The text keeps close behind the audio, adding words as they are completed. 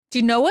Do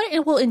you know what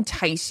it will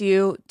entice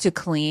you to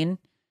clean?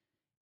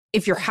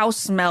 If your house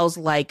smells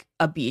like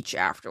a beach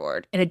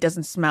afterward and it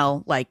doesn't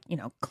smell like,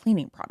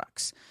 cleaning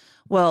products.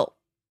 Well,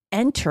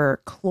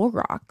 enter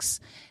Clorox.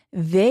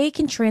 They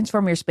can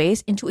transform your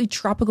space into a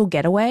tropical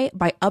getaway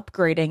by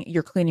upgrading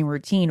your cleaning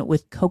routine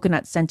with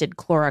coconut-scented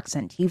Clorox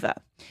Scentiva.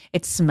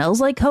 It smells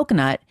like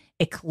coconut,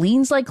 it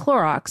cleans like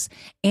Clorox,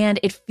 and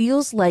it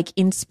feels like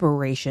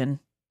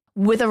inspiration.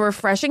 With a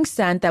refreshing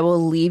scent that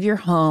will leave your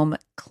home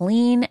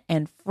clean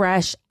and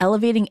fresh,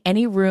 elevating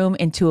any room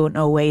into an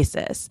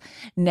oasis.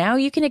 Now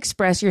you can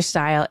express your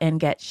style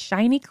and get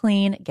shiny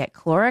clean. Get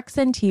Clorox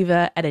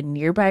Scentiva at a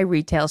nearby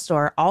retail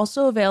store,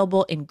 also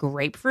available in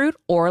grapefruit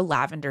or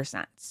lavender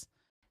scents.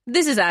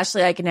 This is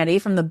Ashley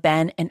Iconetti from the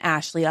Ben and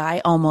Ashley I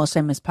Almost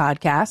Famous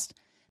podcast.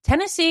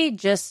 Tennessee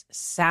just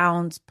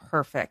sounds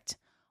perfect,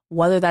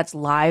 whether that's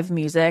live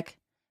music,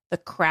 the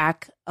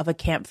crack of a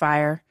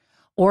campfire,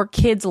 or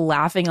kids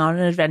laughing on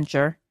an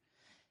adventure.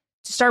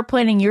 To start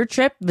planning your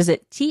trip,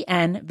 visit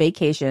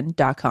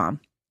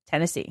tnvacation.com.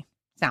 Tennessee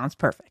sounds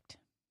perfect.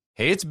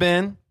 Hey, it's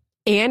Ben.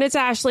 And it's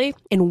Ashley.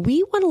 And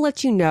we want to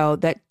let you know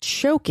that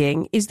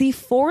choking is the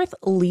 4th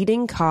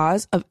leading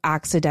cause of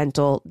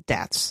accidental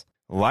deaths.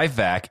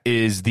 LifeVac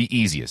is the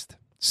easiest,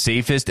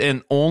 safest,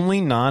 and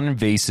only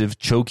non-invasive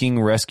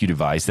choking rescue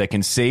device that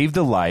can save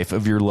the life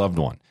of your loved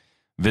one.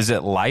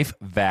 Visit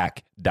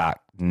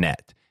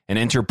lifevac.net. and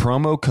enter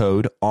promo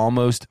code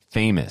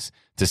ALMOSTFAMOUS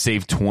to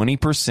save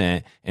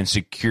 20% and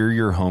secure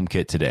your home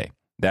kit today.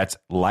 That's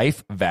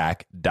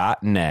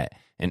lifevac.net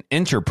and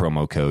enter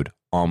promo code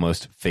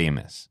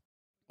ALMOSTFAMOUS.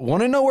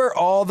 Want to know where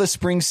all the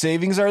spring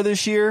savings are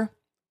this year?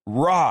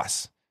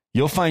 Ross.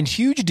 You'll find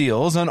huge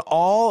deals on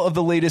all of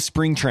the latest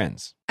spring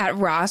trends. At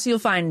Ross, you'll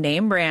find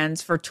name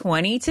brands for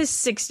 20 to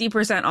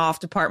 60%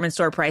 off department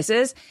store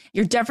prices.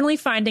 You're definitely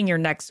finding your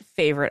next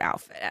favorite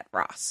outfit at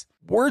Ross.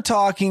 We're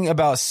talking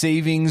about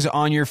savings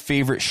on your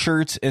favorite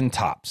shirts and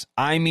tops.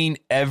 I mean,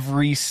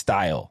 every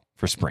style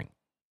for spring.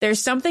 There's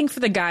something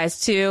for the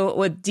guys, too,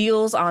 with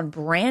deals on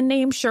brand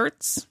name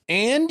shirts.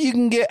 And you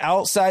can get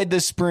outside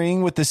this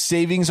spring with the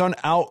savings on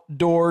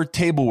outdoor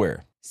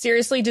tableware.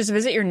 Seriously, just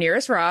visit your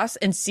nearest Ross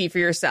and see for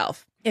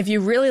yourself. If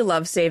you really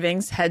love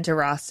savings, head to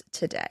Ross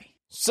today.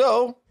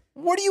 So,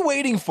 what are you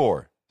waiting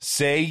for?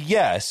 Say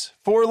yes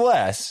for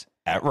less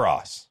at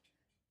Ross.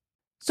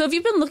 So if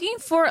you've been looking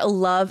for a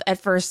love at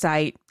first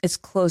sight, it's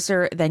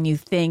closer than you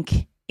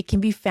think. It can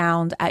be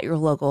found at your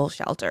local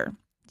shelter.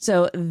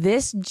 So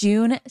this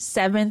June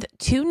 7th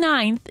to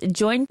 9th,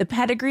 join the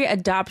Pedigree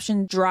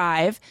Adoption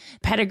Drive.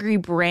 Pedigree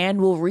brand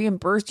will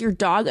reimburse your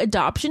dog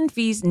adoption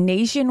fees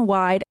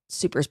nationwide.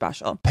 Super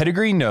special.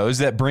 Pedigree knows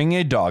that bringing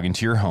a dog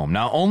into your home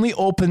not only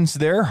opens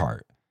their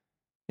heart,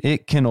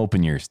 it can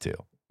open yours too.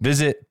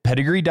 Visit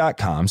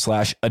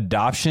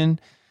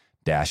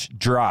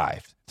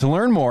pedigree.com/adoption-drive to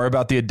learn more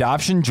about the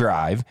adoption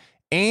drive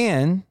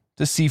and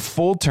to see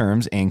full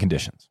terms and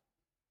conditions.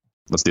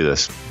 Let's do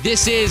this.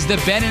 This is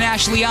the Ben and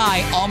Ashley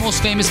I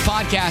Almost Famous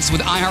podcast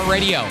with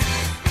iHeartRadio.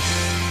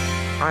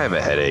 I have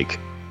a headache.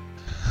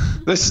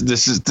 This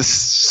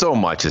so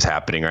much is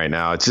happening right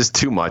now. It's just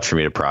too much for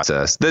me to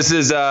process. This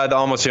is the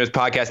Almost Famous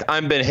podcast.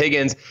 I'm Ben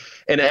Higgins,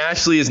 and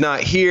Ashley is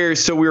not here,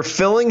 so we're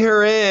filling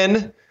her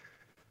in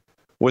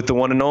with the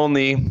one and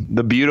only,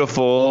 the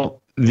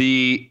beautiful,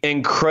 the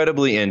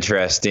incredibly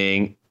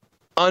interesting,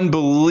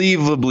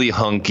 unbelievably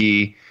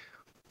hunky,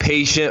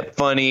 patient,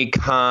 funny,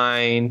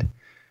 kind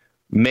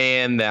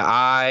man that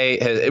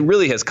it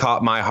really has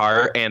caught my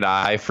heart and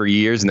eye for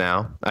years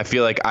now. I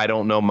feel like I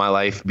don't know my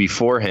life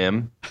before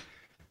him.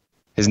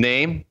 His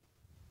name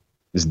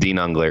is Dean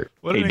Unglert.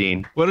 Hey,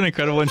 Dean. What an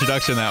incredible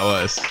introduction that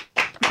was.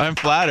 I'm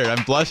flattered.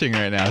 I'm blushing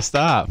right now.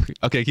 Stop.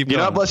 Okay, keep going.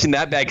 You're not blushing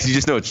that bad because you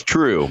just know it's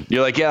true.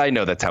 You're like, yeah, I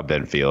know that's how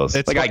Ben feels.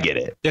 I get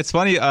it. It's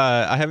funny.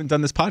 I haven't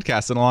done this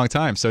podcast in a long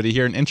time, so to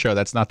hear an intro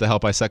that's not the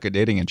Help I Suck at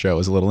Dating intro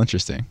was a little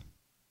interesting.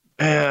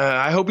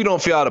 I hope you don't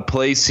feel out of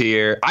place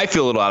here. I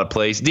feel a little out of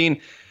place.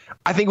 Dean,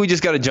 I think we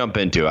just got to jump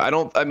into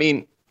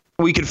it.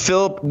 We could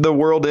fill the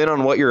world in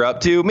on what you're up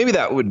to. Maybe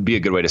that would be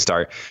a good way to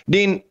start.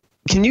 Dean,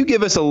 can you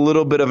give us a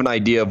little bit of an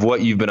idea of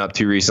what you've been up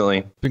to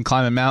recently? Been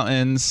climbing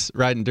mountains,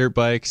 riding dirt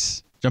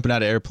bikes, jumping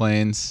out of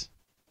airplanes,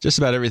 just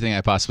about everything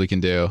I possibly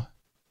can do.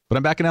 But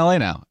I'm back in LA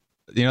now.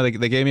 You know,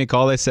 they gave me a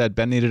call. They said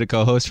Ben needed a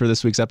co-host for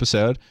this week's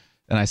episode.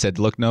 And I said,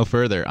 look no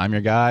further. I'm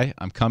your guy.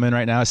 I'm coming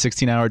right now. A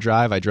 16-hour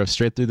drive. I drove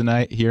straight through the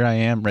night. Here I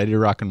am, ready to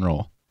rock and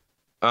roll.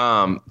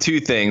 Two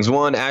things.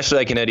 One,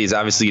 Ashley Iconetti is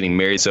obviously getting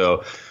married.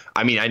 So,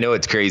 I know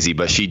it's crazy,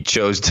 but she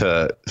chose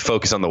to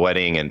focus on the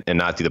wedding and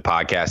not do the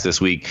podcast this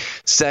week.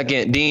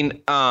 Second,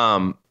 Dean,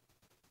 why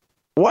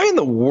in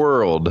the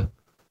world,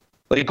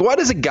 why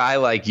does a guy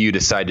like you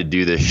decide to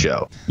do this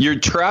show? You're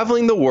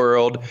traveling the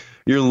world.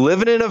 You're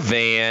living in a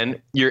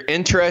van. You're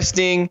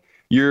interesting.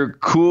 You're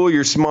cool.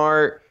 You're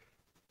smart.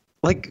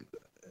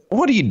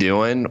 What are you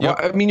doing?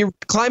 Yep. You're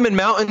climbing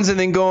mountains and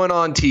then going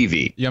on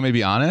TV. You want me to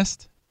be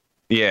honest?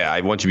 Yeah, I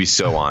want you to be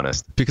so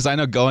honest. Because I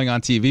know going on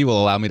TV will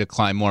allow me to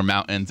climb more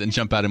mountains and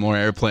jump out of more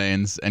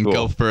airplanes and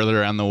go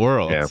further around the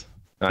world. Yeah.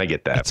 I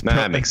get that.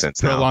 That makes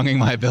sense now. Prolonging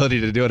my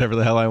ability to do whatever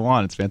the hell I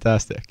want. It's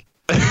fantastic.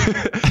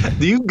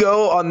 Do you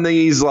go on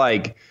these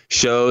like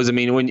shows? I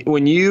mean,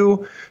 when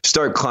you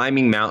start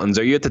climbing mountains,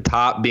 are you at the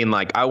top being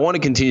like, I want to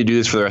continue to do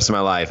this for the rest of my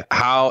life?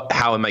 How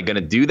am I going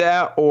to do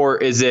that? Or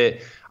is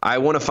it, I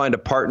want to find a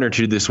partner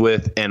to do this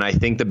with, and I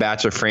think the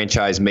Bachelor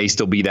franchise may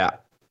still be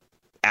that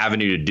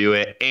avenue to do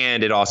it,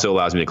 and it also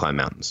allows me to climb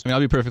mountains? I mean, I'll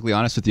be perfectly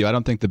honest with you. I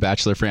don't think the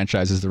Bachelor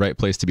franchise is the right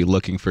place to be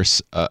looking for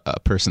a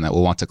person that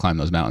will want to climb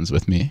those mountains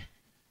with me.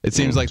 It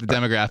seems like the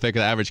demographic,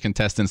 the average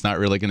contestant's not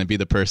really going to be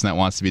the person that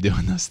wants to be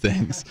doing those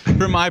things.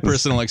 From my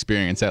personal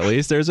experience, at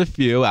least. There's a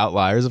few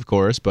outliers, of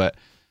course, but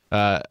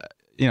I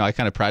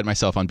kind of pride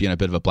myself on being a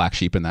bit of a black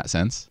sheep in that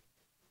sense.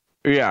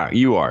 Yeah,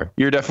 you are.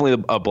 You're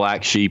definitely a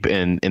black sheep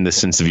in the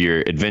sense of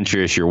you're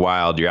adventurous, you're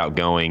wild, you're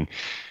outgoing,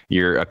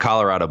 you're a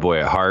Colorado boy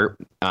at heart.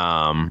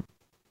 And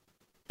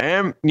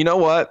you know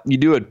what? You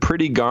do a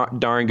pretty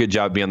darn good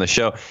job being on the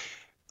show.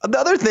 The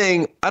other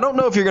thing, I don't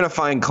know if you're going to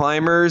find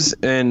climbers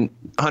and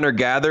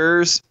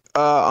hunter-gatherers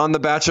on the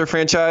Bachelor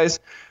franchise,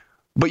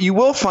 but you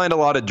will find a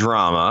lot of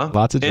drama.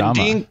 Lots of drama. And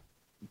Dean,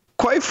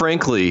 quite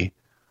frankly,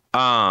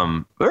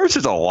 there's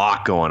just a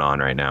lot going on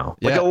right now.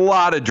 Like a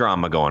lot of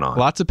drama going on.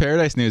 Lots of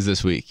Paradise news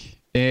this week.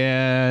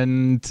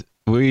 And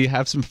we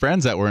have some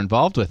friends that were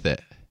involved with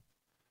it.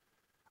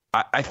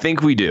 I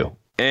think we do.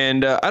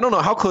 And I don't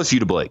know, how close are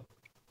you to Blake?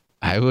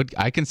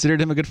 I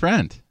considered him a good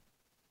friend.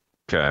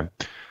 Okay.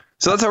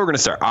 So that's how we're going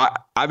to start.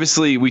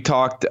 Obviously, we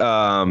talked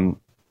on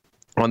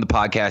the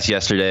podcast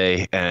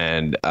yesterday,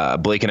 and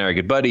Blake and I are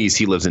good buddies.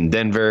 He lives in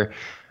Denver.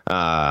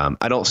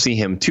 I don't see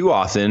him too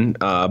often,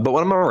 but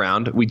when I'm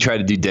around, we try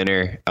to do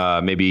dinner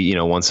maybe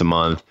once a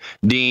month.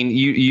 Dean,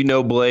 you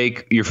know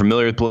Blake. You're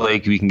familiar with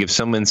Blake. We can give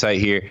some insight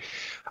here.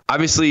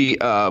 Obviously,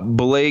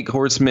 Blake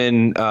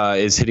Horstman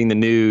is hitting the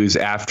news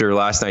after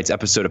last night's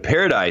episode of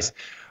Paradise,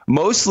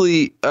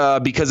 mostly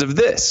because of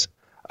this.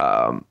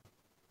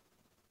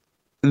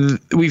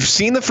 We've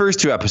seen the first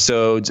two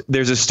episodes.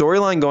 There's a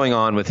storyline going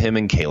on with him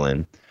and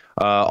Kaylin.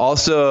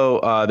 Also,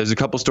 there's a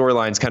couple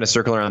storylines kind of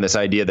circling around this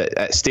idea that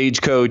at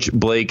Stagecoach,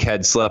 Blake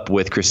had slept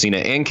with Christina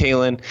and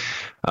Kaylin.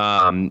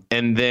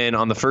 And then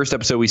on the first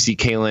episode, we see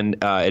Kaylin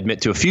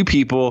admit to a few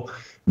people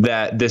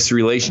that this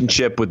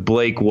relationship with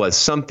Blake was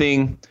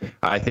something.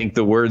 I think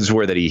the words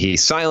were that he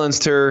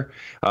silenced her,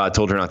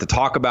 told her not to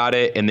talk about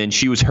it, and then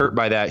she was hurt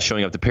by that,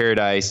 showing up to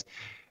Paradise.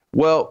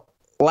 Well,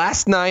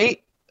 last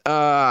night,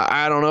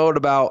 I don't know, at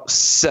about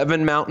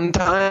 7 Mountain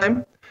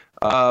Time,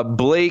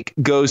 Blake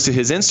goes to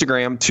his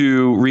Instagram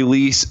to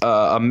release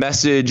a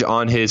message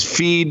on his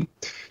feed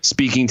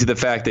speaking to the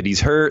fact that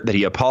he's hurt, that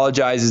he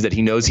apologizes, that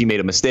he knows he made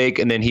a mistake.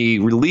 And then he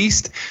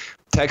released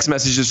text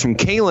messages from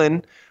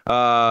Kaylin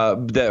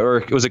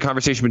it was a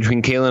conversation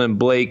between Kaylin and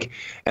Blake.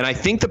 And I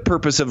think the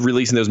purpose of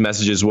releasing those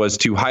messages was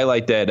to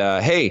highlight that,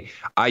 hey,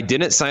 I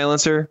didn't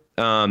silence her.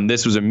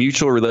 This was a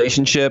mutual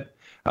relationship.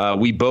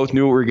 We both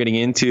knew what we were getting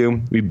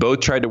into. We both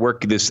tried to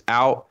work this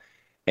out.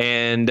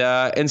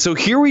 And so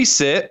here we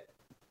sit.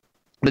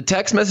 The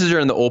text messages are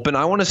in the open.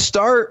 I want to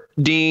start,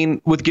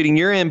 Dean, with getting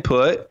your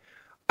input.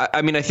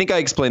 I mean, I think I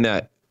explained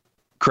that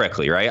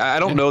correctly, right? I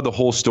don't know the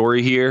whole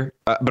story here,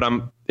 but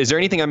is there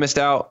anything I missed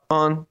out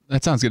on?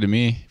 That sounds good to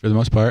me for the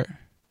most part.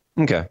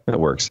 Okay, that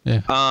works.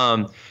 Yeah.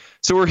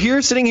 So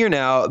we're sitting here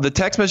now. The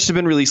text message has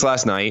been released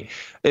last night.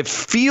 It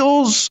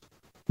feels,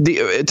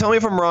 tell me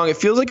if I'm wrong, it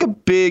feels like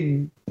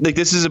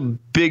this is a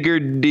bigger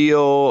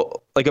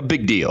deal, like a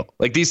big deal.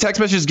 Like these text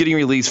messages getting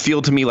released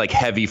feel to me like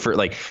heavy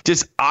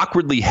just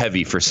awkwardly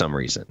heavy for some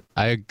reason.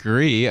 I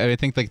agree. I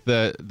think like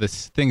the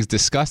things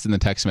discussed in the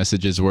text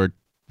messages were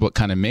what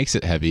kind of makes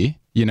it heavy.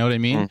 You know what I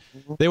mean?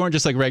 Mm-hmm. They weren't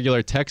just like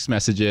regular text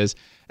messages.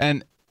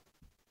 And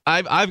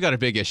I've got a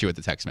big issue with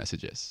the text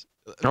messages.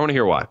 I want to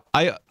hear why.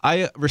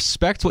 I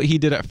respect what he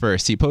did at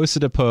first. He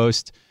posted a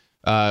post,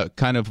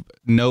 kind of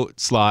note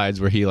slides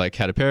where he like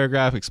had a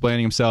paragraph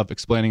explaining himself.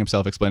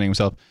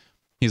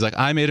 He's like,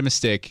 I made a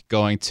mistake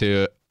going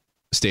to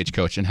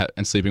Stagecoach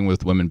and sleeping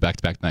with women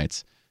back-to-back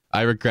nights.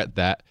 I regret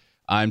that.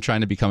 I'm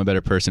trying to become a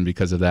better person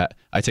because of that.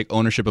 I take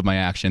ownership of my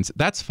actions.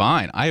 That's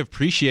fine. I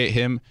appreciate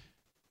him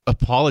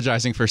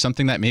apologizing for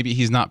something that maybe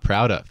he's not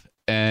proud of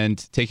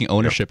and taking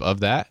ownership of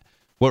that.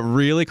 What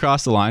really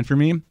crossed the line for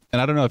me,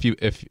 and I don't know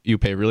if you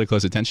pay really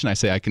close attention, I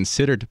say I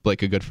considered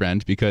Blake a good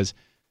friend because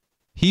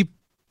he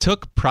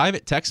took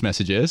private text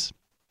messages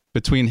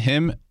between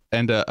him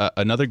and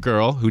another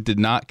girl who did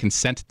not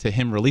consent to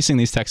him releasing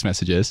these text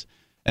messages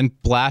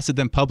and blasted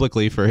them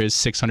publicly for his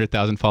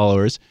 600,000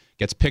 followers,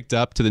 gets picked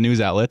up to the news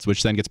outlets,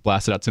 which then gets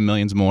blasted out to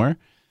millions more.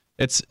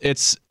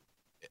 It's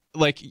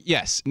like,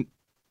 yes,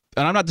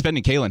 and I'm not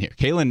defending Kaylin here.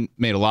 Kaylin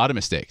made a lot of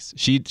mistakes.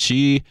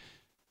 She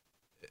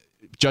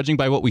judging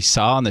by what we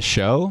saw on the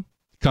show,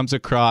 comes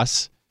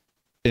across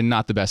in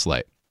not the best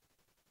light.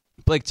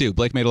 Blake too.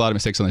 Blake made a lot of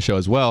mistakes on the show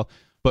as well.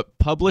 But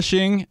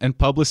publishing and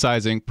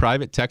publicizing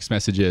private text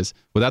messages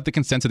without the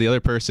consent of the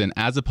other person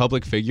as a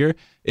public figure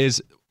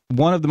is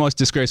one of the most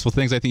disgraceful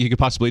things I think you could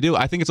possibly do.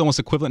 I think it's almost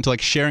equivalent to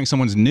like sharing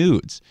someone's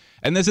nudes.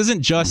 And this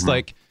isn't just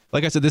like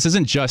I said, this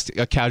isn't just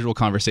a casual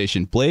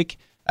conversation. Blake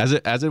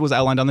As it was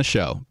outlined on the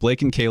show,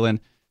 Blake and Kaylin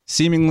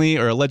seemingly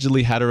or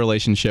allegedly had a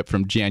relationship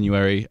from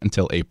January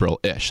until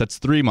April-ish. That's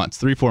 3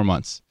 months, 4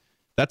 months.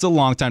 That's a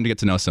long time to get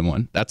to know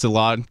someone. That's a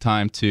long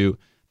time to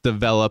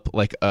develop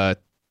like a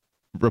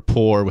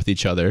rapport with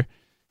each other.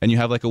 And you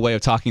have like a way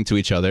of talking to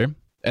each other.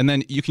 And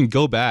then you can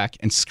go back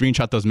and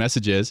screenshot those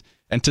messages.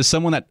 And to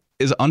someone that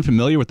is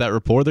unfamiliar with that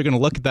rapport, they're going to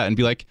look at that and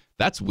be like,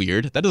 that's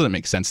weird. That doesn't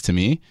make sense to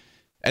me.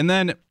 And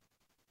then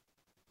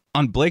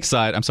on Blake's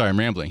side, I'm sorry, I'm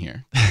rambling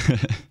here.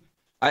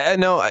 I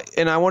know,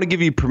 and I want to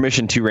give you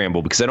permission to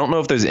ramble because I don't know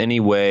if there's any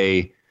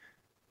way.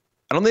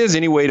 I don't think there's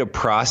any way to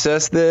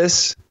process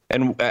this.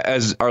 And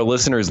as our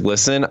listeners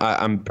listen,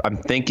 I'm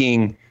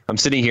thinking, I'm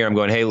sitting here, I'm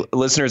going, hey,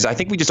 listeners, I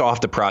think we just all have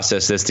to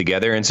process this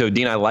together. And so,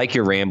 Dean, I like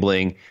your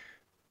rambling.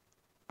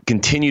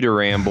 Continue to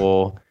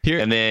ramble here,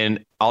 and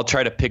then I'll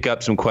try to pick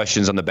up some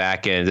questions on the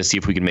back end to see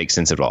if we can make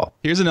sense of it all.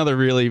 Here's another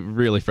really,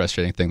 really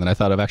frustrating thing that I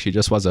thought of actually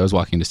just as I was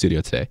walking to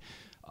studio today.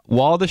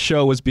 While the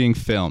show was being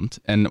filmed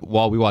and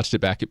while we watched it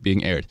back at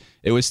being aired,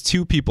 it was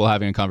two people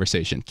having a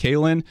conversation.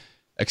 Kaylin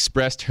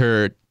expressed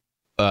her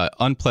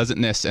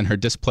unpleasantness and her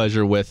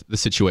displeasure with the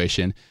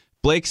situation.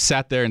 Blake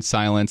sat there in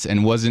silence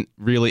and wasn't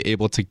really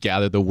able to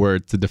gather the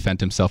words to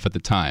defend himself at the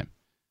time.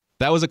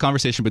 That was a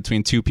conversation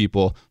between two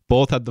people.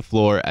 Both had the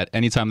floor at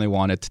any time they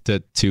wanted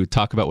to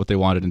talk about what they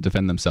wanted and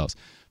defend themselves.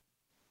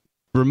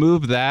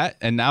 Remove that,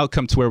 and now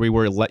come to where we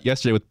were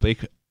yesterday with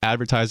Blake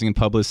advertising and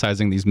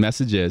publicizing these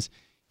messages.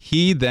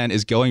 He then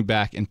is going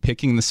back and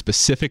picking the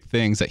specific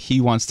things that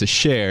he wants to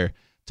share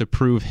to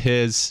prove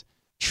his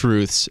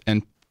truths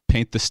and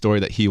paint the story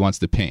that he wants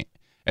to paint.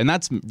 And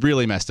that's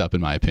really messed up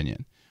in my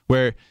opinion,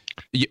 where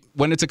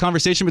when it's a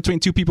conversation between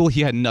two people, he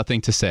had nothing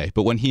to say.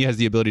 But when he has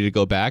the ability to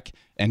go back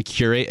and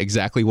curate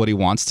exactly what he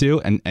wants to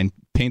and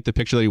paint the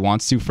picture that he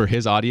wants to for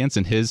his audience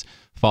and his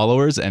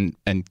followers and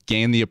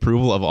gain the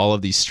approval of all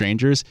of these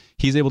strangers,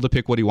 he's able to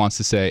pick what he wants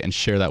to say and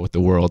share that with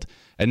the world.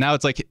 And now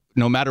it's like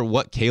no matter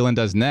what Kaylin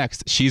does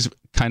next, she's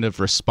kind of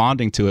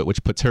responding to it,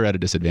 which puts her at a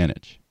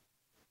disadvantage.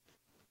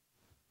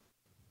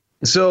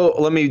 So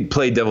let me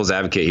play devil's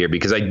advocate here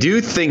because I do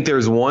think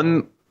there's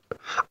one.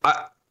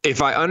 If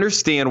I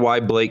understand why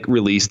Blake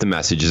released the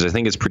messages, I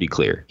think it's pretty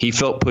clear. He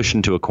felt pushed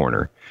into a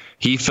corner.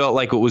 He felt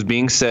like what was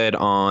being said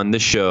on the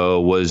show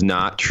was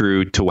not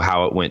true to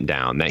how it went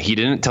down, that he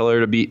didn't tell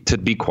her to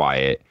be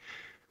quiet,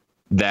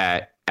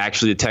 that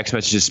actually the text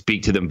messages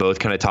speak to them both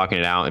kind of talking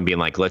it out and being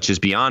like, let's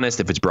just be honest.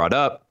 If it's brought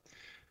up,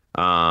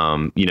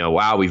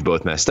 wow, we've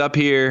both messed up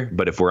here.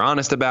 But if we're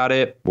honest about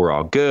it, we're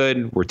all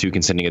good. We're two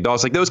consenting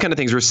adults. Like those kind of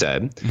things were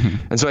said.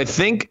 Mm-hmm. And so I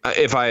think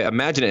if I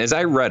imagine it, as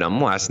I read them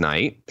last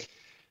night,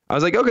 I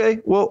was like, okay,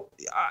 well,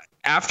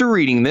 after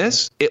reading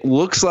this, it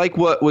looks like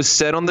what was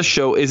said on the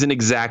show isn't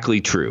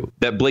exactly true,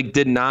 that Blake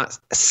did not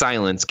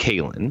silence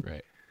Kaylin.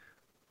 Right.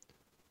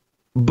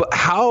 But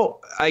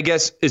how, I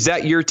guess, is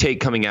that your take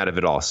coming out of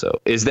it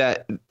also? Is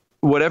that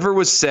whatever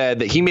was said,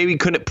 that he maybe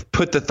couldn't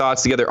put the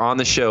thoughts together on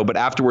the show, but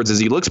afterwards, as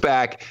he looks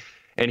back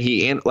and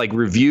he like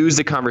reviews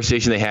the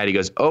conversation they had, he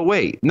goes, oh,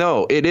 wait,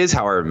 no, it is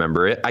how I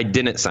remember it. I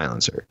didn't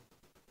silence her.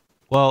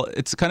 Well,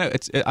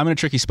 I'm in a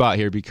tricky spot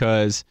here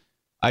because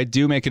I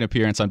do make an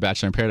appearance on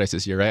Bachelor in Paradise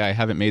this year, right? I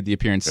haven't made the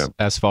appearance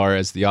as far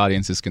as the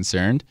audience is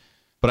concerned,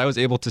 but I was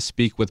able to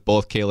speak with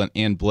both Kaylin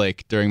and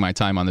Blake during my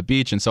time on the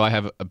beach, and so I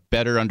have a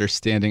better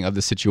understanding of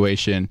the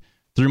situation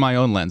through my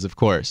own lens, of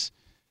course.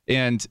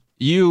 And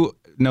you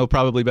know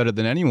probably better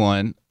than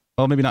anyone,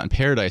 well, maybe not in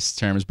Paradise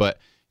terms, but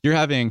you're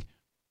having,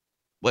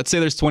 let's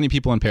say there's 20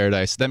 people in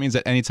Paradise. That means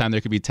at any time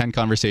there could be 10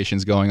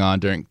 conversations going on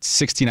during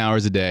 16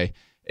 hours a day.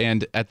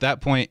 And at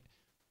that point,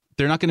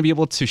 they're not going to be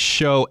able to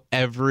show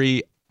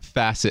every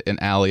facet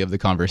and alley of the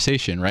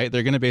conversation, right?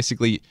 They're going to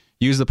basically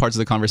use the parts of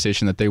the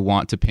conversation that they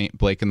want to paint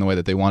Blake in the way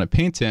that they want to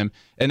paint him.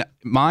 And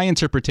my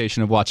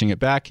interpretation of watching it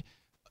back,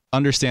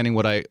 understanding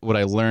what I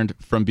learned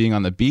from being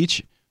on the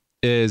beach,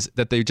 is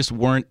that they just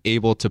weren't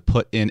able to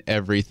put in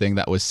everything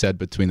that was said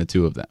between the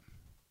two of them.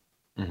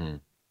 Mm-hmm.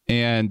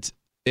 And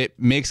it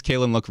makes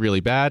Kaylin look really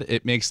bad.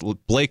 It makes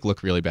Blake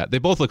look really bad. They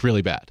both look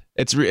really bad.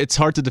 It's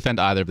hard to defend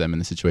either of them in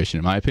the situation,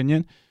 in my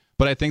opinion.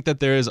 But I think that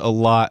there is a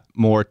lot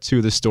more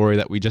to the story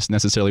that we just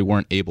necessarily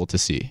weren't able to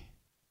see.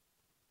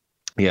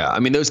 Yeah, I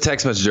mean, those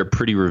text messages are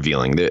pretty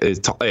revealing.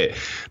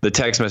 The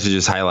text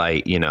messages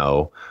highlight,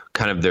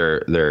 kind of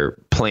their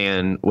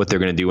plan, what they're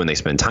going to do when they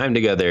spend time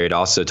together. It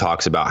also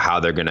talks about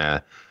how they're going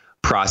to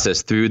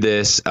process through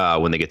this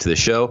when they get to the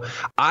show.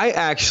 I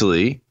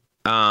actually,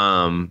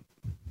 and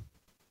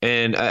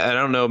I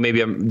don't know,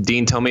 maybe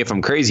Dean, tell me if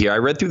I'm crazy here. I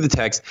read through the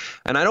text,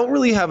 and I don't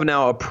really have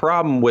now a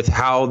problem with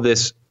how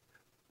this,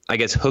 I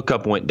guess,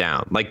 hookup went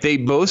down. Like they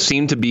both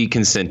seem to be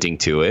consenting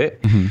to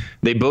it. Mm-hmm.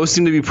 They both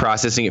seem to be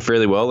processing it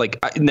fairly well. Like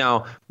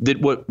now,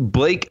 did what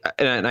Blake,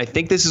 and I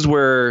think this is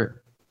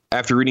where,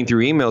 after reading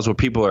through emails, where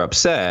people are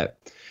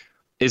upset,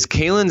 is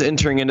Kaylin's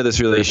entering into this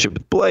relationship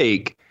with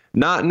Blake,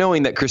 not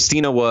knowing that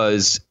Christina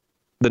was,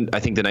 I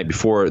think the night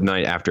before, the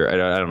night after,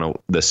 I don't know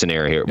the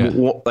scenario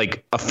here,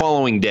 like a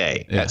following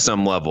day at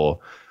some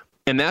level,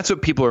 And that's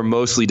what people are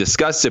mostly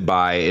disgusted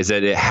by, is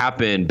that it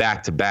happened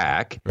back to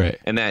back, Right.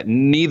 and that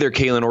neither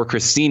Kaylin or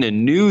Christina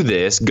knew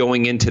this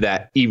going into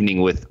that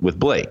evening with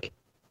Blake.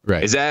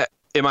 Right.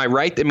 Am I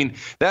right? I mean,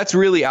 that's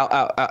really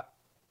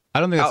I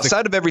don't think that's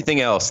outside of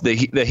everything else, the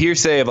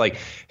hearsay of like,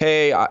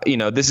 hey,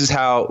 this is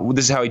how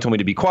he told me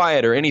to be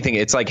quiet or anything.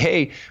 It's like,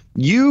 hey,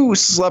 you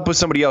slept with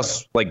somebody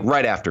else like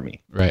right after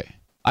me. Right.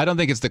 I don't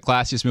think it's the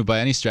classiest move by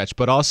any stretch,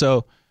 but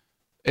also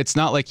it's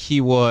not like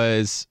he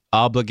was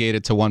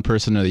obligated to one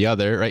person or the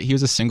other, right? He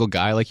was a single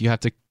guy. Like, you have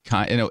to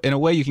in a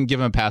way you can give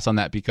him a pass on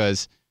that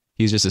because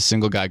he's just a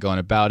single guy going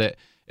about it.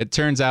 It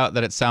turns out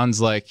that it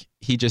sounds like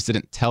he just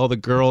didn't tell the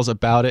girls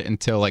about it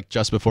until like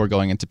just before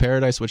going into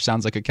paradise, which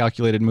sounds like a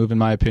calculated move in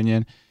my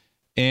opinion.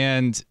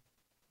 And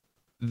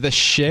the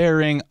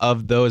sharing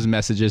of those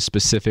messages,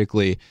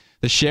 specifically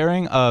the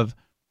sharing of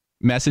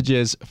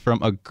messages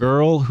from a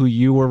girl who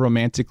you were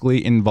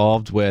romantically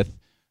involved with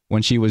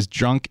when she was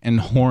drunk and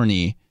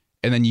horny,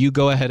 and then you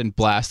go ahead and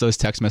blast those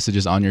text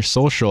messages on your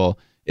social,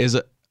 is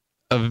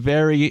a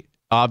very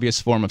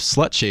obvious form of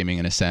slut shaming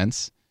in a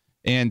sense.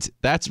 And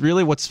that's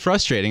really what's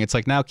frustrating. It's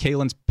like now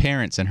Kaylin's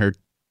parents and her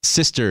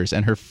sisters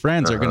and her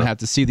friends are going to have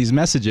to see these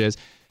messages.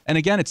 And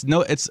again, it's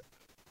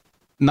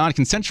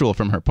non-consensual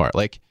from her part.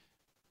 Like,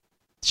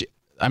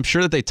 I'm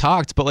sure that they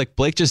talked, but like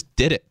Blake just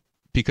did it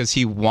because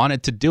he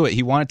wanted to do it.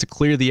 He wanted to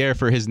clear the air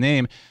for his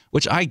name,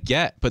 which I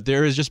get, but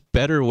there is just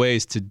better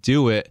ways to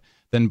do it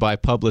than by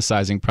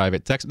publicizing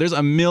private text. There's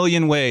a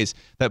million ways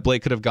that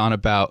Blake could have gone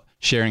about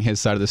sharing his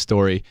side of the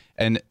story,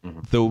 and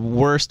the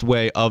worst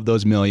way of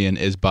those million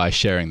is by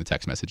sharing the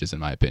text messages, in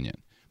my opinion.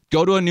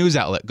 Go to a news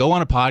outlet, go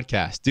on a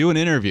podcast, do an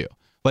interview.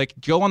 Like,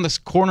 go on this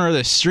corner of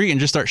the street and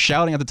just start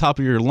shouting at the top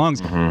of your lungs.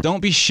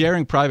 Don't be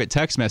sharing private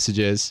text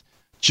messages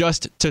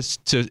just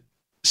to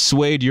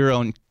sway your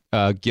own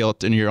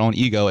guilt and your own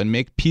ego and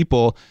make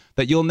people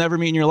that you'll never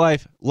meet in your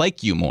life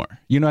like you more.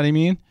 You know what I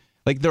mean?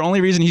 Like, the only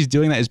reason he's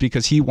doing that is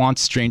because he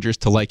wants strangers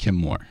to like him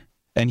more.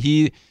 And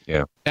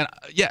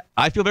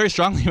I feel very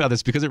strongly about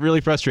this because it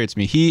really frustrates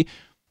me. He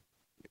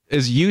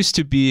is used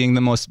to being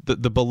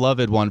the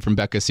beloved one from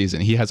Becca's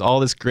season. He has all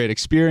this great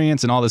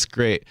experience and all this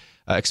great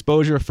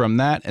exposure from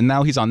that. And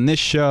now he's on this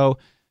show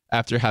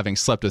after having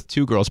slept with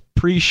 2 girls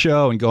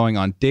pre-show and going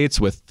on dates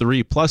with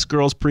 3+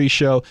 girls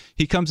pre-show.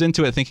 He comes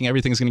into it thinking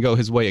everything's going to go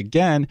his way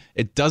again.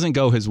 It doesn't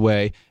go his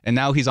way. And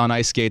now he's on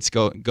ice skates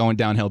going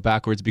downhill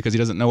backwards because he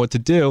doesn't know what to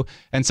do.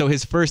 And so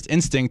his first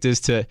instinct is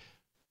to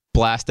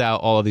blast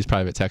out all of these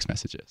private text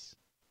messages.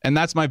 And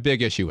that's my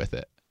big issue with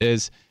it,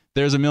 is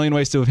there's a million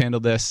ways to have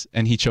handled this,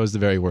 and he chose the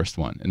very worst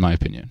one, in my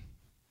opinion.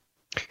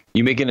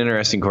 You make an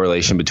interesting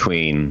correlation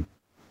between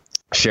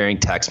sharing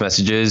text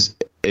messages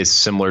is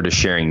similar to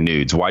sharing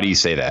nudes. Why do you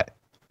say that?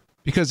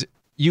 Because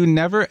you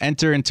never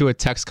enter into a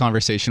text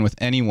conversation with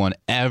anyone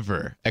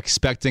ever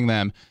expecting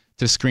them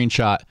to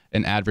screenshot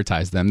and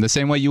advertise them. The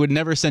same way you would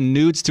never send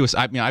nudes to us.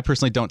 I mean, I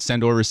personally don't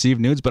send or receive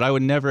nudes, but I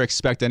would never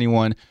expect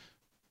anyone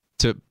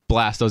to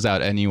blast those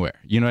out anywhere.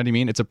 You know what I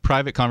mean? It's a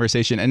private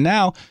conversation. And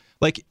now,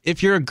 like,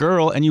 if you're a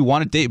girl and you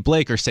want to date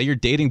Blake, or say you're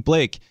dating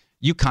Blake,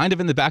 you kind of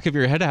in the back of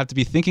your head have to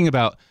be thinking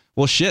about,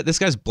 well, shit, this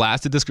guy's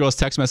blasted this girl's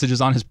text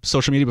messages on his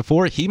social media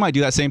before. He might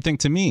do that same thing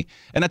to me.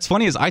 And that's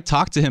funny, is I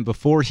talked to him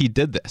before he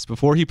did this,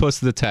 before he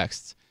posted the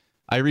texts.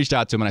 I reached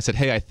out to him and I said,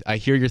 hey, I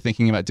hear you're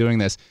thinking about doing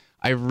this.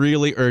 I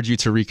really urge you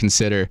to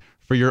reconsider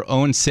for your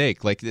own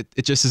sake. Like,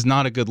 it just is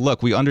not a good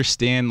look. We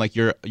understand, like,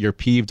 you're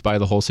peeved by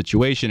the whole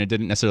situation. It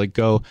didn't necessarily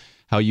go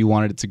how you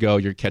wanted it to go.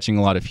 You're catching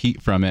a lot of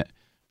heat from it,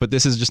 but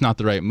this is just not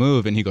the right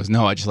move. And he goes,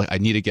 no, I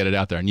need to get it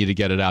out there. I need to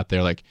get it out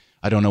there. Like,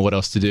 I don't know what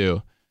else to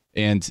do.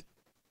 And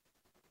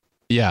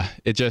yeah,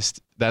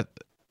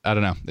 I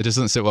don't know. It just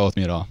doesn't sit well with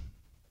me at all.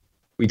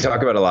 We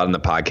talk about a lot in the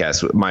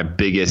podcast. My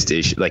biggest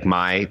issue, like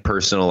my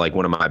personal, like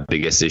one of my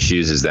biggest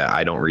issues is that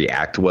I don't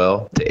react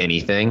well to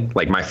anything.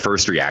 Like, my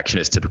first reaction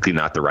is typically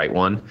not the right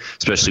one,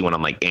 especially when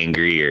I'm like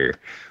angry or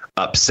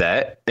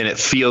upset. And it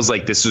feels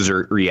like this was a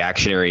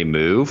reactionary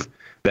move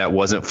that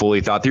wasn't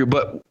fully thought through.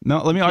 But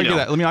no, let me argue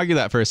that. Let me argue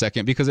that for a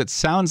second, because it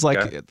sounds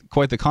like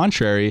quite the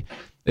contrary.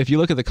 If you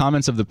look at the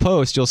comments of the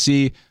post, you'll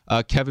see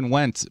Kevin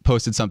Wendt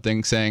posted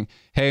something saying,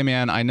 hey,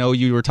 man, I know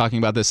you were talking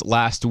about this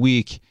last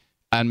week,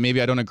 and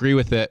maybe I don't agree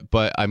with it,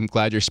 but I'm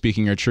glad you're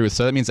speaking your truth.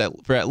 So that means that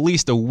for at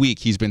least a week,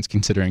 he's been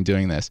considering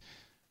doing this.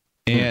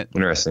 And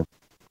interesting.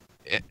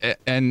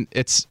 And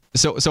it's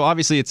so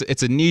obviously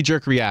it's a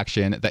knee-jerk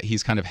reaction that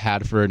he's kind of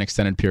had for an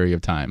extended period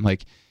of time.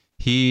 Like,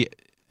 he,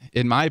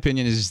 in my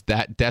opinion, is just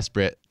that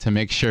desperate to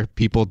make sure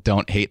people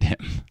don't hate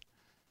him.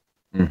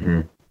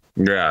 Mm-hmm.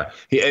 Yeah.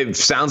 It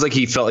sounds like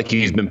he felt like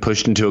he's been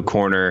pushed into a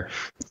corner,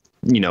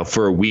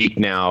 for a week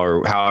now,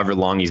 or however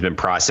long he's been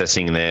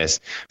processing this,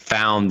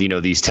 found,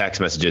 these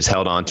text messages,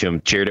 held on to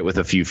him, shared it with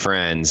a few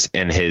friends,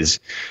 and has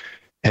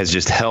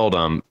just held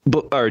them.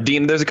 But,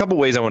 Dean, there's a couple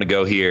ways I want to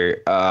go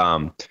here.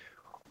 Why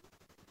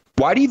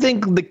do you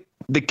think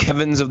the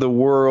Kevins of the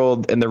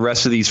world and the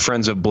rest of these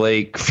friends of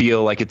Blake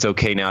feel like it's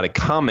okay now to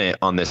comment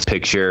on this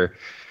picture?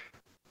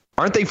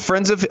 aren't they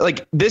friends of,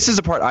 like, this is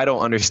the part I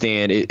don't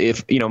understand.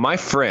 If, my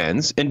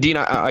friends, and Dean,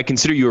 I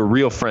consider you a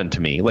real friend to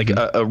me, like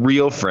a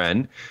real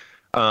friend.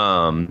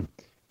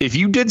 If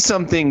you did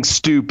something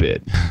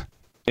stupid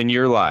in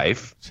your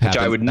life, which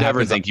I would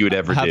never think you would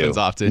ever do. Happens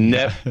often.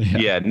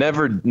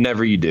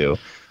 Never you do.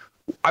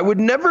 I would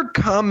never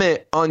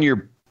comment on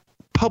your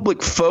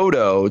public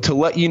photo to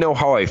let you know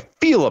how I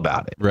feel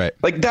about it. Right.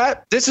 Like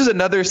that, this is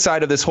another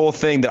side of this whole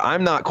thing that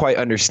I'm not quite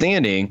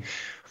understanding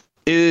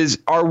is,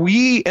 are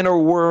we in a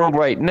world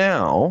right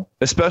now,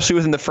 especially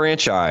within the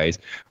franchise,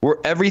 where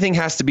everything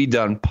has to be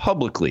done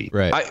publicly?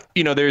 Right.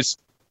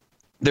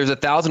 There's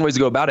 1,000 ways to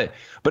go about it.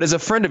 But as a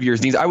friend of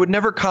yours, Dean, I would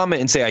never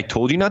comment and say, I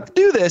told you not to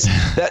do this.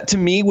 That to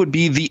me would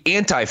be the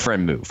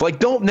anti-friend move. Like,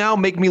 don't now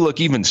make me look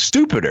even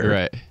stupider.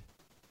 Right.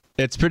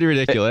 It's pretty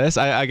ridiculous.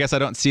 I guess I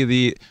don't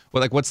see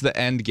what's the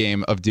end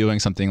game of doing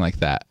something like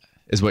that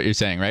is what you're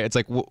saying, right? It's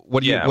like,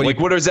 what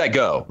does that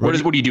go? What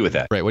do you do with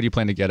that? Right. What do you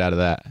plan to get out of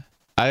that?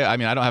 I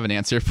mean, I don't have an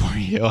answer for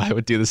you. I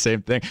would do the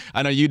same thing.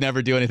 I know you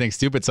never do anything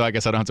stupid, so I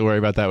guess I don't have to worry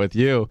about that with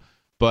you.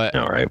 But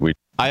all right,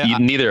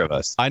 neither of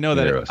us. I know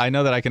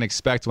that I can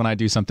expect when I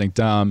do something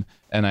dumb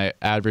and I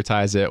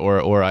advertise it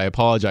or I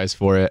apologize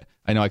for it.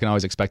 I know I can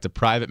always expect a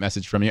private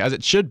message from you, as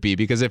it should be,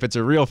 because if it's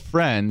a real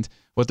friend,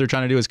 what they're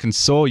trying to do is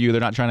console you. They're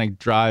not trying to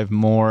drive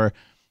more,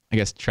 I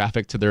guess,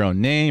 traffic to their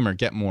own name or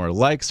get more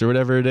likes or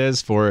whatever it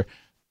is for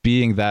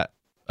being that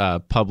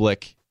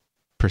public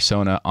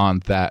persona on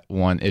that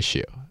one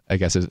issue, I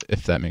guess,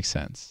 if that makes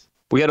sense.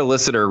 We had a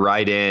listener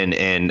write in,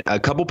 and a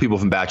couple people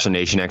from Bachelor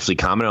Nation actually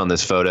commented on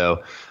this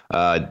photo.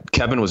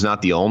 Kevin was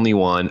not the only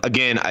one.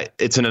 Again,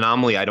 it's an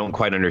anomaly I don't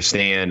quite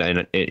understand.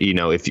 And,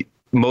 if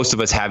most of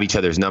us have each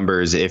other's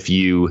numbers, if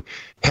you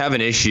have an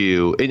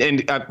issue,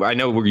 and I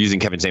know we're using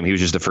Kevin's name. He was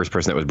just the first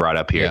person that was brought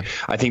up here. Yeah.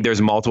 I think there's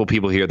multiple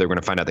people here that are going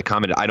to find out the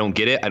comment. I don't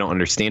get it. I don't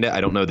understand it.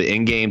 I don't know the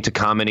end game to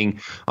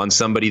commenting on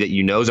somebody that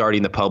is already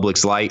in the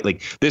public's light.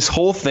 Like, this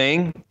whole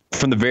thing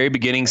from the very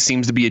beginning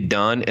seems to be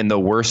done in the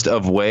worst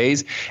of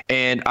ways.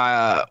 And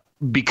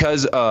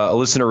because a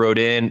listener wrote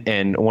in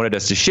and wanted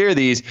us to share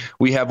these,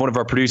 we have one of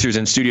our producers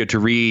in studio to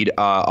read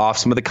off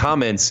some of the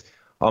comments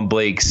on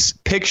Blake's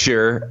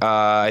picture.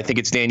 I think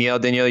it's Danielle.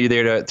 Danielle, you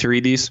there to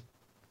read these?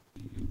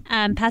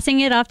 I'm passing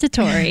it off to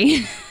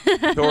Tori.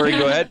 Tori,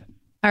 go ahead.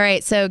 All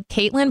right. So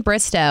Caitlin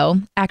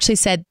Bristow actually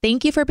said,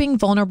 thank you for being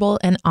vulnerable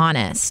and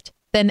honest.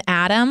 Then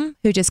Adam,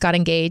 who just got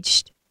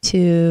engaged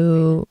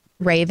to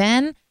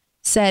Raven,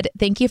 said,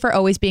 thank you for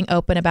always being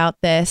open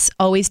about this.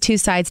 Always two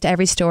sides to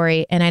every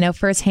story. And I know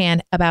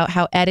firsthand about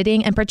how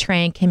editing and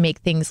portraying can make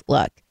things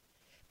look.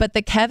 But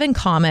the Kevin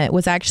comment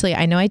was actually,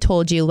 I know I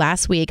told you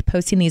last week,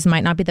 posting these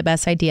might not be the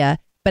best idea,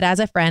 but as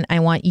a friend, I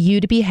want you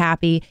to be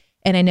happy.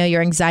 And I know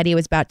your anxiety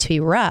was about to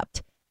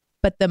erupt.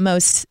 But the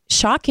most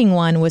shocking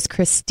one was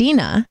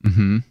Christina,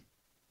 who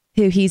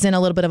he's in a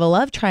little bit of a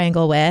love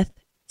triangle with,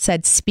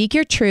 said, speak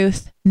your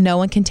truth. No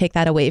one can take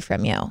that away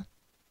from you.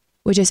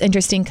 Which is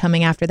interesting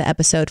coming after the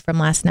episode from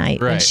last night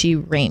when she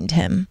rained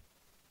him.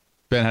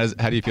 Ben,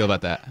 how do you feel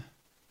about that?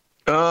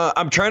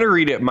 I'm trying to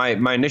read it. My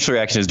initial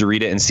reaction is to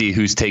read it and see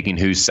who's taking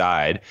whose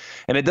side.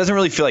 And it doesn't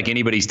really feel like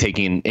anybody's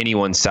taking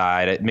anyone's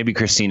side. Maybe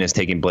Christina's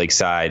taking Blake's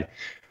side.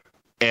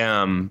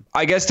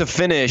 I guess to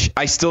finish,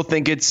 I still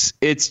think it's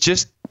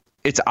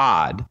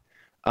odd.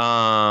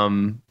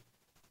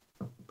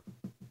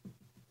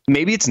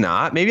 Maybe it's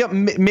not.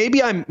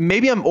 Maybe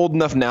I'm old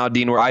enough now,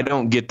 Dean, where I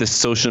don't get the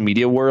social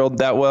media world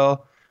that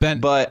well. Ben,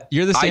 but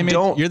you're the same age.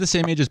 You're the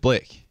same age as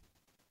Blake.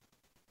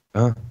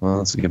 Oh, well,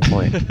 that's a good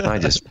point.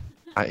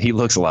 He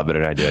looks a lot better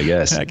than I do, I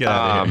guess. Get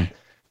out of here.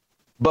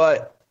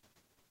 But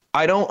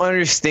I don't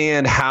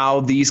understand how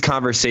these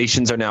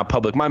conversations are now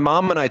public. My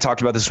mom and I talked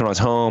about this when I was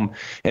home,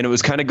 and it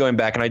was kind of going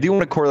back. And I do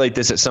want to correlate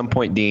this at some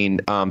point, Dean.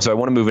 So I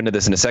want to move into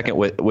this in a second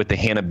with the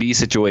Hannah B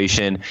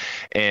situation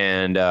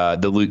and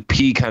the Luke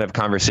P kind of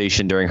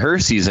conversation during her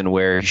season,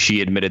 where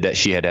she admitted that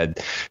she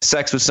had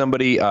sex with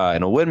somebody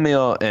in a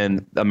windmill,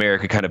 and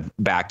America kind of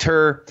backed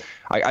her.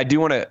 I do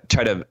want to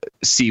try to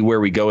see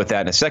where we go with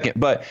that in a second.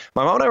 But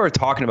my mom and I were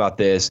talking about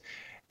this,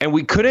 and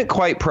we couldn't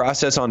quite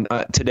process on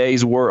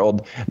today's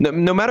world.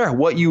 No matter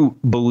what you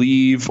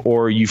believe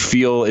or you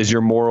feel is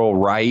your moral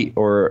right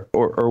or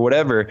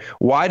whatever,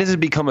 why does it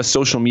become a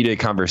social media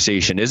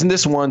conversation? Isn't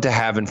this one to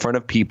have in front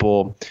of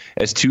people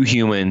as two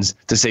humans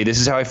to say, this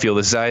is how I feel,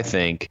 this is how I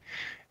think,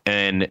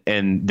 and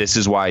this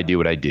is why I do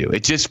what I do?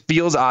 It just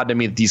feels odd to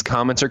me that these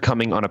comments are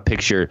coming on a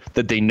picture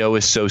that they know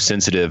is so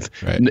sensitive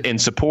in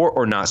support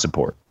or not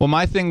support. Well,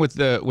 my thing with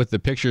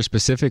the picture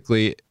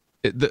specifically,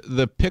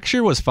 the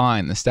picture was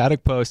fine. The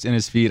static post in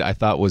his feed I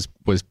thought was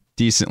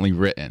decently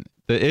written.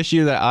 The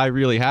issue that I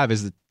really have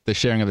is the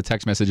sharing of the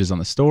text messages on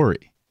the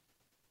story.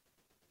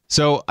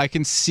 So I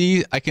can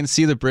see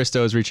the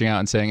Bristows reaching out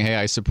and saying, hey,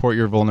 I support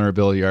your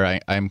vulnerability, or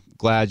I'm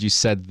glad you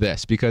said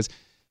this, because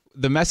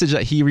the message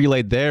that he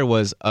relayed there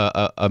was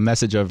a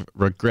message of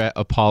regret,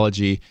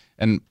 apology,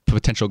 and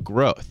potential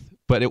growth.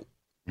 But it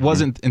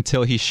wasn't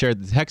until he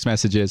shared the text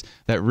messages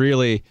that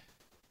really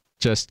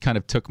just kind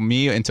of took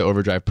me into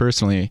overdrive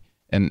personally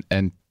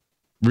and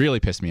really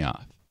pissed me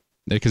off.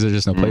 because there's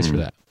just no place for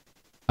that.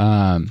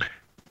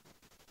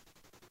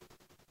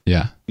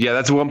 Yeah. Yeah,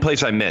 that's one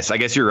place I missed. I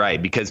guess you're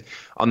right, because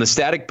on the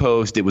static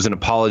post, it was an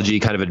apology,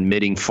 kind of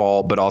admitting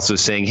fault, but also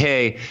saying,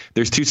 hey,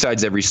 there's two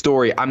sides to every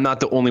story. I'm not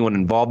the only one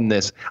involved in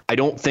this. I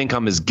don't think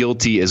I'm as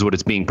guilty as what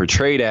it's being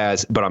portrayed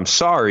as, but I'm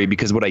sorry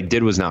because what I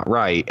did was not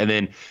right. And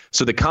then,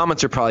 so the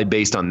comments are probably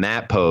based on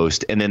that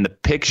post, and then the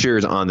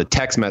pictures on the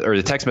text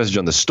message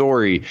on the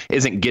story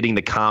isn't getting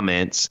the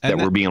comments that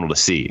we're being able to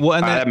see. Well,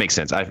 and that makes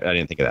sense. I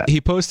didn't think of that.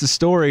 He posts the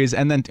stories,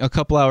 and then a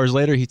couple hours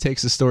later, he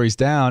takes the stories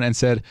down and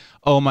said,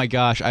 oh my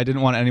gosh, I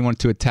didn't want anyone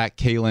to attack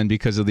Caitlyn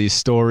because of these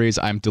stories.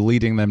 I'm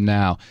deleting them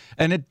now.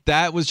 And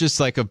that was just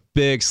like a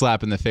big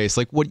slap in the face.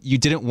 Like, what, you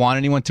didn't want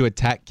anyone to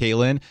attack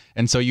Caitlyn,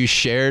 and so you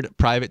shared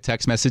private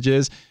text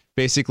messages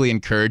basically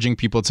encouraging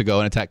people to go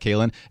and attack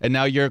Caitlyn, and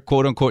now you're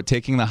quote unquote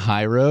taking the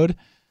high road.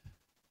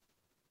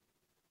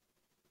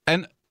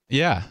 And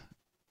yeah,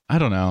 I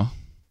don't know.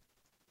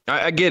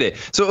 I get it.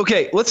 So,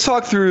 okay, let's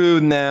talk through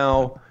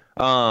now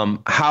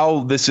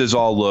how this has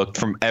all looked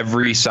from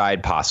every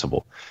side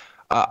possible.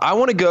 I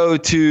want to go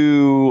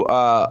to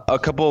a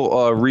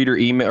couple reader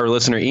email or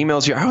listener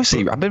emails here.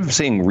 I've been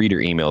saying reader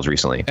emails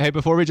recently. Hey,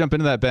 before we jump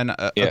into that, Ben,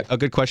 a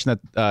good question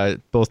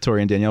that both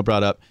Tori and Danielle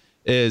brought up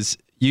is,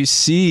 you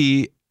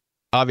see,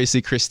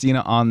 obviously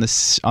Christina on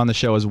the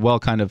show as well,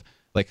 kind of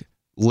like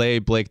lay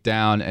Blake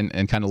down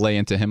and kind of lay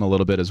into him a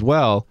little bit as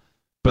well.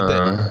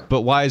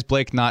 But why is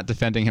Blake not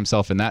defending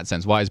himself in that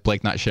sense? Why is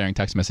Blake not sharing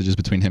text messages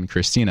between him and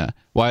Christina?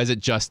 Why is it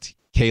just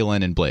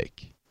Caitlyn and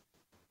Blake?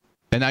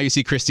 And now you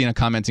see Christina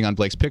commenting on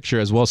Blake's picture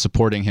as well,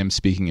 supporting him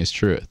speaking his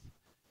truth.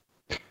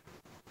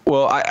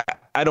 Well,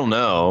 I don't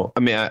know. I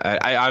mean,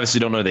 I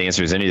obviously don't know the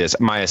answer to any of this.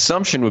 My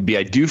assumption would be,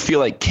 I do feel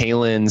like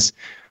Caitlyn's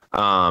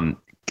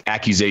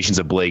accusations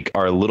of Blake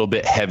are a little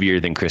bit heavier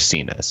than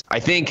Christina's.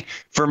 I think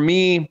for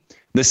me,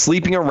 the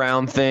sleeping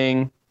around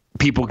thing,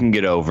 people can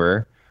get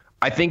over.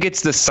 I think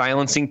it's the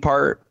silencing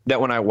part that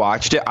when I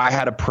watched it, I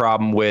had a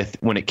problem with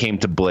when it came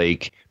to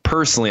Blake.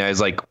 Personally, I was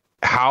like,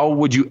 how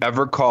would you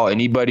ever call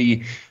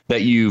anybody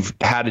that you've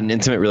had an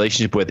intimate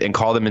relationship with and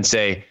call them and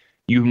say,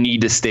 you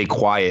need to stay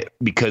quiet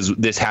because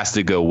this has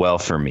to go well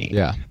for me?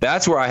 Yeah.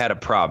 That's where I had a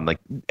problem. Like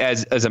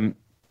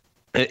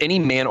any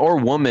man or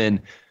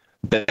woman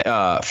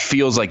that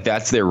feels like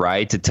that's their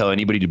right to tell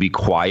anybody to be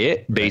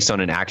quiet based on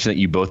an action that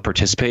you both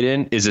participate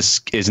in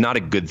is not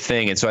a good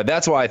thing. And so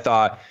that's why I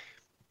thought,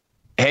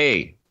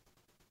 hey,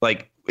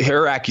 like,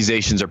 her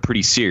accusations are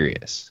pretty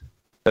serious.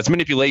 That's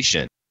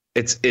manipulation.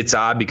 It's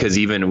odd because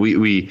even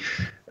we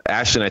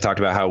Ashley and I talked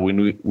about how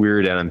when we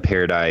were down in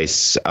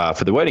Paradise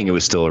for the wedding, it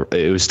was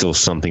still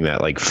something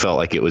that like felt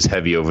like it was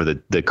heavy over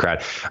the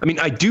crowd. I mean,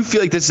 I do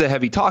feel like this is a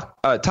heavy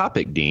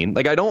topic, Dean.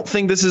 Like, I don't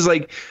think this is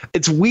like,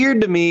 it's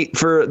weird to me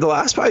for the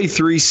last probably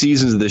 3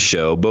 seasons of this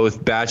show,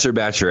 both Bachelor,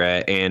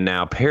 Bachelorette, and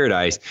now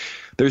Paradise.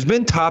 There's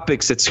been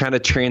topics that's kind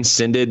of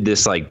transcended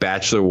this like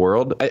Bachelor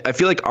world. I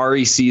feel like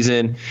Ari's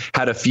season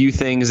had a few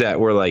things that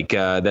were like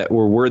that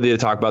were worthy to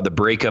talk about. The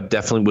breakup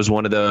definitely was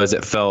one of those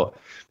that felt,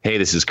 hey,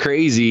 this is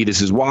crazy,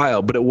 this is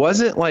wild, but it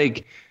wasn't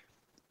like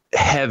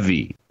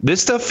heavy.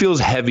 This stuff feels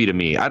heavy to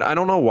me. I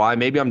don't know why.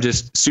 Maybe I'm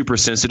just super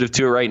sensitive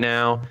to it right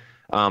now,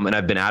 and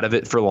I've been out of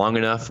it for long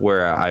enough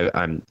where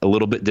I'm a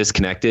little bit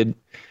disconnected.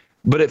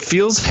 But it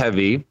feels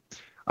heavy.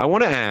 I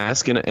want to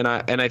ask, and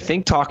I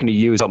think talking to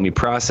you has helped me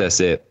process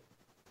it.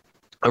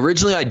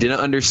 Originally, I didn't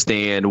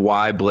understand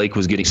why Blake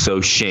was getting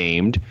so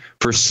shamed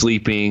for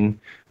sleeping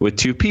with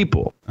 2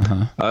 people.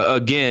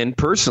 Again,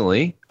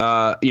 personally,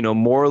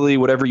 morally,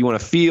 whatever you want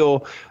to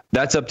feel,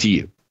 that's up to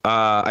you.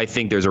 I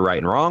think there's a right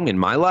and wrong in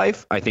my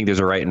life. I think there's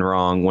a right and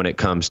wrong when it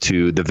comes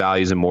to the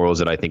values and morals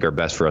that I think are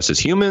best for us as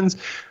humans.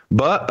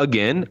 But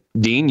again,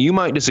 Dean, you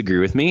might disagree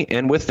with me.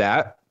 And with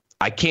that,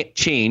 I can't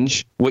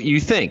change what you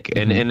think.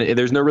 And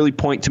there's no really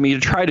point to me to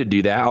try to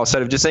do that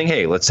outside of just saying,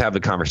 hey, let's have the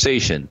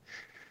conversation.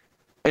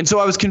 And so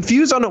I was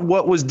confused on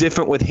what was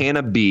different with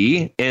Hannah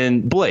B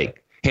and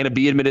Blake. Hannah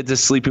B admitted to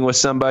sleeping with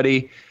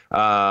somebody,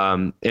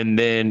 and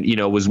then,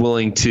 was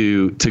willing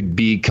to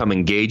become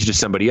engaged to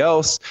somebody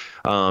else.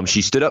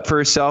 She stood up for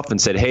herself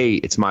and said, hey,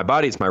 it's my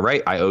body, it's my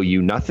right, I owe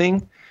you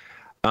nothing.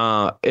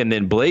 And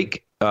then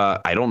Blake,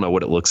 I don't know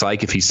what it looks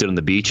like if he stood on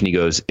the beach and he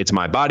goes, it's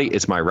my body,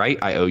 it's my right,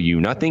 I owe you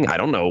nothing. I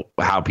don't know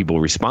how people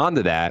respond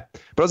to that.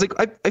 But I was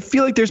like, I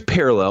feel like there's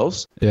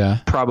parallels,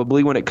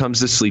 probably, when it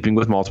comes to sleeping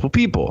with multiple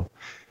people.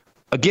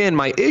 Again,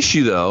 my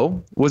issue,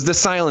 though, was the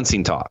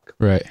silencing talk.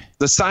 Right.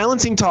 The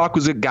silencing talk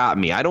was what got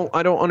me. I don't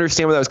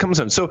understand where that was coming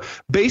from. So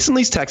based on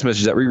these text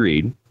messages that we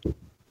read,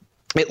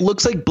 it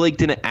looks like Blake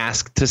didn't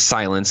ask to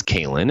silence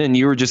Caitlyn, and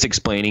you were just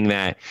explaining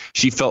that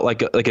she felt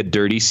like a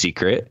dirty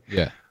secret.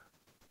 Yeah.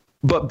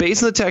 But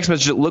based on the text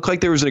message, it looked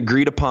like there was an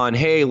agreed upon,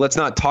 hey, let's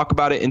not talk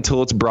about it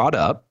until it's brought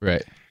up.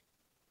 Right.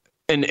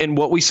 And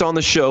what we saw on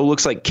the show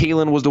looks like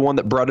Caitlyn was the one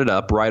that brought it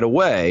up right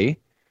away.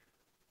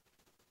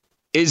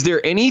 Is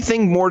there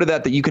anything more to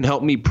that you can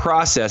help me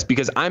process?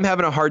 Because I'm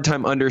having a hard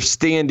time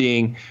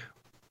understanding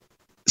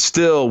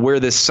still where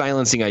this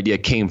silencing idea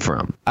came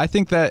from. I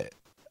think that,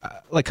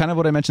 like kind of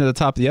what I mentioned at the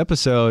top of the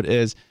episode,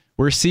 is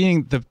we're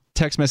seeing the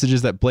text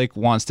messages that Blake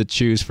wants to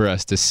choose for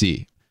us to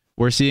see.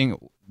 We're seeing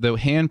the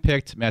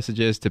hand-picked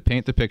messages to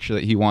paint the picture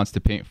that he wants to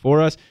paint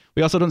for us.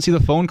 We also don't see the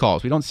phone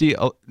calls. We don't see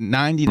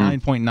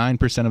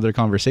 99.9% of their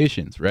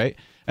conversations, right?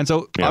 And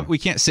so we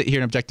can't sit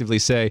here and objectively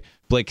say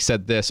Blake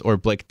said this or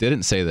Blake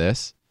didn't say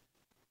this.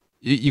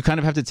 You kind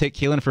of have to take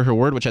Caitlin for her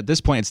word, which at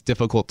this point it's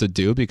difficult to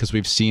do because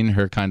we've seen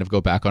her kind of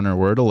go back on her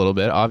word a little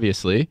bit,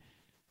 obviously.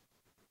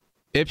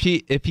 If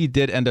he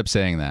did end up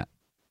saying that,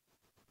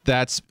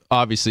 that's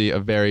obviously a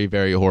very,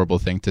 very horrible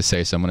thing to say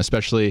to someone,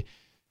 especially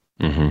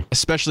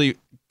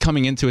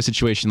coming into a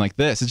situation like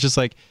this. It's just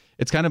like,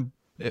 it's kind of,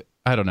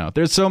 I don't know.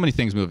 There's so many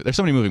things moving. There's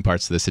so many moving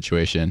parts to this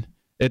situation.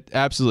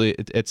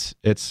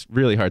 It's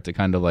really hard to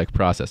kind of like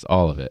process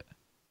all of it.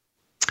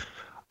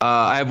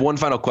 I have one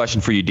final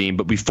question for you, Dean.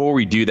 But before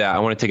we do that, I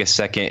want to take a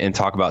second and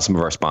talk about some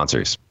of our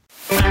sponsors.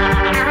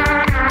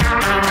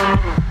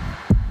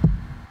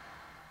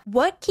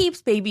 What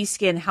keeps baby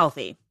skin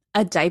healthy?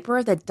 A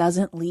diaper that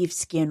doesn't leave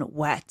skin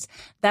wet.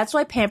 That's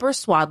why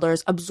Pampers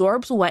Swaddlers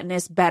absorbs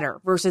wetness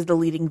better versus the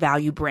leading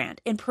value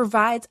brand and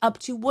provides up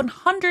to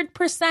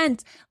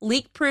 100%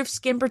 leak-proof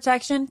skin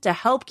protection to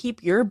help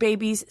keep your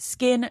baby's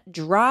skin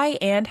dry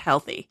and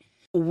healthy.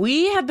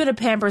 We have been a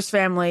Pampers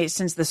family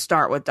since the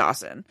start with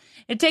Dawson.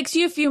 It takes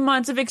you a few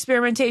months of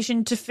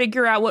experimentation to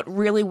figure out what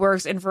really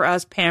works, and for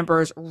us,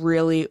 Pampers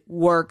really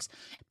works.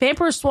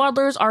 Pampers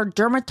Swaddlers are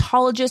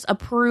dermatologist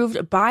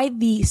approved by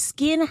the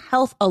Skin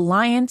Health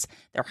Alliance.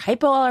 They're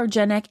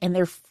hypoallergenic and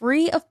they're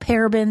free of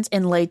parabens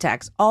and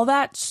latex. All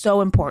that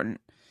so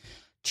important.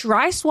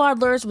 Try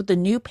Swaddlers with the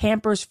new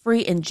Pampers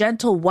Free and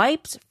Gentle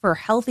wipes for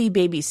healthy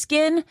baby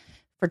skin.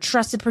 For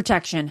trusted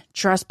protection,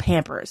 trust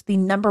Pampers, the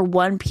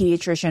 #1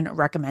 pediatrician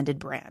recommended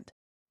brand.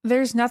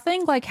 There's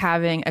nothing like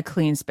having a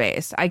clean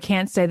space. I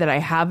can't say that I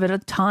have it a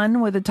ton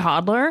with a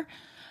toddler,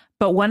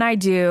 but when I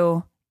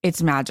do,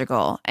 it's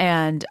magical.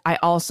 And I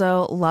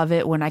also love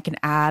it when I can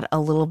add a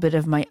little bit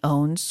of my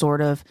own sort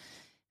of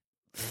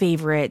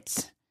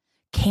favorite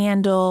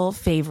candle,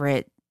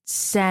 favorite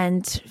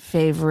scent,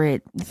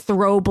 favorite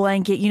throw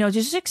blanket,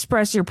 just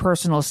express your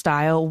personal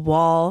style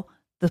while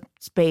the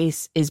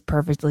space is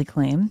perfectly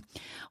clean.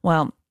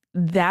 Well,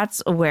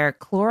 that's where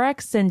Clorox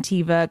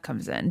Scentiva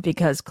comes in,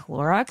 because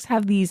Clorox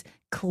have these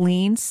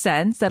clean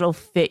scents that'll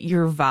fit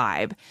your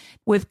vibe.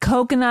 With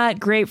coconut,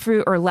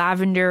 grapefruit, or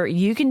lavender,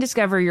 you can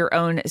discover your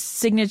own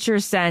signature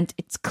scent.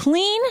 It's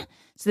clean,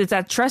 so it's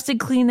that trusted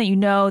clean that you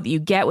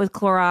get with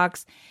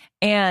Clorox,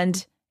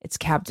 and it's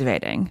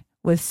captivating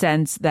with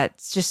scents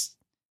that's just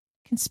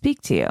can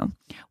speak to you.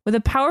 With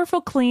a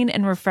powerful, clean,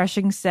 and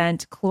refreshing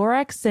scent,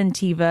 Clorox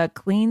Scentiva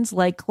cleans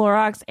like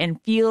Clorox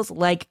and feels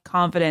like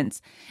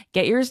confidence.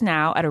 Get yours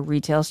now at a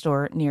retail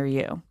store near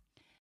you.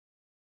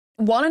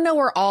 Want to know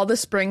where all the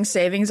spring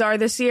savings are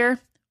this year?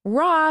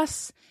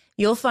 Ross.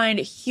 You'll find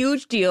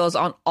huge deals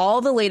on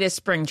all the latest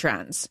spring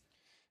trends.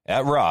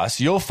 At Ross,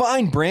 you'll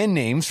find brand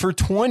names for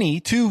 20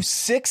 to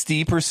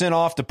 60%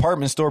 off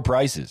department store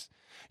prices.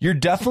 You're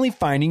definitely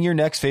finding your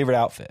next favorite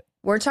outfit.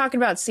 We're talking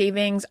about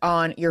savings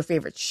on your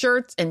favorite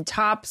shirts and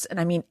tops,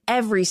 and I mean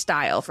every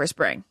style for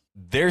spring.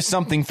 There's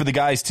something for the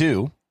guys,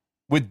 too,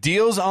 with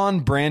deals on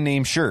brand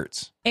name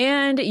shirts.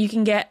 And you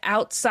can get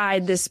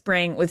outside this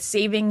spring with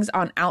savings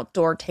on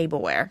outdoor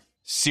tableware.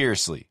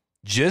 Seriously,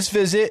 just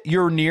visit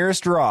your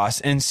nearest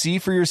Ross and see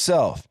for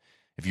yourself.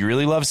 If you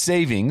really love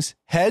savings,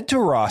 head to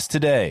Ross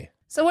today.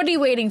 So what are you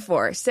waiting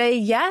for? Say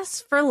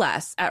yes for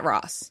less at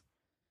Ross.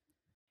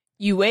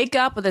 You wake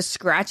up with a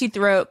scratchy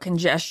throat,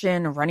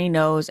 congestion, runny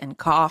nose, and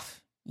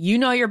cough. You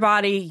know your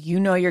body. You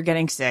know you're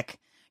getting sick.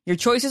 Your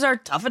choices are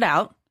tough it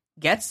out,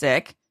 get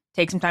sick,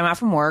 take some time out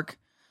from work,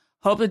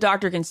 hope the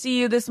doctor can see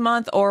you this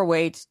month, or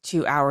wait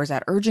 2 hours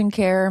at urgent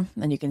care.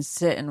 Then you can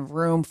sit in a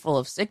room full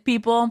of sick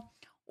people.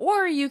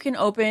 Or you can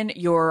open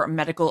your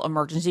medical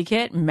emergency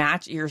kit,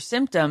 match your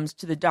symptoms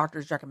to the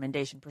doctor's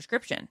recommendation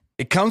prescription.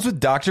 It comes with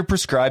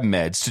doctor-prescribed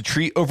meds to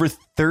treat over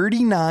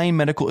 39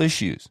 medical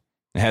issues.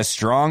 It has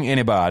strong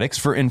antibiotics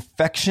for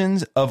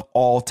infections of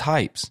all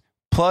types,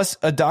 plus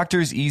a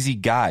doctor's easy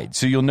guide,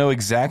 so you'll know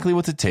exactly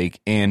what to take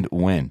and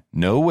when.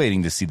 No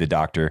waiting to see the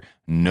doctor,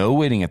 no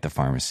waiting at the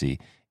pharmacy.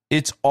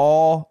 It's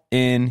all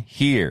in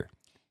here.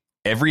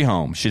 Every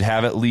home should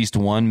have at least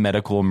one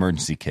medical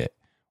emergency kit.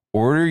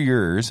 Order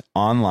yours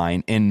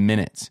online in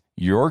minutes.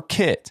 Your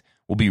kit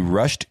will be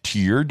rushed to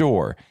your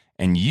door,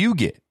 and you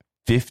get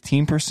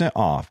 15%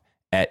 off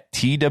at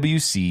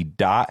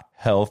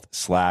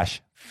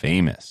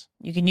twc.health/famous.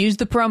 You can use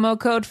the promo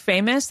code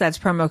FAMOUS. That's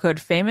promo code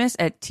FAMOUS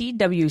at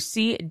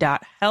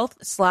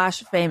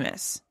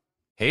twc.health/famous.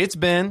 Hey, it's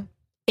Ben.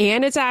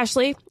 And it's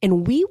Ashley.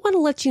 And we want to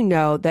let you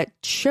know that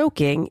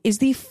choking is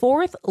the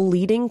 4th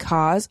leading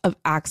cause of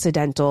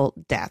accidental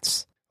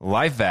deaths.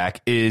 LifeVac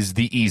is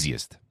the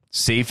easiest,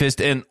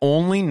 safest, and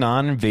only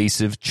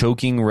non-invasive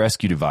choking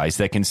rescue device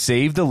that can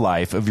save the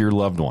life of your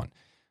loved one.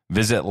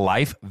 Visit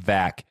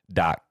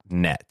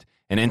lifevac.net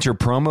and enter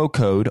promo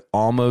code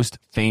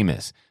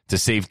ALMOSTFAMOUS to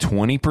save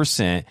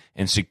 20%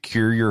 and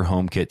secure your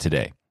home kit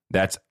today.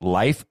 That's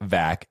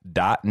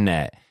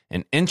lifevac.net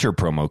and enter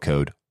promo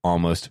code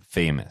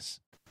ALMOSTFAMOUS.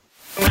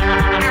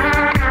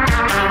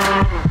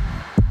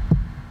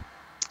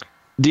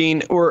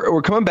 Dean,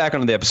 we're coming back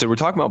onto the episode. We're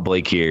talking about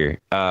Blake here.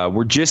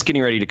 We're just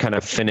getting ready to kind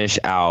of finish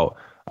out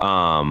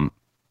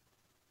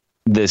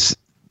this,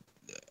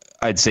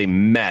 I'd say,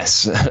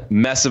 mess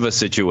of a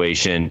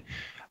situation.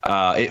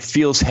 It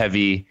feels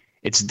heavy.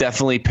 It's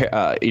definitely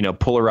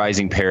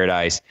polarizing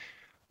paradise.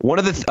 One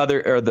of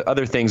the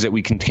other things that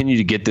we continue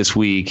to get this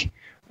week,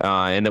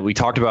 and that we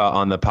talked about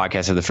on the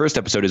podcast of the first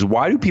episode, is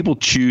why do people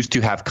choose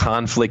to have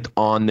conflict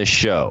on the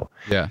show?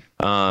 Yeah.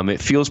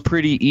 It feels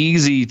pretty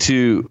easy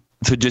to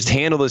just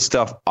handle this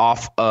stuff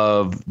off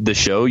of the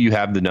show. You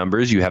have the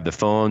numbers, you have the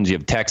phones, you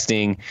have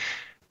texting.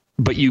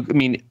 But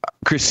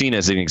Christina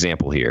is an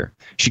example here.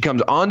 She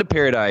comes onto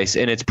Paradise,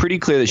 and it's pretty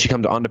clear that she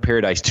comes onto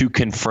Paradise to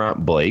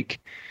confront Blake.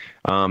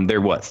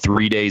 They're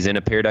 3 days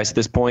into Paradise at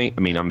this point?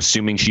 I'm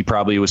assuming she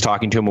probably was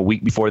talking to him a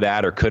week before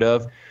that, or could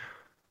have.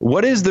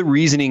 What is the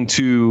reasoning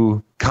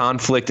to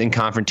conflict and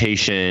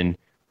confrontation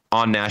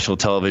on national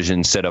television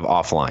instead of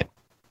offline?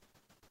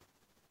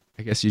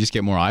 I guess you just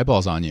get more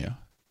eyeballs on you.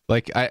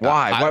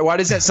 Why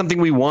is that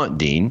something we want,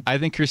 Dean? I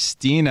think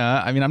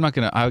Christina, I'm not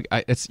going to,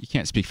 you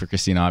can't speak for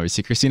Christina,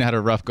 obviously. Christina had a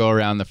rough go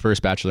around the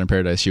first Bachelor in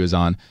Paradise she was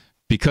on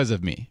because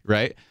of me,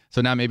 right? So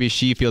now maybe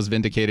she feels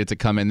vindicated to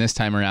come in this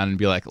time around and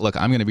be like, look,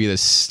 I'm going to be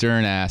this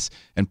stern ass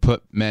and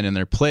put men in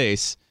their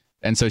place.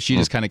 And so she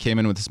just kind of came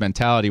in with this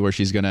mentality where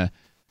she's going to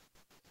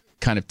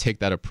kind of take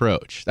that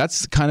approach.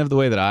 That's kind of the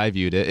way that I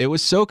viewed it. It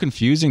was so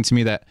confusing to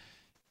me that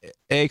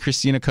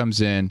Christina comes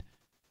in,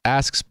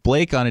 asks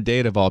Blake on a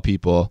date of all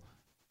people.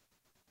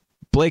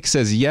 Blake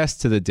says yes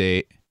to the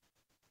date.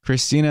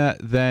 Christina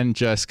then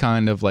just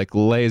kind of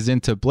lays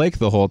into Blake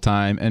the whole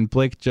time, and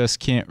Blake just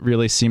can't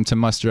really seem to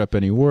muster up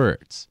any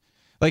words.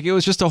 It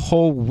was just a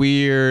whole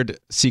weird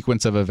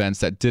sequence of events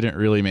that didn't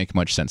really make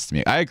much sense to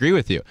me. I agree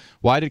with you.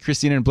 Why did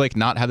Christina and Blake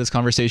not have this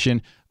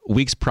conversation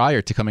weeks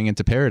prior to coming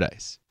into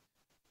Paradise?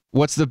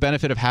 What's the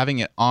benefit of having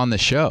it on the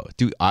show?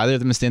 Do either of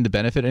them stand to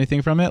benefit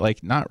anything from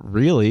it? Not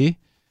really.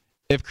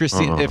 If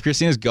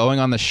Christina's going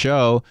on the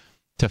show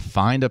to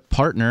find a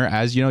partner,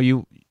 as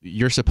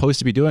you're supposed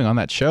to be doing on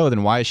that show,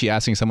 then why is she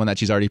asking someone that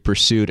she's already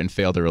pursued and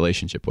failed a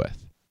relationship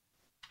with?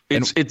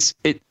 It's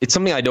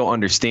something I don't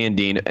understand,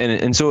 Dean.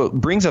 And so it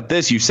brings up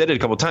this. You've said it a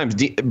couple of times.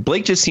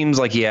 Blake just seems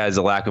like he has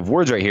a lack of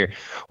words right here.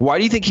 Why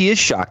do you think he is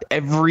shocked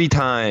every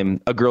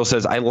time a girl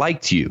says, I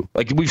liked you?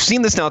 We've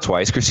seen this now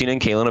twice. Christina and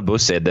Kaylin have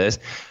both said this.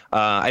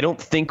 I don't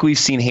think we've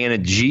seen Hannah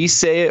G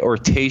say it or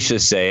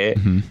Tayshia say it.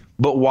 Mm-hmm.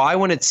 But why,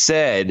 when it's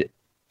said,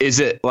 is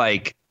it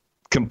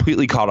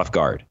completely caught off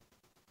guard?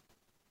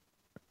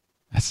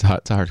 It's a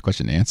hard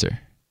question to answer.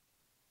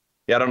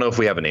 Yeah, I don't know if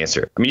we have an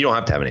answer. You don't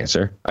have to have an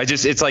answer.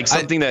 It's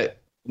something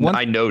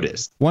I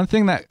noticed. One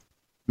thing that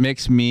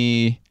makes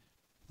me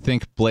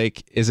think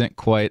Blake isn't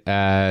quite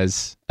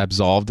as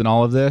absolved in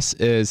all of this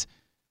is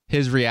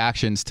his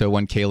reactions to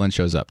when Kaylin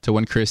shows up, to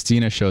when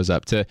Christina shows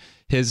up, to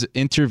his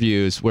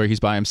interviews where he's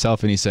by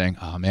himself and he's saying,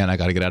 oh man, I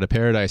got to get out of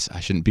Paradise. I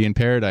shouldn't be in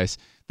Paradise.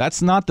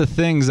 That's not the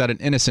things that an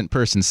innocent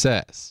person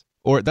says.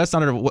 Or that's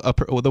not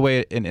the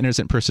way an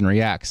innocent person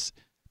reacts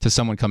to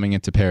someone coming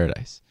into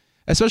Paradise,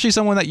 especially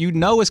someone that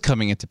is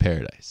coming into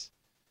Paradise.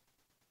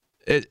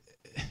 It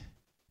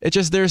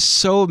just, there's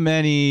so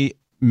many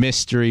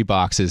mystery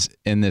boxes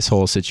in this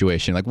whole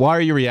situation. Why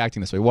are you reacting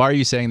this way? Why are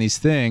you saying these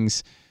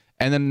things?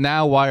 And then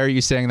now, why are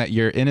you saying that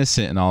you're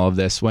innocent in all of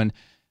this when,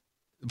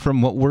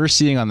 from what we're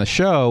seeing on the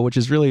show, which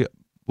is really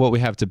what we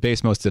have to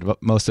base most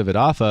of it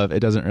off of,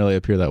 it doesn't really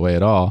appear that way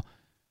at all.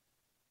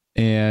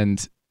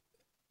 And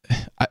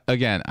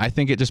I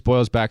think it just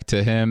boils back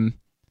to him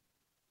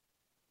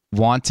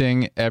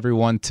wanting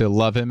everyone to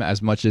love him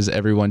as much as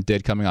everyone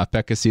did coming off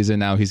Becca's season.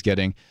 Now he's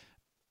getting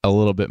a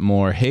little bit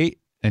more hate,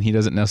 and he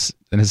doesn't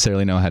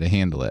necessarily know how to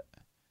handle it.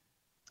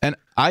 And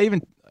I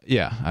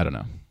don't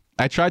know.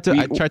 I tried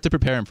to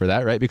prepare him for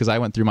that, right? Because I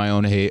went through my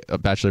own hate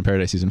of Bachelor in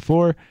Paradise season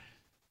 4,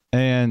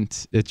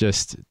 and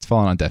it's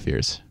fallen on deaf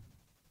ears.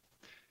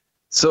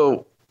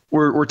 So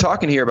we're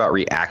talking here about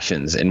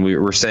reactions, and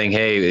we're saying,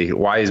 hey,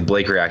 why is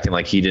Blake reacting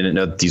like he didn't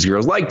know that these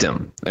girls liked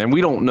him? And we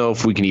don't know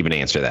if we can even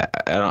answer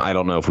that. I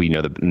don't know if we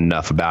know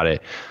enough about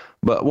it.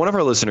 But one of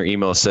our listener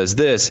emails says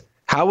this: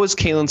 how was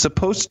Kaylin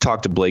supposed to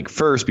talk to Blake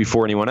first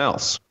before anyone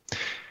else?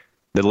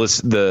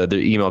 The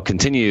email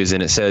continues,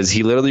 and it says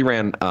he literally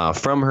ran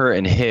from her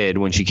and hid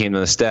when she came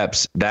down the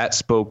steps. That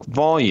spoke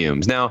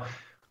volumes. Now,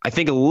 I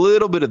think a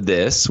little bit of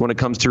this, when it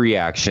comes to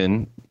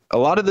reaction, a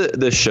lot of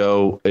the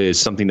show is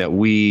something that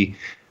we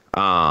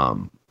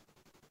that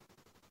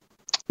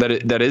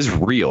is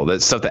real.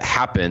 That's stuff that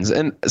happens.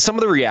 And some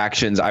of the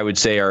reactions, I would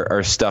say,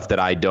 are stuff that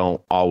I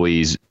don't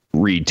always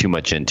read too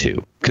much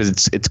into, because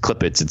it's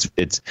clippets,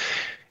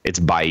 it's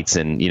bites.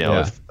 And,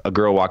 if a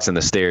girl walks on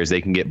the stairs, they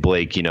can get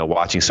Blake,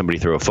 watching somebody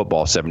throw a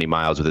football 70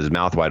 miles with his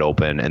mouth wide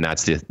open. And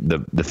that's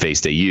the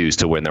face they use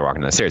to when they're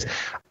walking down the stairs.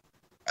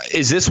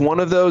 Is this one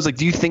of those?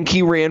 Do you think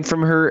he ran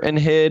from her and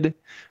hid,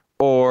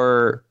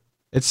 or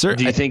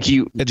do you think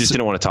he just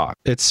didn't want to talk?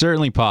 It's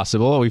certainly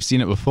possible. We've seen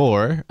it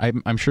before.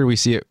 I'm sure we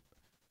see it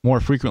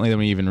more frequently than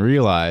we even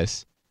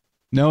realize.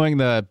 Knowing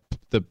the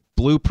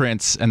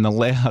blueprints and the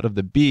layout of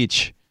the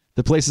beach,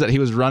 the places that he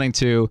was running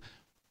to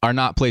are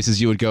not places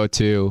you would go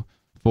to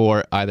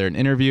for either an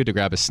interview, to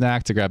grab a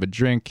snack, to grab a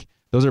drink.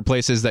 Those are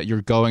places that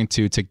you're going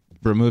to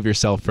remove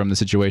yourself from the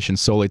situation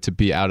solely to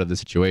be out of the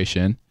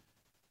situation.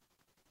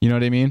 You know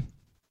what I mean?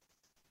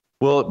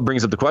 Well, it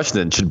brings up the question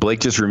then, should Blake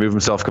just remove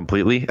himself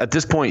completely? At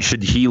this point,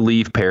 should he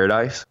leave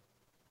paradise?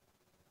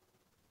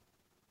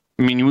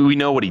 I mean, we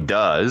know what he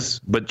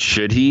does, but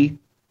should he?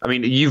 I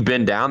mean, you've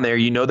been down there.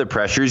 You know the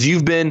pressures.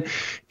 You've been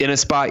in a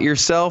spot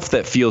yourself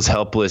that feels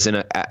helpless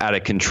and out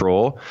of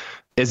control.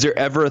 Is there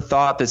ever a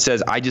thought that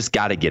says, I just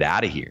got to get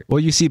out of here? Well,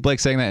 you see Blake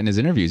saying that in his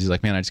interviews. He's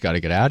like, man, I just got to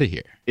get out of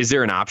here. Is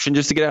there an option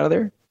just to get out of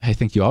there? I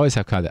think you always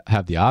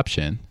have the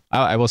option.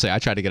 I will say I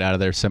tried to get out of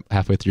there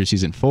halfway through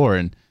season 4,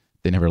 and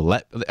they never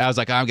let. I was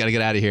like, I've got to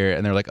get out of here.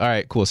 And they're like, all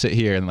right, cool, sit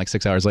here. And like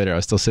 6 hours later, I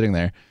was still sitting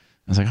there.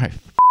 I was like, all right,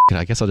 it,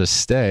 I guess I'll just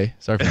stay.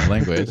 Sorry for the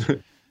language.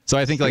 So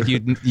I think like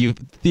you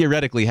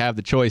theoretically have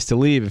the choice to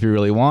leave if you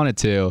really wanted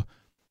to,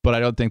 but I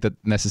don't think that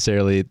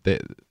necessarily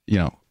that, you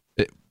know,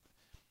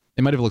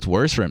 it might have looked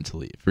worse for him to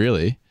leave,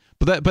 really.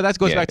 But that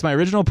goes back to my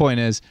original point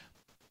is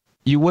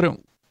you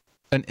wouldn't,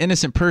 an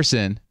innocent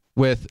person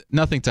with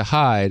nothing to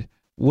hide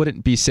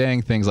wouldn't be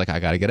saying things like, I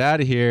got to get out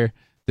of here.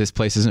 This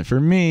place isn't for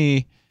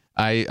me.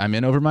 I'm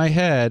in over my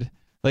head.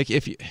 Like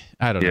if you,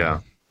 I don't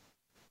know.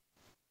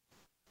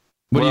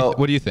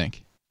 What do you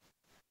think?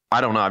 I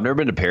don't know. I've never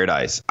been to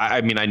Paradise.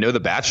 I mean, I know The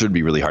Bachelor would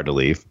be really hard to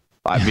leave.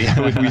 I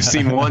mean, we've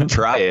seen one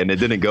try it and it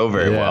didn't go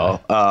very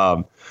well.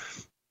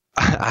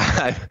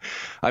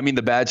 I mean,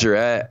 The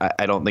Bachelorette,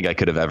 I don't think I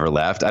could have ever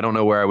left. I don't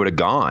know where I would have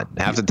gone.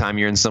 Half the time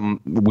you're in some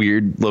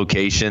weird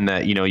location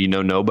that, you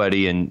know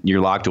nobody and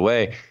you're locked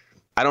away.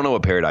 I don't know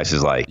what Paradise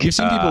is like. You've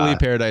seen people leave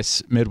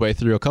Paradise midway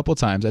through a couple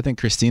times. I think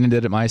Christina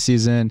did it my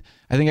season.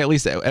 I think at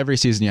least every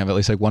season you have at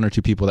least like 1 or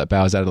 2 people that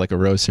bows out of like a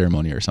rose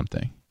ceremony or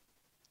something.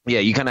 Yeah,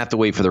 you kind of have to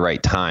wait for the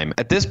right time.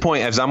 At this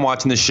point, as I'm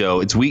watching the show,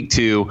 it's week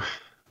 2.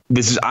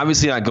 This is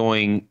obviously not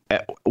going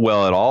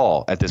well at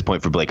all at this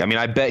point for Blake. I mean,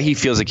 I bet he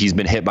feels like he's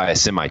been hit by a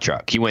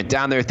semi-truck. He went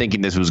down there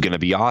thinking this was going to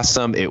be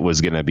awesome. It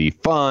was going to be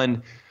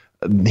fun.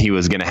 He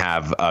was going to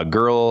have a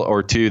girl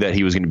or two that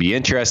he was going to be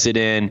interested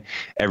in.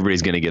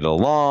 Everybody's going to get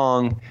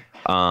along.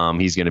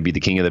 He's going to be the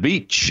king of the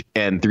beach.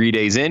 And 3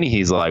 days in,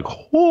 he's like,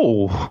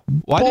 oh,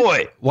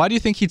 boy. Why do you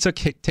think he took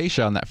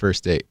Tayshia on that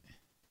first date?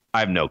 I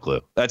have no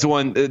clue.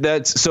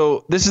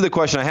 So this is the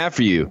question I have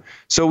for you.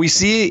 So we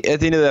see at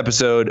the end of the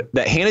episode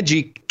that Hannah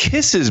G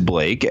kisses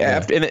Blake.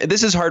 After, and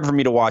this is hard for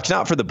me to watch,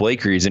 not for the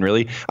Blake reason,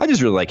 really. I just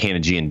really like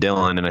Hannah G and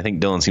Dylan, and I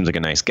think Dylan seems like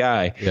a nice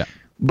guy. Yeah.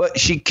 But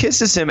she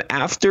kisses him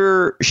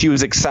after she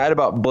was excited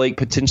about Blake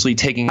potentially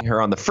taking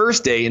her on the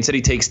first date. Instead,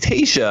 he takes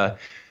Tayshia.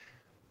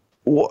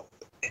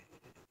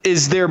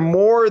 Is there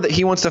more that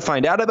he wants to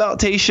find out about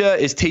Tayshia?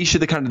 Is Tayshia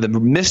the kind of the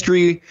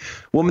mystery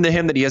woman to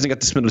him that he hasn't got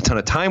to spend a ton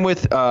of time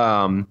with?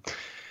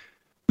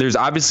 There's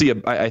obviously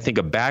I think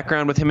a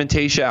background with him and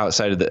Tayshia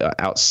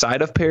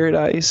outside of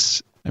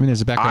Paradise. I mean,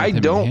 there's a background. I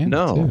don't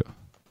know. Too,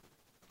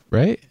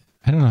 right?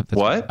 I don't know.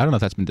 What? I don't know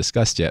if that's been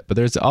discussed yet, but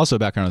there's also a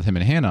background with him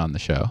and Hannah on the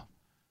show.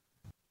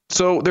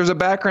 So there's a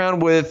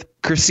background with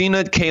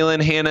Christina,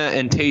 Kaylin, Hannah,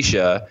 and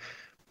Tayshia.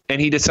 And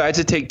he decides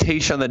to take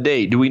Tayshia on the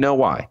date. Do we know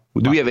why?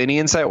 Do we have any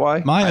insight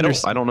why? I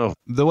don't know.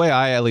 The way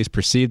I at least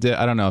perceived it,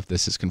 I don't know if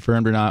this is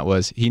confirmed or not,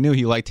 was he knew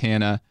he liked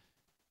Hannah.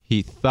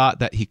 He thought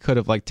that he could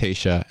have liked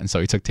Tayshia, and so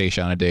he took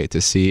Tayshia on a date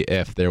to see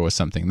if there was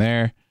something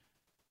there.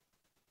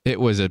 It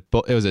was a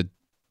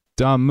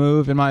dumb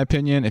move, in my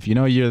opinion. If you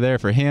know you're there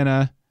for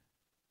Hannah,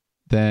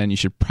 then you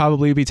should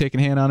probably be taking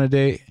Hannah on a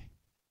date.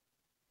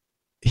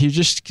 He was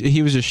just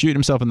shooting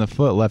himself in the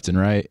foot left and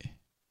right.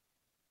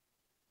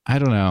 I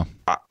don't know.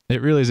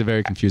 It really is a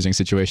very confusing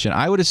situation.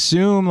 I would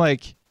assume,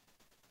 like,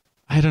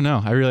 I don't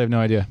know. I really have no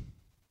idea.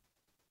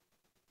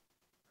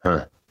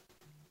 Huh.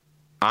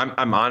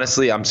 I'm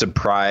honestly, I'm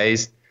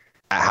surprised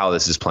at how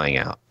this is playing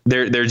out.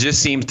 There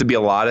just seems to be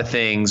a lot of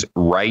things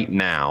right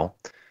now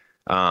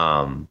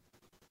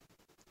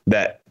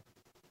that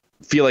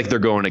feel like they're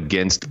going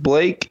against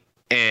Blake.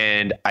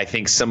 And I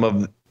think some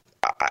of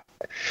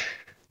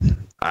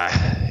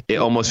it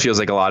almost feels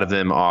like a lot of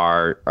them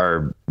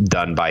are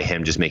done by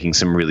him just making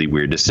some really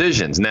weird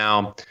decisions.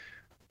 Now,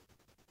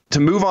 to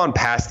move on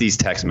past these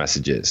text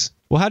messages.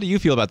 Well, how do you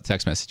feel about the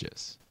text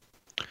messages?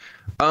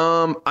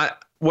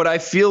 What I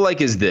feel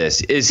like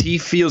is he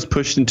feels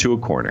pushed into a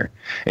corner.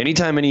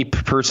 Anytime any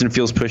person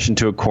feels pushed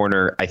into a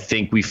corner, I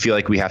think we feel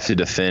like we have to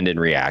defend and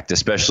react,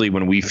 especially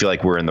when we feel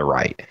like we're in the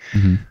right.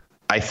 Mm-hmm.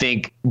 I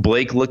think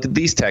Blake looked at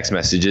these text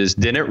messages,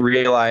 didn't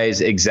realize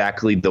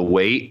exactly the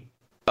weight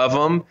of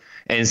them,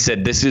 and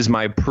said, this is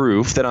my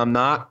proof that I'm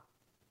not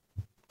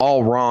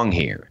all wrong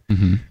here.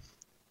 Mm-hmm.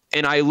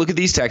 And I look at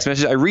these text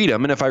messages, I read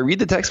them, and if I read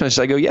the text message,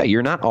 I go, yeah,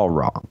 you're not all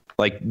wrong.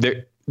 Like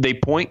they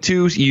point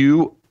to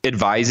you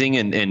advising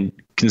and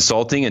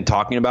consulting and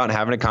talking about and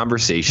having a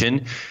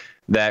conversation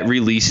that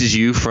releases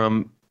you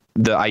from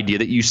the idea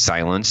that you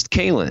silenced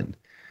Kaylin.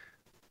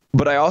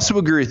 But I also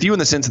agree with you in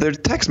the sense that they're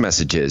text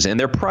messages and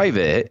they're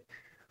private.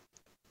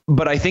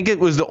 But I think it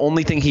was the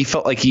only thing he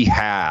felt like he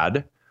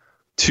had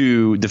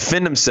to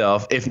defend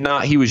himself. If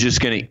not, he was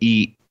just going to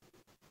eat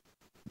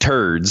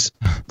turds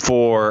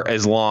for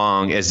as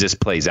long as this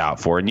plays out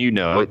for. And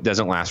it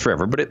doesn't last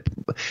forever.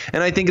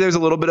 And I think there's a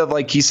little bit of,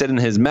 like he said in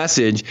his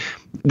message,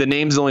 the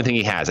name's the only thing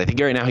he has. I think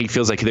right now he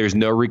feels like there's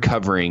no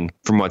recovering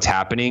from what's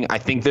happening. I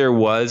think there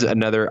was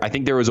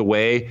a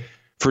way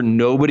for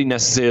nobody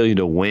necessarily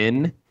to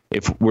win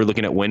if we're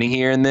looking at winning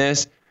here in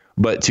this,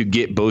 but to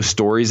get both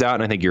stories out.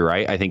 And I think you're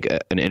right. I think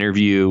an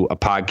interview, a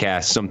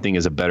podcast, something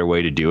is a better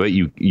way to do it.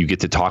 You get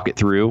to talk it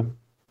through.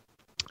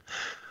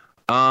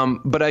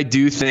 But I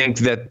do think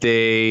that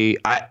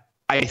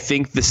I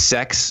think the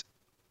sex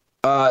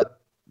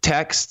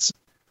texts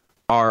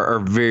are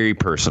very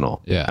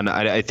personal. Yeah. And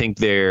I think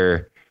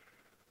they're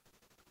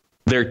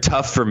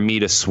tough for me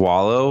to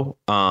swallow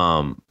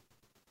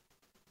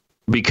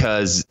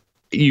because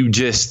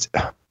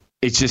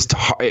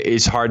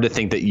it's hard to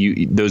think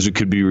that those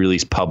could be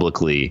released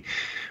publicly.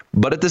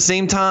 But at the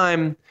same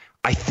time,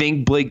 I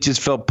think Blake just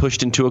felt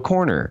pushed into a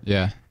corner.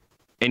 Yeah.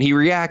 And he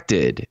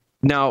reacted.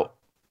 Now,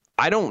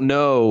 I don't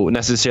know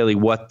necessarily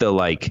what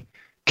the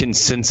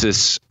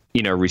consensus,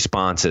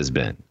 response has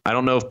been. I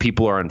don't know if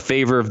people are in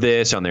favor of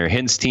this on their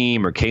Hintz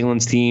team or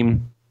Kaylin's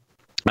team.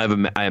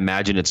 I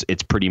imagine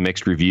it's pretty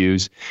mixed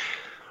reviews.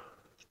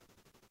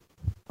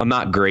 I'm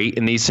not great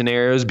in these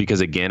scenarios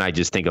because, again, I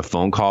just think a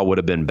phone call would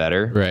have been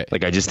better. Right.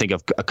 Like, I just think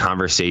of a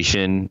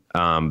conversation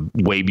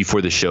way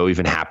before the show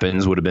even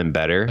happens would have been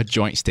better. A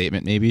joint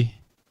statement, maybe.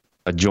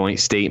 A joint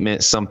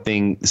statement,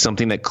 something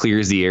that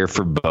clears the air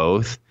for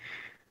both.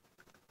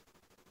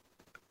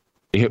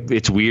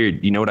 It's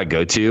weird. You know what I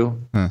go to?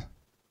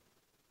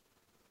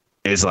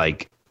 Is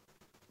like,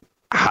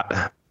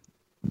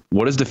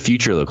 what does the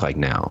future look like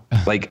now?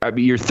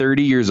 You're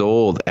 30 years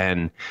old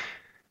and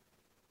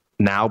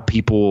now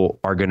people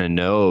are going to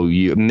know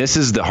you. And this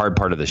is the hard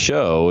part of the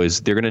show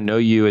is they're going to know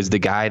you as the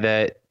guy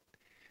that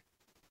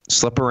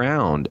slept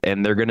around,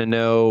 and they're going to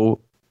know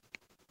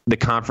the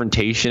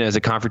confrontation as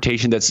a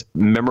confrontation that's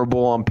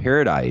memorable on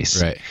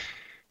Paradise. Right.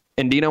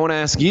 And Dean, I want to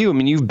ask you,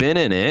 you've been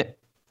in it.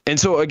 And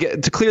so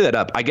again, to clear that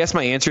up, I guess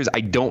my answer is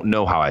I don't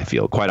know how I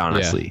feel, quite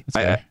honestly.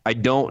 Yeah, I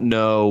don't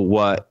know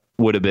what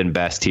would have been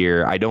best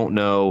here. I don't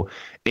know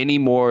any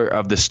more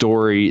of the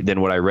story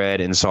than what I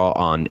read and saw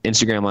on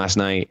Instagram last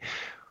night.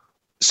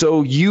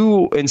 So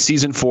you in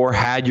season 4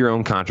 had your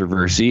own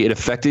controversy. It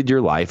affected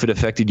your life. It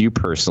affected you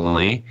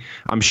personally.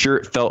 I'm sure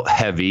it felt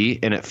heavy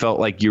and it felt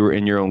like you were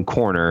in your own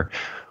corner.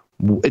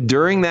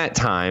 During that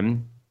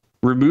time,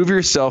 remove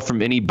yourself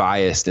from any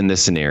bias in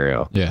this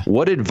scenario. Yeah.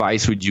 What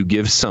advice would you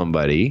give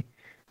somebody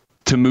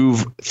to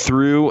move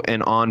through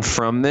and on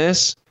from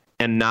this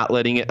and not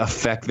letting it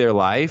affect their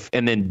life?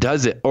 And then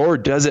does it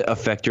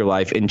affect your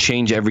life and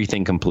change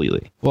everything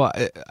completely? Well,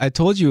 I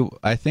told you,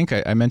 I think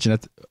I mentioned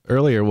it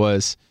earlier,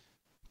 was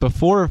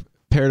before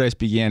Paradise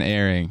began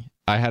airing,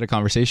 I had a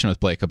conversation with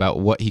Blake about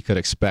what he could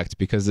expect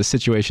because the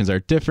situations are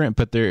different,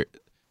 but the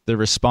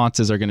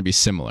responses are going to be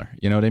similar.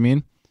 You know what I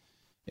mean?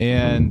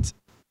 And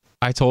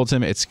I told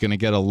him it's going to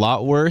get a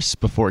lot worse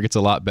before it gets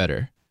a lot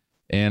better.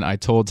 And I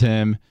told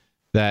him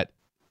that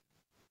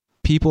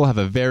people have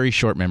a very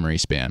short memory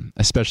span,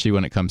 especially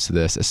when it comes to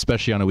this,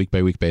 especially on a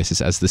week-by-week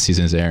basis as the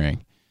season is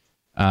airing.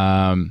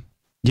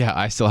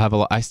 I still have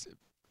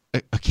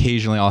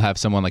occasionally I'll have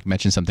someone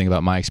mention something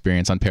about my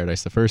experience on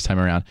Paradise the first time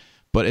around,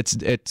 but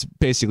it's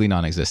basically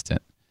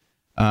non-existent.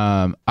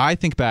 I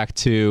think back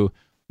to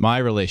my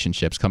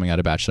relationships coming out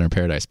of Bachelor in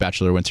Paradise,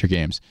 Bachelor Winter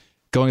Games,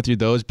 going through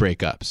those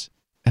breakups.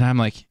 And I'm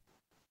like,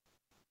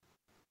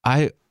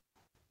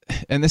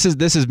 and this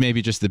is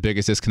maybe just the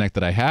biggest disconnect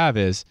that I have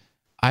is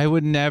I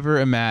would never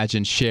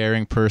imagine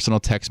sharing personal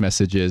text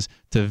messages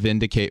to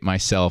vindicate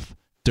myself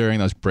during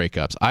those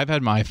breakups. I've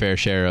had my fair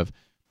share of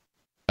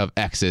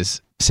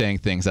exes saying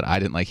things that I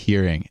didn't like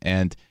hearing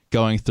and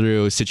going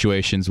through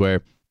situations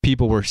where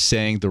people were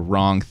saying the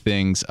wrong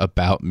things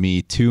about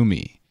me to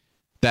me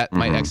that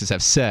my exes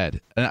have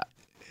said. And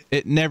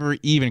it never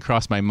even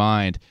crossed my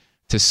mind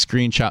to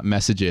screenshot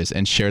messages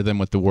and share them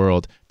with the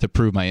world to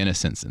prove my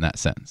innocence in that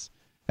sense.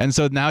 And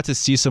so now to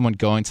see someone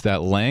going to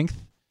that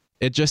length,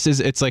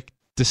 it's like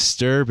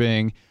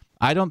disturbing.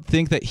 I don't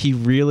think that he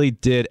really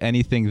did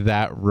anything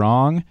that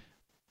wrong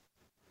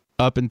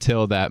up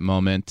until that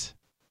moment.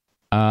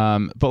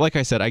 But like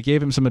I said, I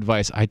gave him some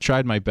advice. I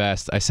tried my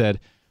best. I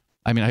said,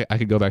 I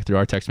could go back through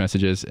our text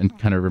messages and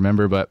kind of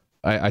remember, but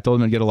I told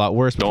him it'd get a lot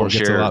worse before it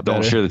gets a lot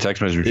better. Don't share the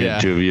text message between the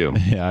two of you.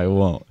 Yeah, I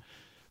won't.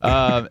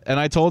 And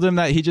I told him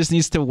that he just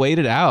needs to wait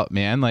it out,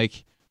 man.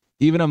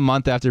 Even a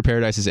month after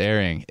Paradise is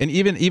airing, and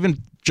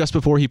even just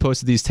before he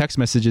posted these text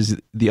messages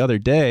the other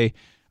day,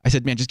 I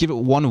said, man, just give it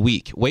 1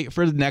 week. Wait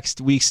for the next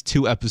week's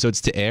 2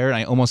 episodes to air, and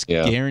I almost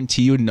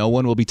guarantee you no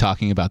one will be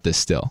talking about this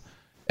still.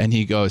 And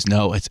he goes,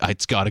 no,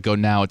 it's got to go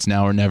now. It's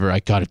now or never. I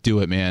got to do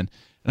it, man.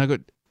 And I go,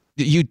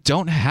 you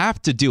don't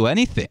have to do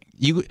anything.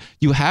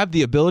 You have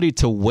the ability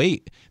to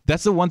wait.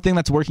 That's the one thing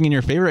that's working in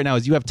your favor right now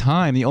is you have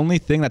time. The only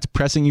thing that's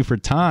pressing you for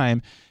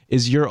time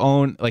is your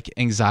own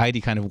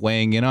anxiety kind of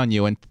weighing in on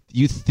you and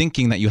you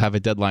thinking that you have a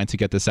deadline to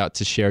get this out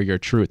to share your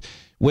truth.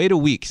 Wait a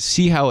week,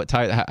 see how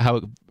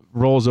it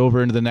rolls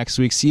over into the next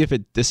week, see if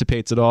it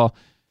dissipates at all.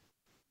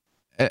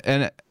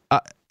 And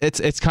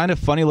it's kind of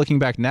funny looking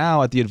back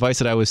now at the advice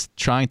that I was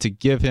trying to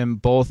give him,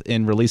 both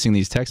in releasing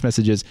these text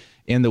messages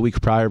in the week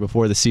prior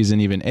before the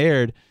season even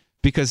aired,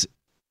 because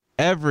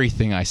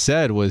everything I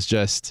said was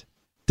just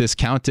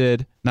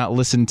discounted, not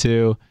listened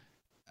to.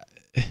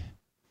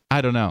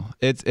 I don't know.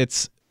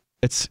 It's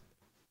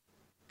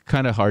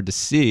kind of hard to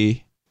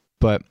see,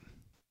 but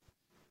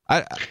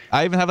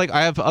I even have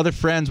I have other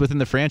friends within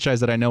the franchise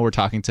that I know were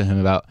talking to him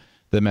about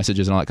the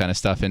messages and all that kind of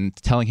stuff and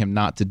telling him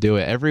not to do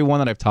it. Everyone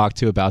that I've talked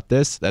to about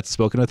this, that's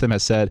spoken with him,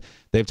 has said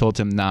they've told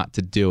him not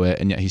to do it,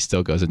 and yet he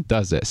still goes and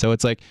does it. So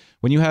it's like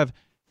when you have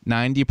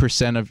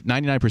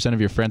 99% of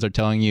your friends are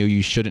telling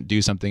you shouldn't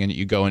do something and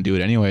you go and do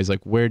it anyways,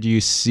 like where do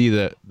you see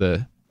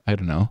the I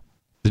don't know,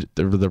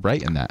 the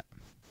right in that?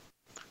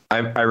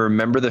 I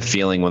remember the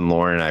feeling when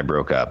Lauren and I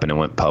broke up and it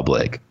went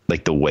public,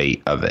 like the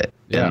weight of it,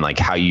 and like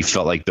how you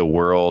felt like the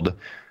world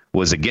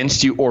was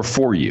against you or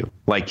for you.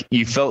 Like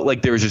you felt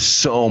like there was just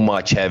so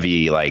much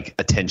heavy like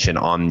attention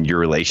on your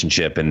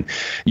relationship, and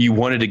you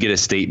wanted to get a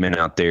statement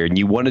out there and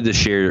you wanted to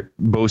share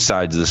both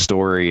sides of the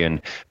story,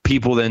 and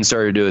people then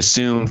started to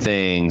assume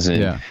things,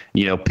 and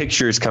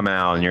pictures come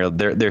out and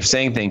they're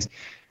saying things.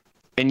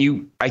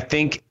 And I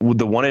think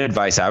the one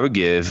advice I would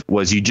give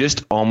was you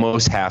just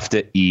almost have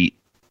to eat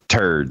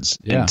turds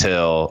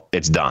until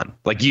it's done.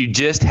 Like you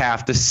just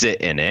have to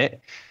sit in it,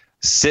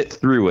 sit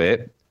through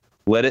it,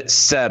 let it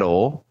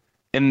settle.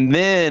 And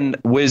then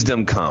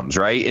wisdom comes,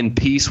 right? In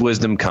peace,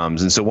 wisdom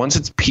comes. And so once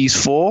it's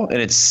peaceful and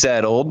it's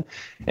settled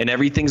and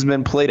everything's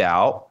been played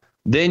out,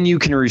 then you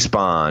can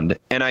respond.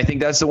 And I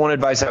think that's the one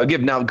advice I would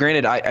give. Now,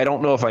 granted, I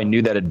don't know if I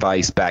knew that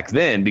advice back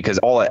then, because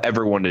all I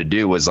ever wanted to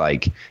do was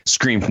like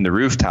scream from the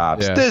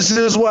rooftops, this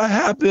is what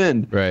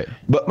happened. Right.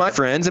 But my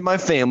friends and my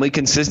family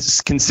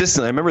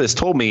consistently, I remember this,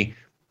 told me,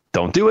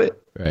 don't do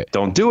it. Right.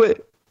 Don't do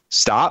it.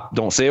 Stop.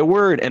 Don't say a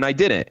word. And I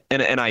didn't.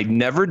 And I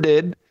never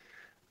did.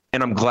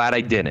 And I'm glad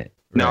I didn't.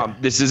 Now,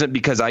 this isn't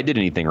because I did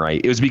anything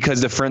right. It was because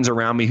the friends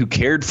around me who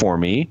cared for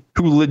me,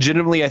 who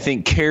legitimately, I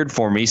think, cared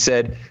for me,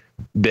 said,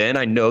 Ben,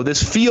 I know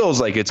this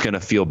feels like it's going to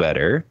feel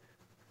better.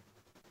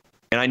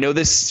 And I know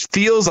this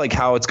feels like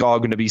how it's all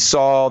going to be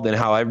solved and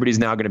how everybody's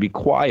now going to be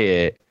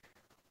quiet.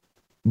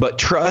 But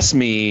trust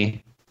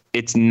me,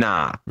 it's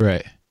not.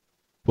 Right.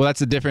 Well,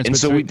 that's the difference. And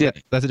so we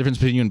did. That's the difference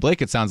between you and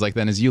Blake, it sounds like,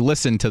 then, is you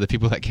listened to the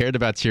people that cared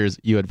about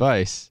your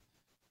advice.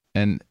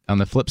 And on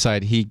the flip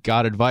side, he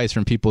got advice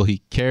from people he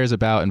cares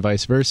about and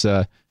vice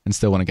versa, and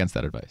still went against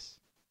that advice.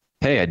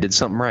 Hey, I did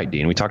something right,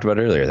 Dean. We talked about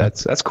it earlier.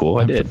 That's cool.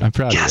 I did. I'm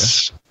proud of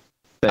you.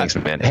 Thanks,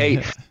 man.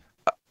 Hey,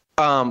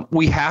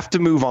 we have to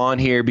move on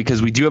here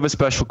because we do have a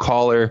special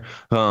caller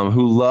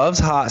who loves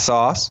hot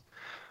sauce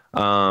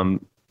to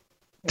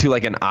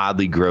like an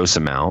oddly gross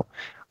amount.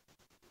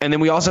 And then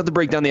we also have to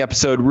break down the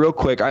episode real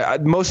quick.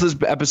 Most of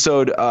this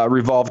episode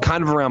revolved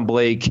kind of around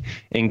Blake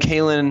and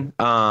Kaylin,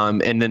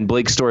 and then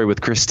Blake's story with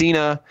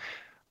Christina.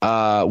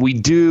 We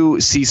do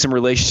see some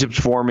relationships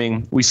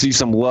forming. We see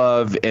some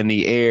love in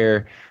the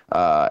air.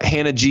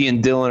 Hannah G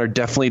and Dylan are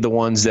definitely the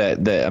ones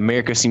that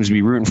America seems to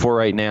be rooting for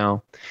right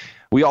now.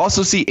 We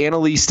also see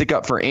Annalise stick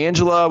up for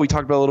Angela. We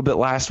talked about it a little bit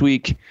last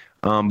week,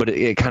 but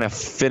it kind of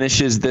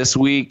finishes this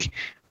week.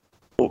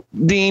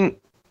 Dean,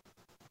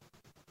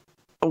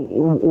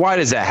 why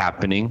is that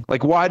happening?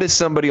 Like, why does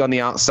somebody on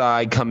the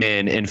outside come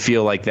in and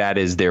feel like that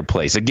is their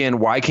place? Again,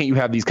 why can't you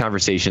have these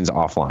conversations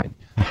offline?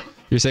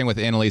 You're saying with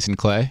Annalise and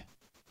Clay?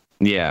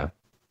 Yeah.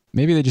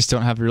 Maybe they just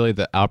don't have really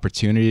the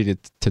opportunity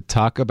to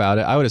talk about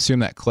it. I would assume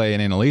that Clay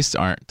and Annalise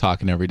aren't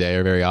talking every day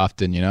or very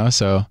often,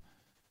 So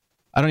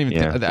I don't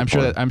even I'm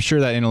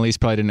sure that Annalise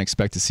probably didn't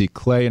expect to see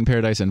Clay in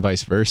Paradise and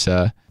vice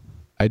versa.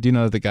 I do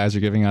know that the guys are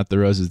giving out the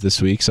roses this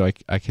week, so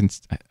I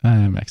just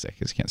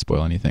can't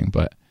spoil anything,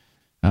 but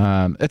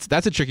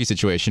that's a tricky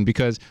situation,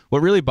 because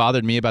what really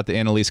bothered me about the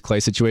Annalise Clay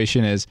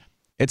situation is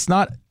it's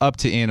not up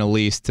to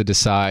Annalise to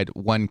decide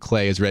when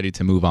Clay is ready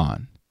to move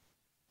on.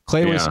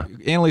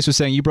 Annalise was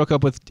saying, you broke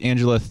up with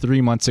Angela 3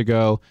 months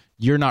ago.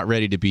 You're not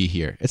ready to be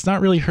here. It's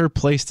not really her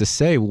place to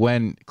say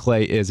when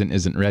Clay is and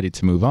isn't ready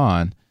to move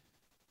on.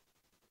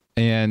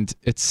 And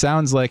it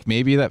sounds like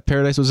maybe that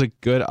Paradise was a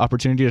good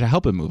opportunity to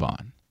help him move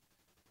on.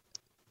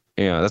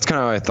 Yeah, that's kind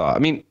of what I thought. I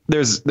mean,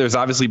 there's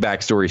obviously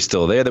backstory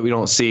still there that we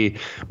don't see,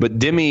 but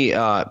Demi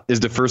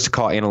is the first to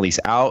call Annalise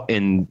out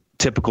in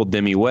typical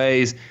Demi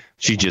ways.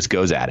 She just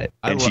goes at it,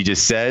 and she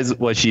just says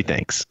what she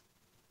thinks.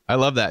 I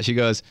love that. She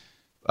goes,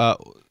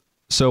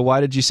 so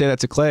why did you say that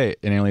to Clay?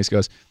 And Annalise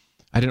goes,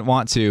 I didn't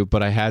want to,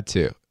 but I had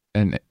to.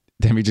 And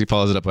Demi just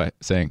follows it up by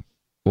saying,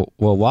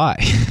 well, why?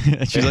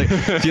 She's like,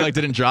 she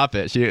didn't drop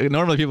it.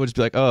 Normally people would just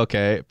be like, oh,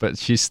 okay, but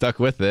she stuck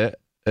with it.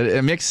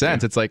 It makes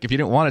sense. It's like, if you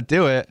didn't want to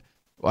do it,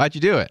 why'd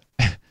you do it?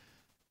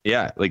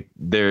 Yeah, like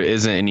there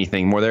isn't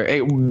anything more there.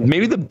 Hey,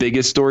 maybe the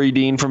biggest story,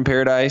 Dean, from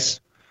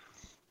Paradise,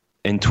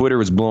 and Twitter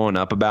was blowing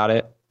up about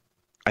it,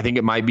 I think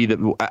it might be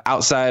that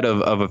outside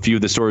of a few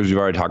of the stories we've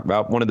already talked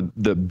about, one of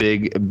the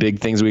big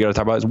things we got to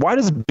talk about is why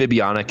does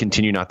Bibiana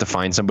continue not to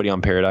find somebody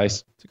on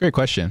Paradise? It's a great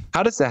question.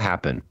 How does that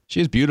happen?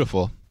 She is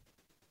beautiful.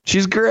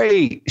 She's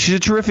great. She's a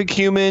terrific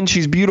human.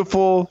 She's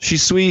beautiful.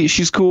 She's sweet.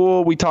 She's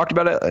cool. We talked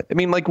about it. I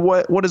mean, like,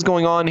 what is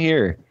going on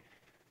here?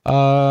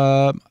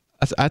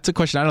 That's a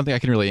question I don't think I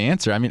can really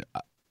answer. I mean,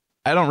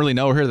 I don't really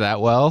know her that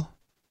well.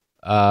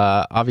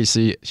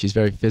 Obviously, she's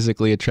very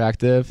physically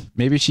attractive.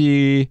 Maybe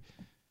she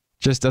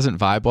just doesn't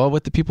vibe well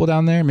with the people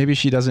down there. Maybe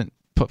she doesn't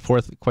put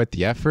forth quite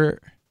the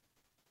effort.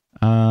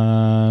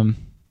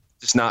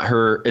 It's not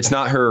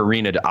her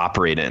arena to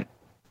operate in.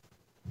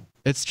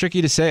 It's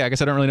tricky to say. I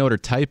guess I don't really know what her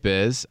type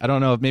is. I don't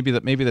know if maybe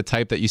the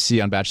type that you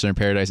see on Bachelor in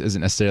Paradise isn't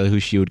necessarily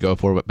who she would go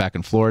for, but back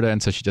in Florida,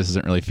 and so she just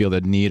doesn't really feel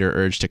the need or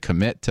urge to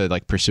commit to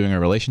like pursuing a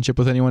relationship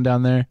with anyone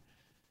down there.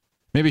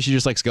 Maybe she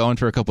just likes going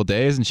for a couple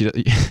days, and she,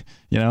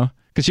 because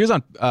she was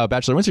on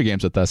Bachelor Winter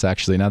Games with us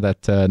actually. Now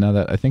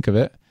that I think of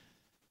it,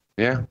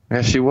 yeah,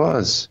 she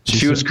was.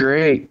 She was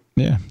great.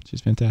 Yeah,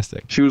 she's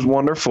fantastic. She was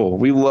wonderful.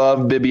 We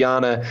love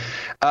Bibiana.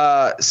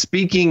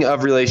 Speaking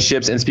of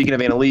relationships and speaking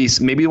of Annalise,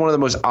 maybe one of the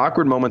most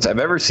awkward moments I've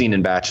ever seen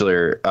in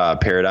Bachelor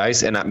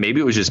Paradise, and maybe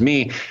it was just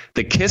me,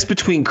 the kiss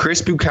between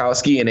Chris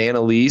Bukowski and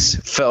Annalise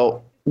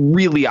felt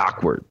really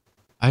awkward.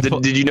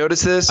 Did you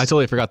notice this? I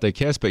totally forgot they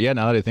kissed, but yeah,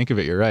 now that I think of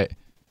it, you're right.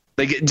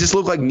 Like, it just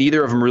looked like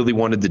neither of them really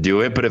wanted to do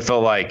it, but it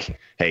felt like,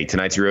 hey,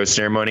 tonight's your rose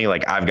ceremony.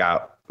 Like, I've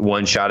got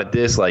one shot at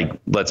this. Like,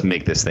 let's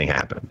make this thing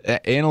happen.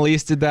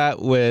 Annalise did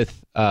that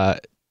with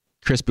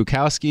Chris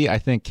Bukowski. I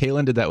think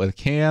Caitlyn did that with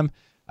Cam.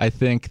 I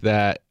think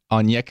that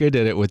Onyeka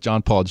did it with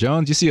John Paul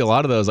Jones. You see a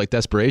lot of those like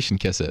desperation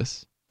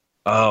kisses.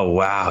 Oh,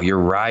 wow. You're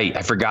right.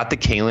 I forgot the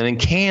Caitlyn and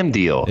Cam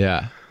deal.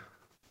 Yeah.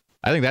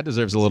 I think that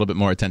deserves a little bit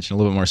more attention, a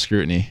little bit more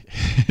scrutiny.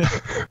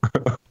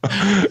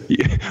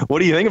 What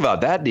do you think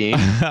about that, Dean?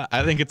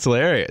 I think it's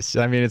hilarious.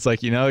 I mean, it's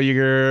like, you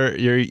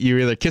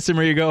either kiss him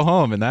or you go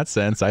home in that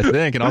sense, I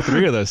think, in all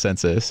three of those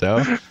senses.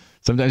 So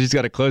sometimes you just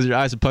got to close your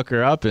eyes and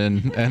pucker up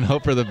and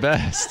hope for the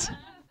best.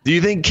 Do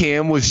you think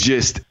Cam was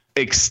just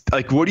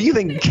what do you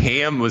think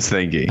Cam was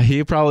thinking?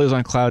 He probably was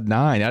on cloud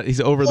 9.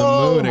 He's over the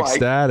moon,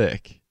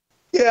 ecstatic.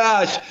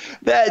 Gosh,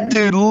 that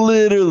dude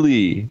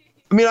literally.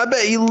 I mean, I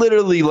bet he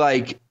literally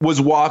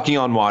was walking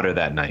on water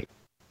that night.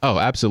 Oh,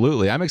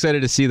 absolutely. I'm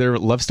excited to see their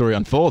love story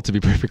unfold, to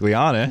be perfectly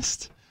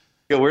honest.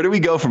 Yeah, where do we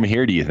go from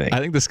here, do you think? I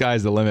think the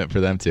sky's the limit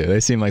for them, too. They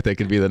seem like they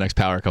could be the next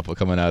power couple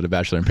coming out of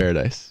Bachelor in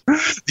Paradise.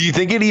 Do you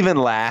think it even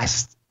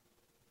lasts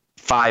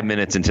 5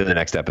 minutes into the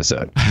next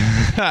episode?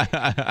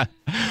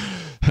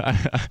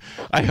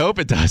 I hope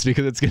it does,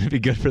 because it's going to be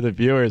good for the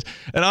viewers.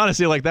 And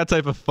honestly, like, that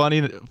type of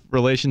funny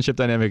relationship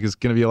dynamic is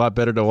going to be a lot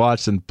better to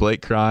watch than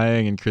Blake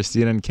crying and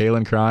Christina and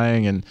Kaylin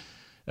crying and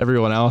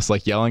everyone else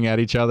like yelling at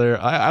each other.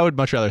 I would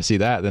much rather see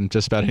that than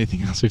just about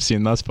anything else we've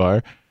seen thus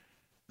far.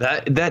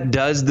 That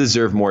does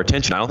deserve more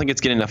attention. I don't think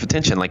it's getting enough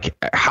attention. Like,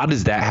 how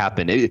does that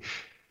happen?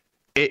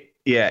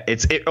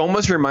 It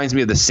almost reminds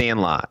me of The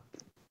Sandlot,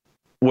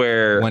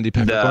 where Wendy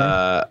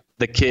Peppercorn?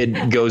 the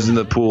kid goes in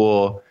the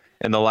pool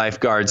and the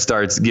lifeguard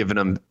starts giving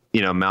him,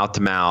 mouth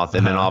to mouth,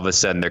 and then all of a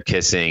sudden they're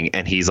kissing,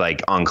 and he's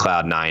like on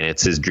cloud 9.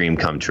 It's his dream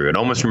come true. It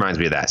almost reminds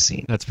me of that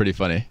scene. That's pretty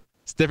funny.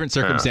 It's different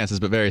circumstances,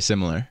 but very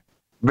similar.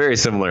 Very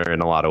similar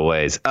in a lot of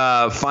ways.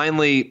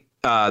 Finally,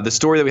 the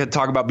story that we had to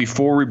talk about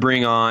before we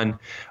bring on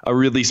a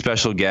really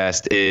special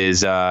guest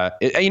is,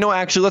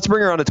 actually, let's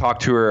bring her on to talk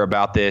to her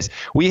about this.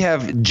 We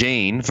have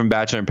Jane from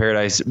Bachelor in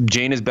Paradise.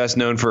 Jane is best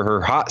known for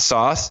her hot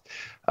sauce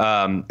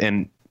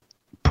and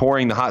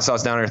pouring the hot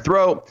sauce down her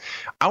throat.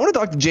 I want to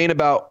talk to Jane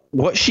about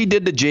what she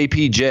did to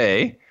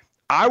JPJ.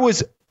 I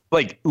was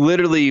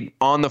literally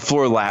on the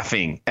floor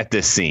laughing at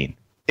this scene.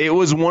 It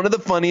was one of the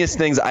funniest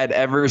things I'd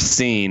ever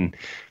seen,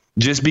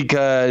 just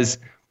because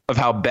of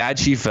how bad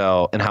she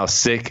felt and how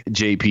sick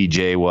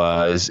JPJ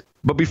was.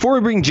 But before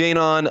we bring Jane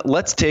on,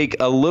 let's take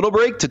a little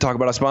break to talk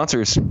about our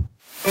sponsors.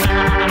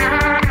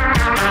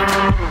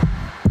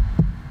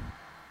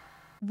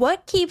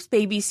 What keeps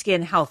baby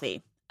skin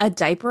healthy? A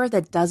diaper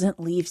that doesn't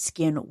leave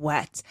skin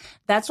wet.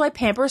 That's why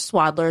Pampers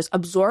Swaddlers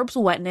absorbs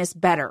wetness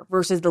better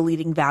versus the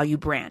leading value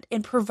brand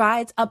and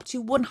provides up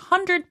to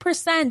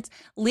 100%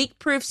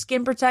 leak-proof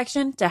skin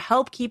protection to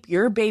help keep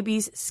your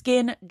baby's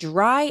skin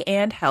dry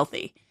and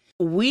healthy.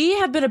 We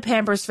have been a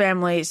Pampers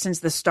family since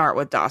the start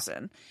with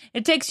Dawson.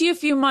 It takes you a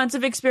few months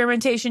of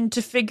experimentation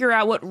to figure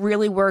out what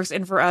really works,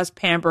 and for us,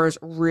 Pampers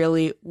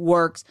really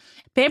works.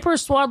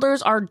 Pampers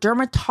Swaddlers are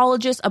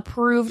dermatologist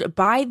approved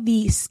by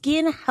the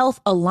Skin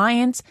Health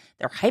Alliance.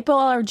 They're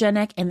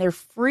hypoallergenic and they're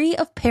free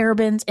of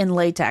parabens and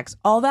latex.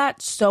 All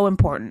that so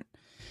important.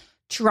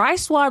 Try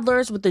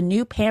Swaddlers with the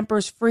new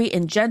Pampers Free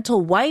and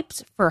Gentle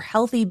wipes for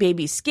healthy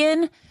baby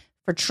skin.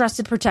 For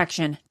trusted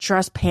protection,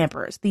 trust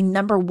Pampers, the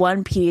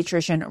 #1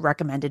 pediatrician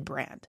recommended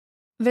brand.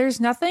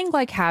 There's nothing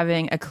like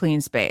having a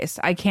clean space.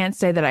 I can't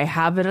say that I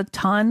have it a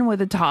ton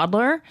with a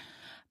toddler,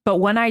 but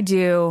when I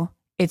do,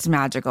 it's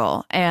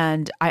magical.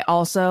 And I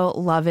also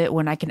love it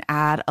when I can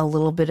add a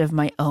little bit of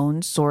my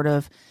own sort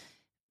of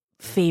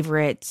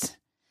favorite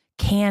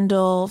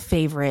candle,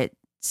 favorite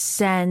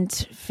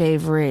scent,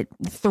 favorite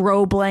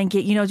throw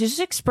blanket, just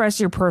express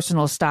your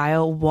personal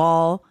style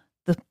while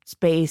the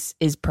space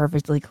is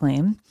perfectly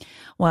clean.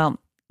 Well,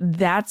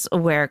 that's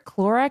where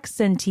Clorox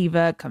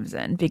Scentiva comes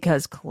in,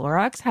 because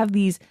Clorox have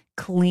these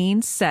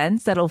clean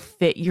scents that'll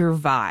fit your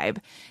vibe.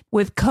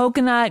 With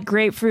coconut,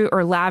 grapefruit,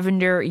 or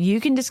lavender, you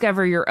can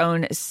discover your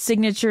own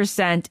signature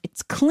scent.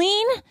 It's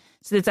clean,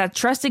 so it's that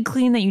trusted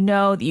clean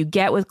that that you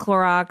get with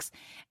Clorox,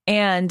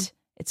 and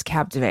it's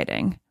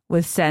captivating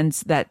with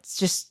scents that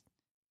just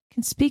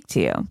can speak to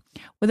you.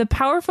 With a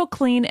powerful,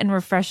 clean, and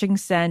refreshing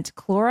scent,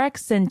 Clorox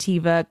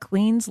Scentiva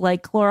cleans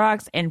like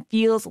Clorox and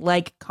feels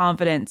like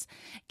confidence.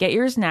 Get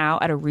yours now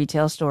at a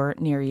retail store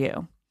near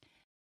you.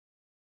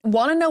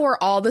 Want to know where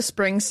all the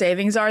spring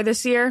savings are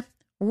this year?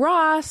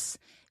 Ross.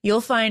 You'll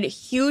find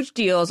huge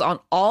deals on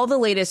all the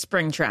latest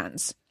spring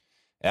trends.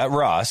 At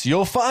Ross,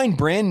 you'll find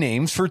brand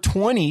names for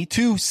 20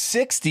 to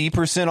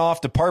 60% off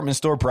department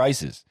store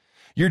prices.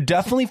 You're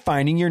definitely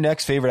finding your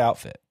next favorite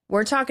outfit.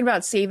 We're talking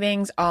about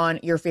savings on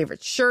your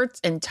favorite shirts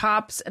and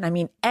tops, and I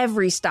mean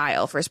every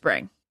style for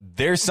spring.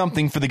 There's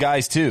something for the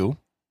guys, too,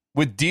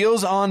 with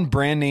deals on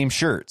brand name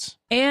shirts.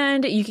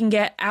 And you can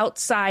get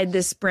outside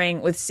this spring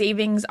with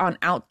savings on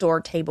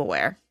outdoor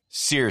tableware.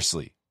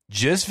 Seriously,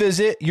 just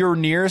visit your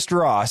nearest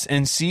Ross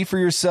and see for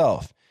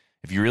yourself.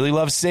 If you really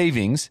love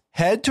savings,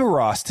 head to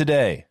Ross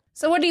today.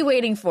 So what are you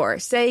waiting for?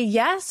 Say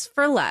yes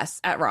for less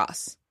at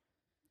Ross.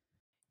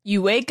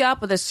 You wake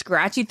up with a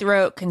scratchy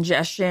throat,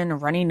 congestion,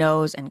 runny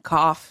nose, and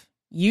cough.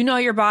 You know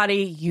your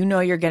body. You know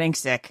you're getting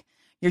sick.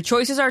 Your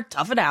choices are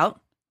tough it out,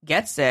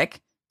 get sick,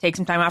 take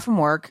some time out from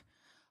work,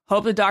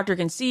 hope the doctor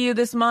can see you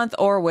this month,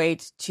 or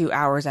wait 2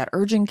 hours at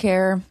urgent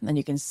care. Then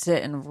you can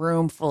sit in a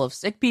room full of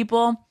sick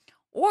people.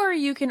 Or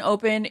you can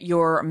open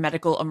your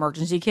medical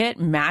emergency kit,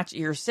 match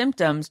your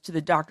symptoms to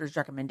the doctor's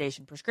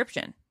recommendation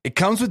prescription. It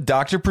comes with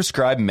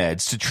doctor-prescribed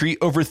meds to treat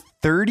over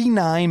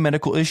 39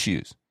 medical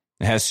issues.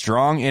 It has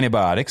strong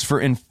antibiotics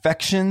for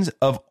infections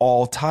of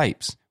all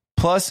types,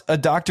 plus a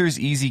doctor's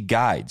easy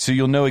guide, so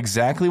you'll know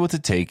exactly what to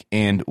take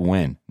and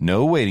when.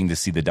 No waiting to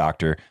see the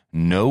doctor,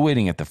 no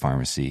waiting at the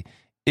pharmacy.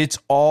 It's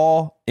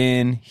all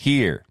in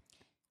here.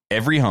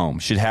 Every home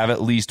should have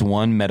at least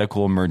one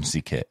medical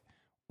emergency kit.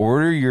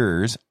 Order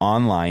yours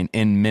online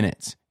in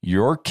minutes.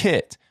 Your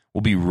kit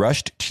will be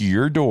rushed to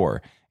your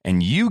door,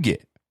 and you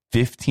get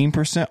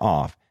 15%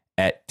 off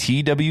at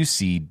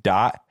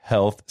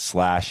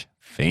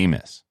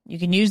twc.health/famous. You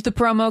can use the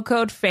promo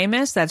code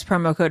FAMOUS. That's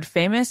promo code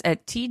FAMOUS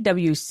at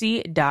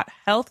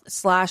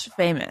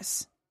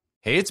twc.health/famous.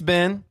 Hey, it's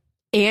Ben.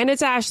 And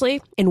it's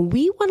Ashley, and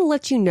we want to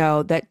let you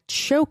know that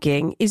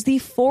choking is the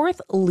 4th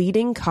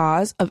leading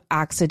cause of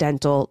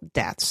accidental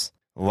deaths.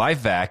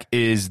 LifeVac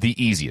is the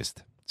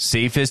easiest,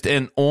 safest,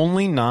 and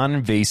only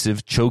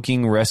non-invasive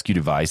choking rescue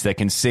device that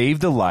can save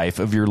the life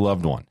of your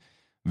loved one.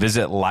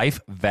 Visit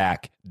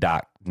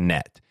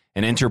lifevac.net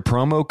and enter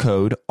promo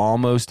code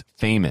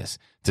ALMOSTFAMOUS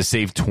to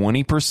save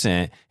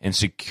 20% and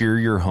secure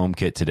your home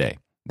kit today.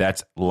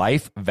 That's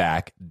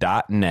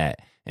lifevac.net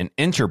and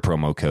enter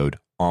promo code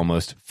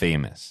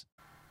ALMOSTFAMOUS.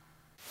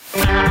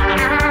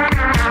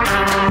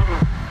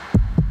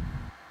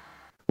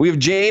 We have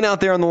Jane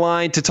out there on the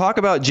line to talk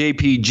about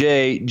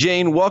JPJ.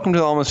 Jane, welcome to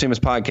the Almost Famous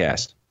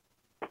podcast.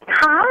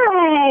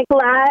 Hi,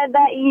 glad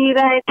that you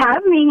guys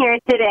have me here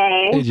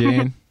today. Hey,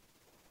 Jane.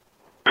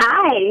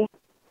 Hi.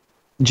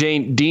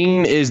 Jane,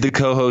 Dean is the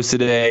co-host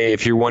today.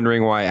 If you're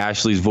wondering why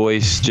Ashley's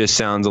voice just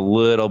sounds a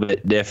little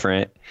bit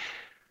different.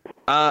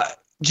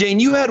 Jane,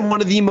 you had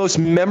one of the most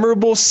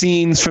memorable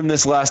scenes from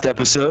this last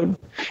episode.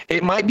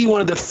 It might be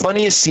one of the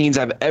funniest scenes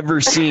I've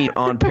ever seen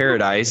on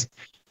Paradise.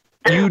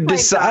 You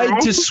decide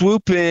to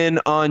swoop in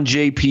on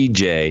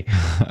JPJ.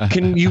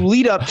 Can you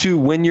lead up to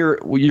when your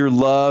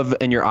love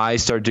and your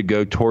eyes start to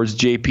go towards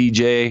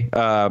JPJ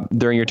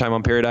during your time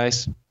on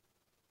Paradise?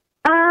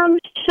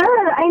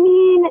 Sure. I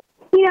mean,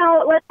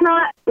 let's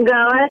not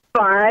go as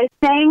far as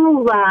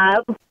saying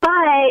love,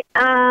 but,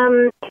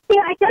 I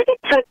feel like it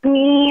took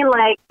me,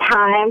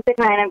 time to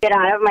kind of get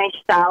out of my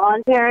shell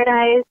on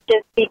Paradise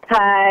just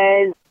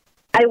because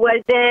I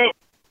wasn't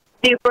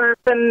super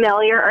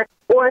familiar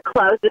or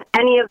close with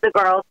any of the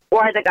girls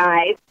or the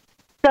guys.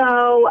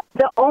 So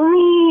the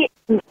only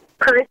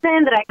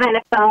person that I kind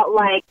of felt,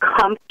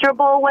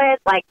 comfortable with,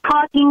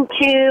 talking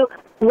to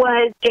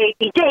was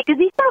JPJ, because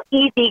he's so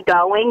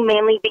easygoing,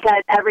 mainly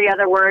because every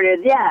other word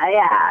is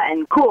yeah,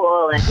 and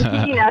cool, and, so,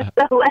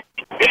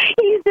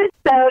 he's just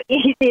so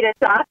easy to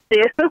talk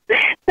to. So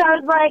I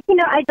was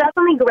I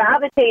definitely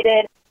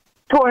gravitated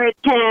towards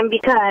him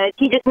because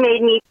he just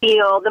made me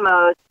feel the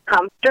most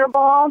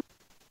comfortable.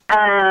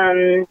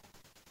 And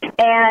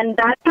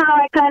that's how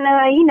I kind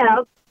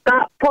of,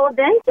 got pulled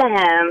into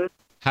him.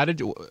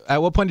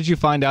 At what point did you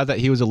find out that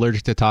he was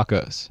allergic to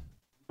tacos?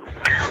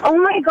 Oh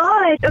my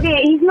gosh.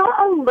 Okay, he's not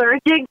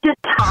allergic to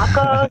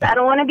tacos. I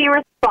don't want to be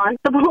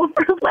responsible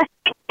for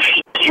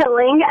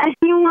killing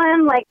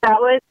anyone. That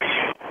was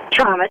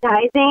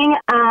traumatizing.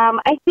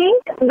 I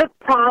think the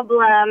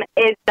problem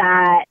is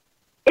that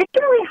it's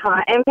really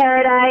hot in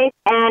Paradise,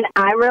 and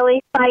I'm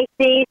really spicy,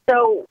 spicy.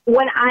 So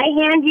when I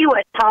hand you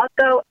a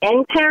taco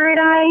in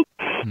paradise,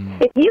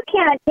 if you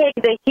can't take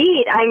the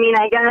heat, I mean,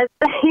 I guess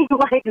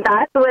like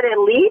that's what it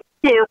leads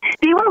to.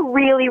 They were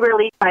really,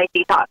 really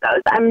spicy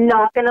tacos. I'm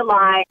not going to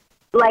lie.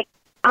 Like,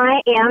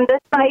 I am the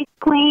spice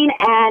queen,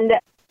 and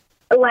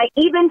like,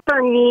 even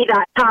for me,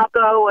 that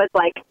taco was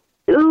like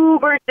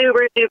super,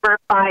 super, super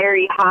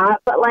fiery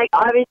hot. But like,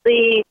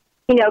 obviously,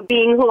 you know,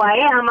 being who I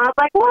am, I was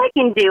like, well, I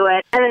can do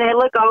it. And then I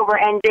look over,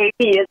 and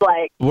JP is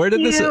like, where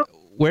did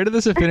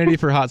this affinity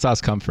for hot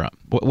sauce come from?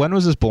 When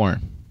was this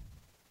born?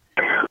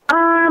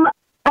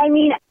 I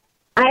mean,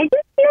 I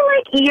just feel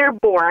like you're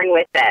born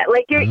with it.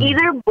 Like, you're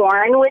either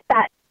born with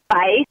that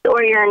spice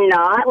or you're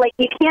not. Like,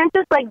 you can't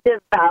just like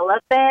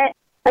develop it.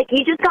 Like,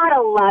 you just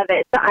gotta love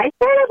it. So I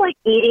started like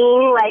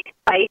eating like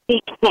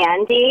spicy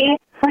candy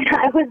when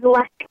I was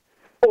like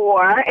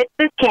 4. It's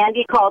this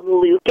candy called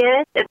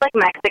Lucas. It's like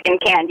Mexican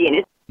candy, and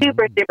it's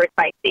super, super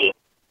spicy.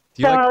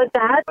 So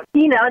that's,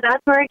 you know,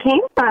 that's where it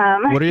came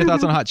from. What are your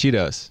thoughts on hot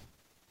Cheetos?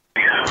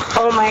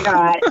 Oh my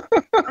God.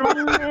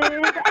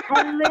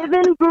 I live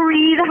and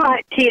breathe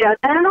hot Cheetos.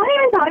 And I'm not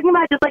even talking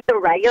about just like the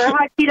regular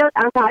hot Cheetos.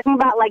 I'm talking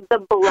about like the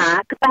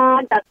black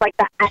bag that's like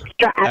the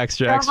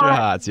extra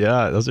hots.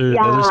 Yeah, those are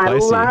I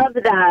spicy. love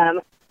them.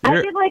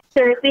 I could like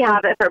seriously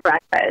have it for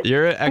breakfast.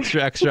 You're an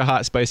extra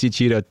hot spicy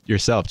Cheeto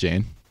yourself,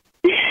 Jane.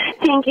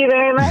 Thank you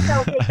very much.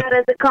 I'll take that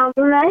as a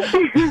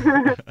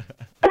compliment.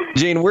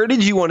 Jane, where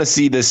did you want to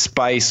see this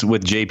spice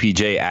with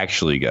JPJ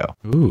actually go?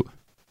 Ooh.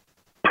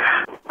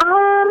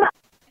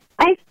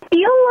 I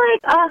feel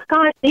like, oh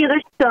gosh,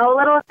 there's so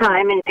little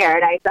time in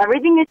paradise.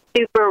 Everything is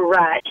super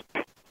rushed.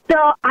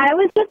 So I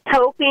was just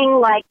hoping,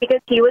 like, because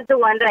he was the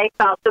one that I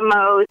felt the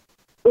most,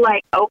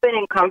 like, open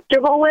and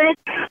comfortable with,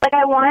 like,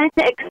 I wanted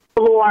to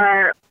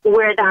explore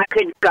where that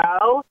could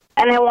go.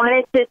 And I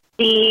wanted to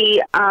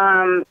see,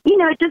 you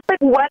know, just,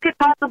 like, what could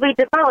possibly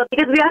develop.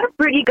 Because we had a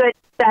pretty good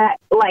set,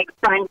 like,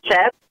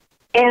 friendship.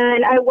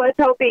 And I was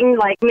hoping,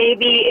 like,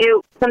 maybe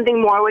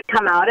something more would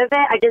come out of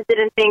it. I just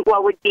didn't think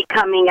what would be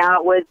coming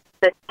out was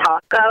this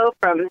taco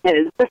from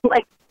his,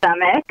 like,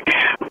 stomach.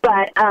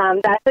 But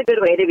that's a good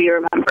way to be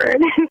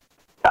remembered.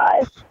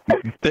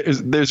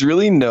 There's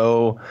really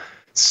no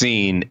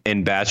scene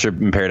in Bachelor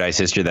in Paradise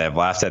history that I've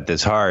laughed at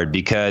this hard,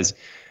 because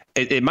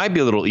it might be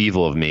a little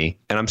evil of me.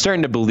 And I'm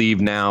starting to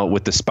believe now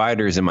with the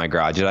spiders in my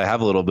garage that I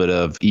have a little bit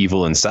of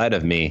evil inside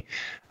of me,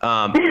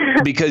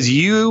 because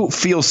you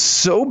feel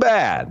so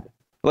bad.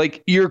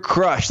 Like, you're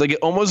crushed. Like, it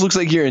almost looks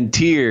like you're in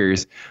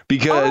tears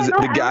because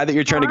the guy that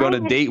you're trying to go on a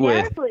date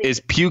with is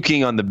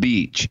puking on the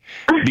beach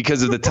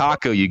because of the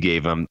taco you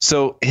gave him.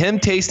 So him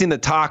tasting the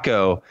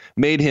taco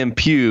made him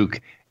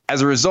puke.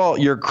 As a result,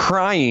 you're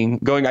crying,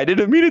 going, I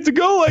didn't mean it to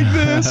go like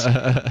this.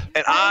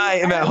 And I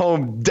am at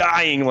home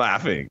dying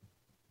laughing.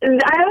 I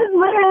was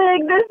literally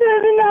like, this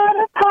is not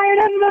a part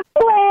of the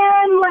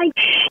plan. Like,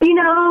 you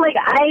know, like,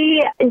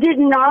 I did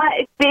not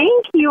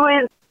think he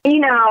was,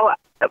 you know,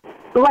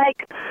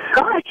 like,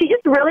 gosh, she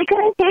just really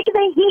couldn't take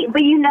the heat.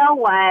 But you know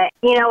what?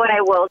 You know what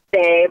I will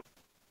say?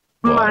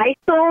 What? My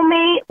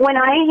soulmate, when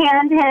I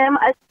hand him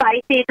a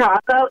spicy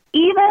taco,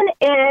 even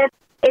if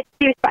it's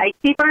too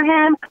spicy for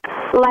him,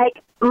 like,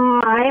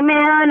 my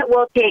man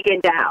will take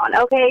it down,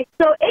 okay?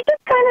 So it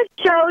just kind of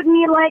showed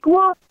me, like,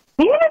 well,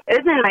 maybe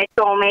this isn't my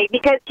soulmate,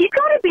 because he's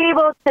got to be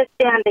able to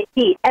stand the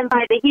heat. And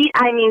by the heat,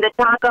 I mean the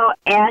taco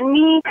and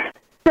me.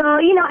 So,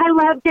 you know, I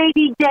love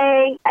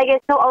JDJ. I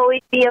guess he'll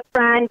always be a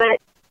friend, but,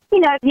 you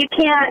know, if you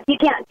can't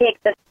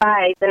take the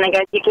spice, then I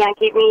guess you can't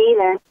keep me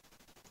either.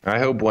 I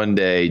hope one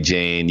day,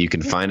 Jane, you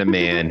can find a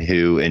man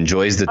who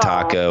enjoys the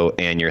taco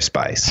and your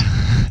spice.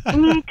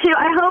 Me too.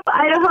 I hope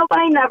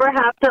I never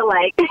have to,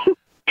 like,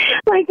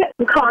 like,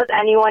 cause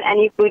anyone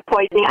any food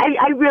poisoning.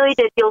 I really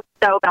did feel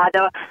so bad,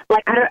 though.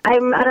 Like, I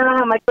don't know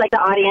how much, like, the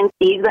audience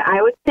sees, but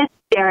I was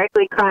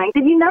hysterically crying,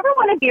 because you never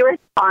want to be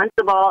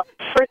responsible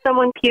for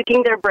someone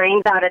puking their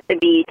brains out at the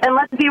beach. And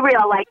let's be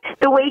real, like,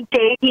 the way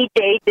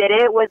JPJ did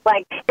it was,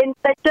 like, in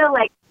such a,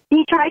 like,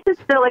 he tried to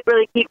still, like,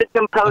 really keep his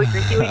composure.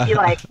 He would be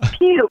like,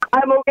 puke,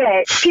 I'm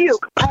okay.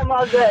 Puke, I'm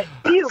all good.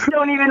 Puke,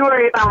 don't even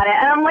worry about it.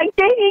 And I'm like,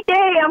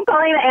 JPJ, I'm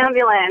calling the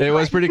ambulance. It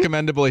was pretty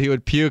commendable. He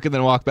would puke and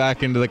then walk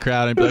back into the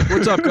crowd and be like,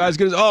 what's up, guys?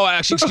 Oh,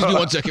 actually, excuse me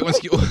 1 second.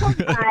 Like,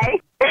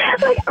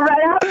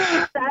 right after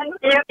he's done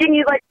puking,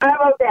 he's like, I'm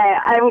okay,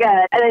 I'm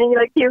good. And then he,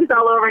 like, pukes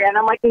all over again.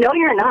 I'm like, no,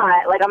 you're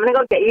not. Like, I'm going to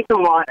go get you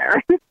some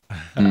water.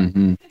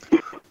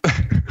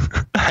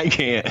 I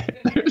can't.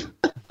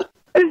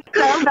 It was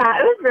so bad.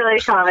 It was really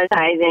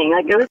traumatizing.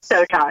 Like, it was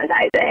so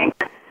traumatizing.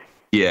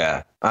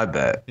 Yeah, I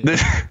bet.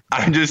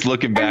 I'm just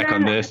looking back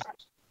on this.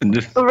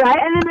 Right,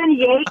 and then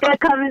Yeka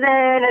comes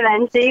in, and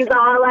then she's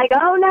all like,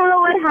 oh no,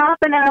 what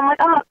happened? And I'm like,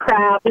 oh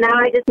crap, now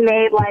I just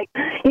made, like,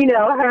 you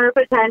know, her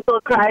potential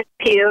crush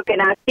puke, and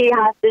now she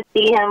has to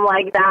see him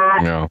like that.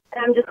 No.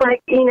 And I'm just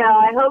like, you know,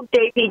 I hope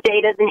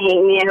JPJ doesn't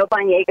hate me. I hope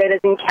Onyeka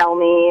doesn't kill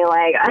me.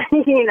 Like,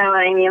 you know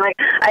what I mean? Like,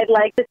 I'd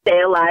like to stay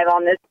alive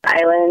on this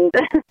island.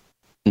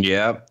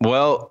 Yeah,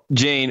 well,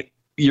 Jane,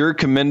 you're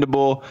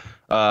commendable.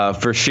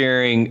 for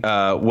sharing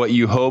what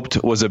you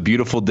hoped was a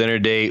beautiful dinner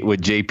date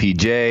with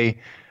JPJ.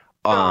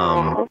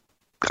 I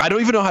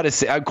don't even know how to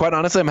say. Quite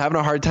honestly, I'm having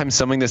a hard time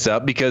summing this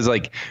up because,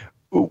 like,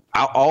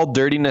 all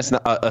dirtiness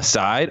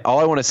aside, all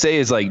I want to say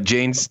is like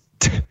Jane's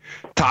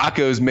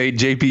tacos made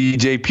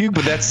JPJ puke,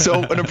 but that's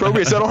so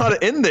inappropriate. So I don't know how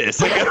to end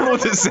this. Like, I don't know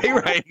what to say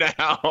right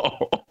now.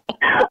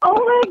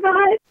 Oh my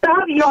God,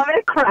 stop. You want me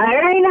to cry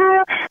right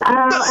now?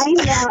 I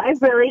know, I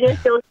really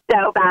just feel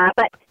so bad.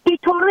 But he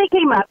totally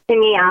came up to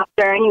me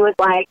after and he was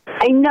like,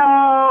 I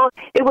know,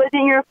 it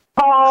wasn't your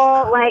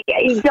fault. Like,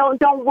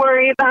 don't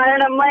worry about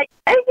it. I'm like,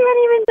 I can't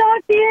even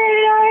talk to you.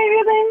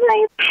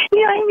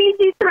 I made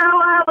you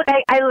throw up.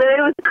 Like, I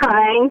literally was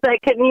crying, so I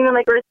couldn't even,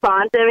 like,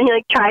 respond to him. And he,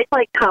 like, tried to,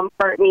 like,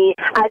 comfort me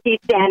as he's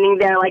standing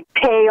there, like,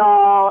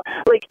 pale,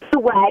 like,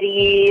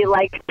 sweaty,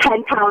 like,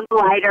 10 pounds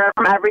lighter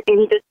from everything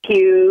he just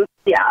puked.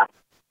 Yeah.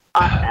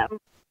 Awesome.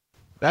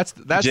 That's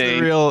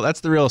Jane.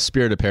 the real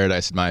spirit of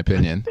paradise, in my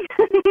opinion.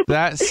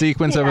 That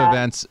sequence of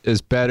events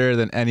is better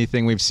than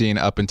anything we've seen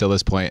up until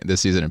this point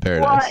this season in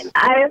Paradise. Well,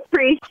 I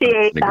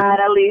appreciate that.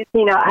 At least,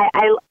 I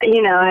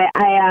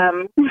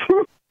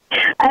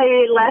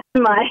I left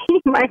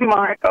my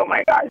mark. Oh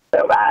my God,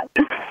 so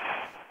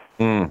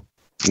bad.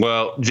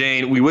 Well,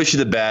 Jane, we wish you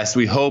the best.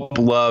 We hope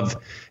love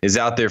is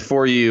out there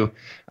for you.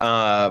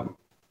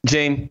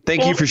 Jane,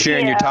 thank you for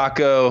sharing your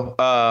taco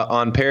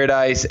on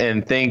Paradise,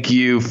 and thank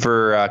you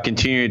for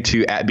continuing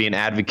to be an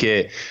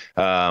advocate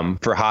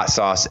for hot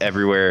sauce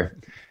everywhere.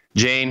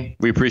 Jane,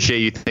 we appreciate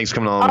you. Thanks for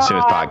coming on the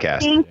Simmons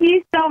podcast. Thank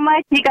you so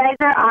much. You guys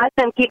are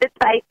awesome. Keep it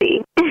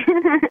spicy.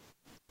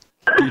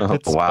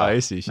 It's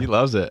spicy. She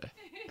loves it.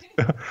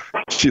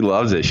 She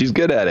loves it. She's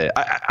good at it.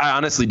 I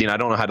honestly, Dean, I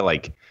don't know how to,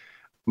 like,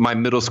 my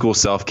middle school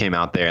self came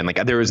out there and,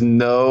 like, there was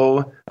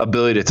no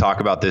ability to talk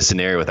about this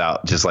scenario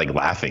without just, like,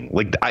 laughing.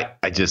 Like,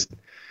 I just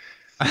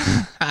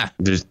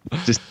there's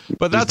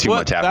that's too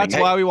much happening. That's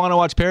why we want to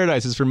watch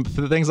Paradise, is for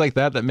things like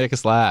that make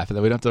us laugh and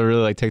that we don't have to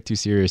really, like, take too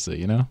seriously,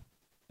 you know?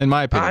 In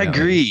my opinion. I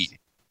agree.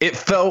 It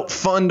felt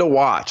fun to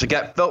watch.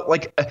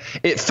 Like,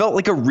 it felt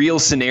like a real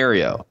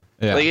scenario.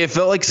 Yeah. Like, it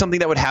felt like something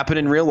that would happen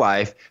in real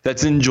life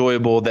that's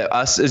enjoyable, that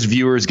us as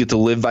viewers get to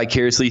live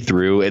vicariously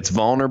through. It's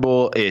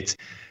vulnerable. It's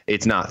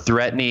not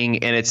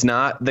threatening, and it's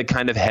not the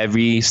kind of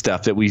heavy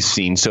stuff that we've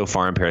seen so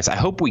far in Paradise. I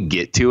hope we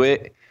get to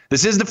it.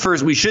 This is the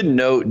first, we should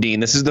note, Dean,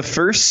 this is the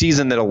first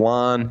season that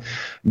Alon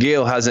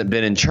Gale hasn't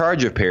been in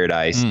charge of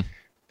Paradise.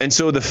 And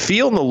so the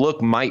feel and the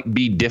look might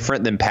be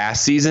different than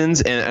past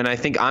seasons. And I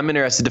think I'm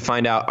interested to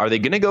find out, are they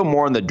going to go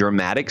more on the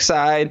dramatic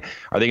side?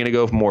 Are they going to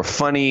go more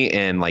funny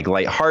and, like,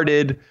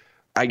 lighthearted?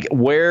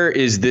 Where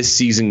is this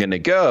season going to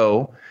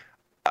go?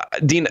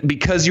 Dean,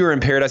 because you were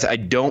in Paradise, I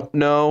don't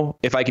know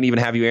if I can even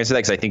have you answer that,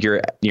 because I think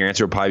your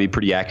answer will probably be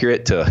pretty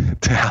accurate to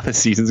how the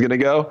season's going to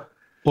go.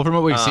 Well, from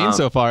what we've seen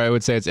so far, I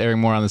would say it's airing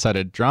more on the side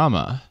of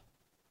drama.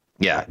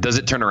 Yeah. Does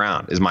it turn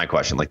around is my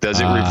question. Like, does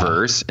it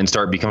reverse and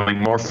start becoming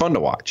more fun to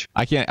watch?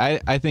 I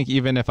think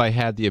even if I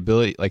had the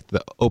ability, like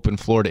the open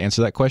floor to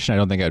answer that question, I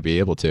don't think I'd be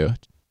able to.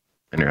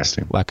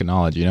 Interesting. Lack of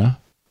knowledge, you know?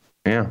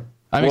 Yeah.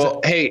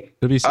 Hey.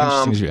 It'll be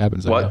interesting as it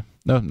happens. What?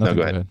 No,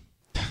 go ahead.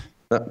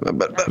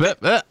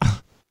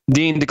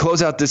 Dean, to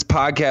close out this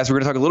podcast, we're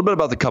going to talk a little bit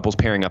about the couples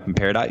pairing up in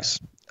Paradise.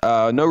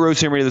 No rose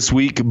ceremony this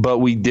week, but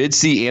we did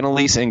see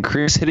Annalise and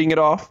Chris hitting it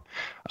off.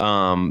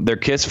 Their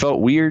kiss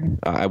felt weird.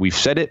 We've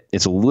said it.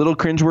 It's a little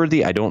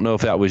cringeworthy. I don't know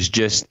if that was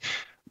just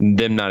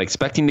them not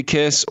expecting to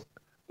kiss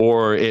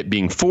or it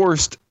being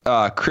forced.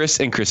 Chris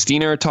and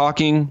Christina are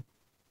talking.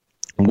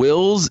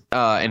 Wills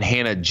and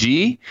Hannah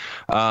G.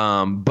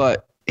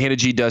 But Hannah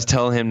G does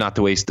tell him not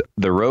to waste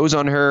the rose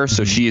on her,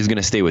 so she is going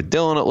to stay with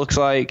Dylan, it looks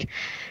like.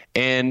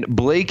 And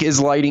Blake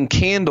is lighting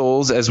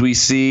candles, as we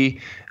see.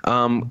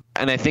 And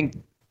I think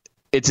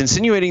it's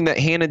insinuating that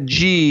Hannah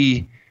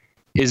G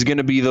is going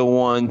to be the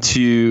one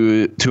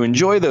to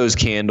enjoy those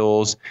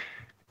candles.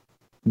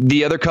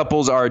 The other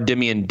couples are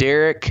Demi and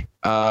Derek.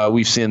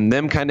 We've seen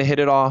them kind of hit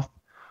it off.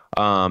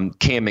 Cam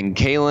and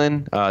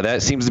Kaylin.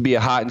 That seems to be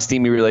a hot and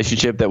steamy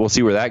relationship that we'll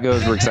see where that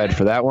goes. We're excited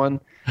for that one.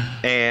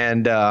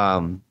 And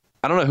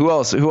I don't know who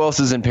else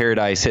is in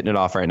Paradise hitting it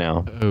off right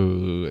now.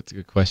 Oh, that's a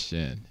good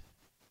question.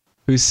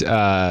 Who's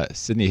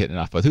Sydney hitting it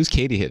off with? Who's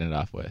Katie hitting it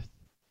off with?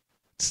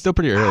 It's still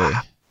pretty early.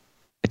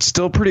 It's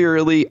still pretty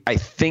early. I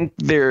think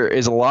there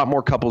is a lot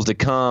more couples to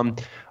come.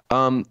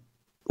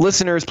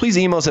 Listeners, please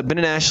email us at Ben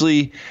and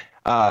Ashley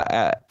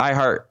at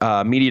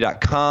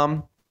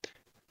iHeartMedia.com.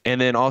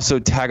 And then also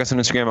tag us on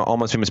Instagram at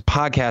Almost Famous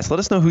Podcast. Let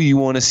us know who you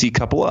want to see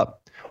couple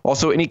up.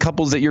 Also, any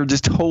couples that you're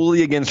just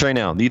totally against right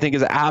now that you think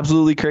is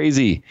absolutely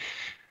crazy,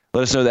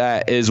 let us know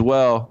that as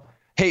well.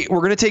 Hey, we're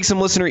going to take some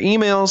listener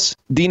emails.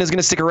 Dina's going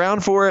to stick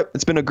around for it.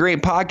 It's been a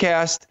great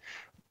podcast.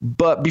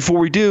 But before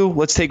we do,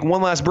 let's take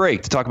one last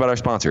break to talk about our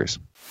sponsors.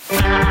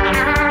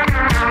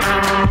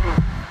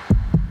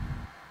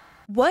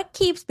 What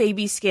keeps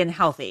baby skin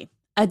healthy?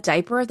 a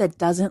diaper that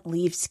doesn't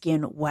leave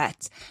skin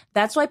wet.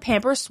 That's why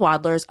Pampers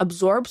Swaddlers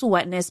absorbs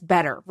wetness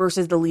better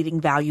versus the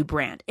leading value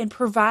brand and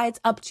provides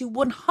up to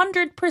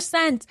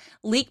 100%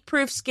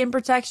 leak-proof skin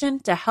protection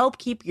to help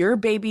keep your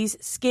baby's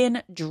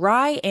skin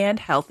dry and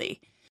healthy.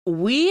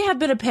 We have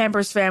been a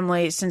Pampers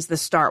family since the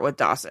start with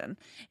Dawson.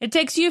 It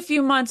takes you a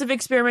few months of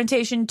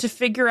experimentation to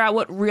figure out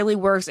what really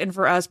works, and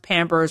for us,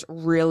 Pampers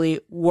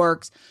really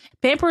works.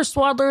 Pampers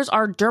Swaddlers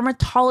are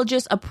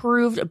dermatologist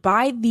approved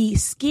by the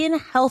Skin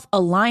Health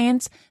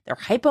Alliance. They're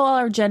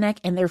hypoallergenic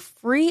and they're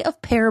free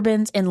of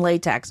parabens and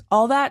latex.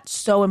 All that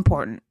so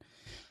important.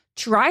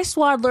 Try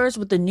Swaddlers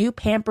with the new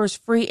Pampers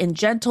Free and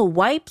Gentle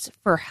wipes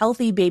for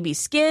healthy baby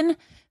skin.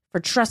 For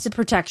trusted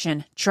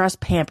protection, trust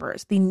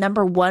Pampers, the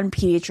 #1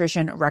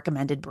 pediatrician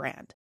recommended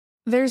brand.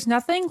 There's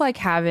nothing like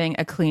having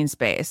a clean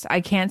space.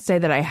 I can't say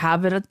that I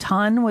have it a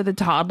ton with a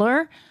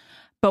toddler,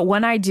 but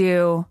when I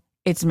do,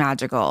 it's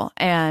magical.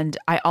 And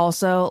I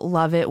also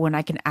love it when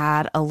I can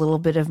add a little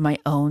bit of my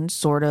own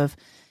sort of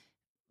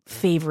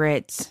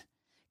favorite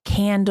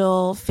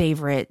candle,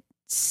 favorite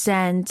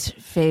scent,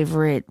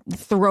 favorite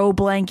throw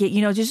blanket,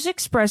 just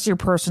express your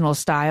personal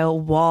style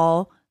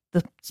while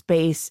the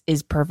space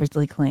is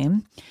perfectly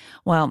clean.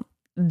 Well,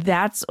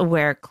 that's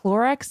where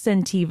Clorox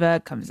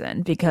Scentiva comes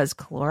in, because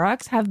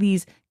Clorox have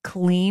these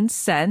clean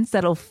scents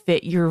that'll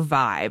fit your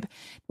vibe.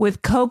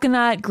 With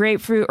coconut,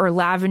 grapefruit, or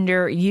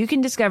lavender, you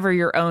can discover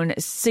your own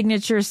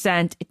signature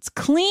scent. It's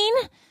clean,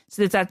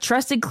 so it's that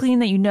trusted clean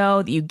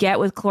that that you get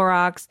with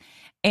Clorox,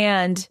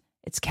 and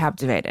it's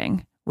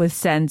captivating with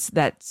scents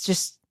that's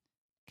just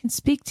can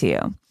speak to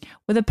you.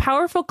 With a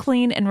powerful,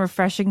 clean, and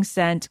refreshing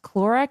scent,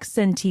 Clorox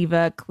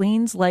Scentiva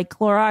cleans like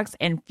Clorox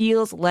and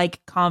feels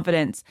like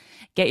confidence.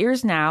 Get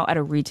yours now at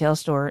a retail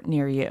store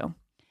near you.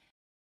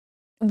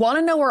 Want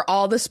to know where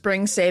all the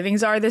spring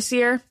savings are this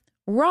year?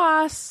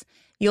 Ross.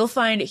 You'll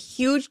find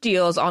huge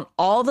deals on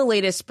all the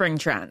latest spring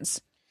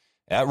trends.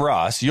 At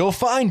Ross, you'll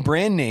find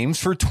brand names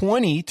for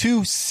 20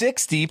 to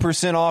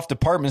 60% off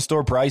department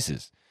store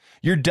prices.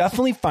 You're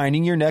definitely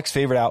finding your next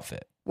favorite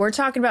outfit. We're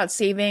talking about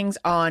savings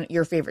on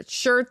your favorite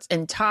shirts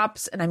and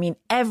tops, and I mean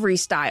every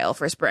style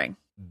for spring.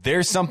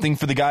 There's something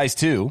for the guys,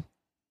 too,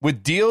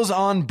 with deals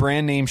on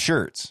brand name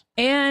shirts.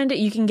 And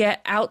you can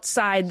get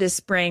outside this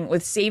spring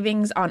with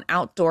savings on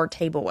outdoor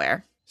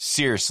tableware.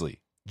 Seriously,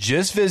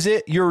 just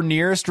visit your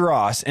nearest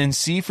Ross and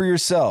see for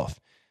yourself.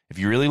 If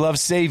you really love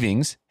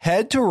savings,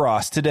 head to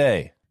Ross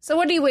today. So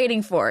what are you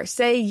waiting for?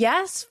 Say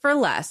yes for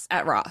less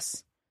at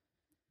Ross.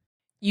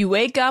 You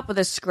wake up with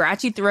a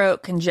scratchy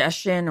throat,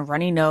 congestion,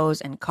 runny nose,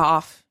 and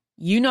cough.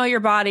 You know your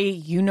body.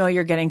 You know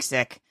you're getting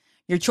sick.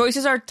 Your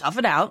choices are tough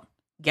it out,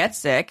 get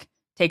sick,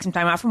 take some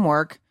time out from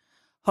work,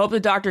 hope the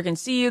doctor can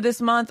see you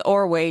this month,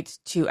 or wait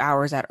 2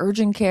 hours at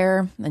urgent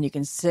care. Then you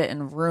can sit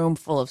in a room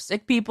full of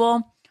sick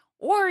people.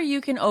 Or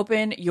you can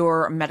open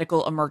your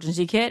medical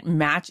emergency kit,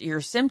 match your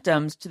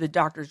symptoms to the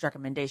doctor's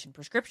recommendation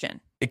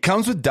prescription. It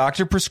comes with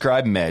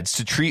doctor-prescribed meds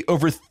to treat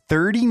over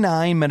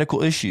 39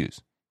 medical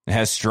issues. It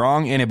has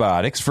strong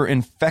antibiotics for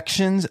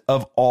infections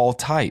of all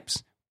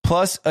types,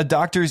 plus a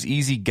doctor's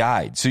easy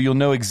guide, so you'll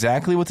know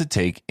exactly what to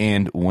take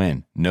and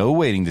when. No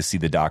waiting to see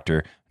the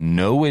doctor,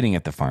 no waiting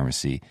at the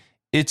pharmacy.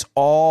 It's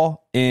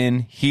all in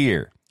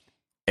here.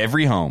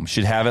 Every home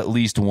should have at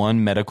least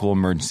one medical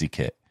emergency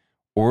kit.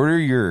 Order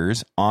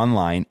yours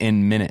online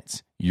in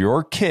minutes.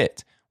 Your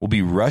kit will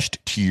be rushed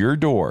to your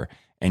door,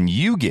 and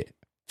you get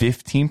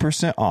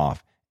 15%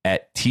 off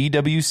at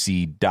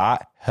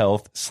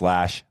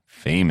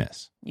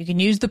twc.health/famous. You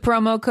can use the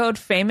promo code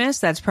FAMOUS.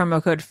 That's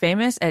promo code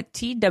FAMOUS at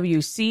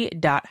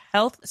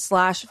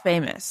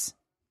twc.health/famous.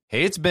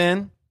 Hey, it's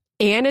Ben.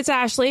 And it's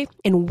Ashley.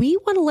 And we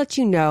want to let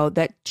you know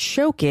that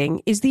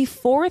choking is the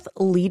 4th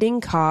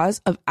leading cause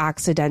of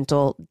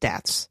accidental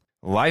deaths.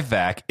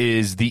 LifeVac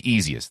is the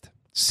easiest,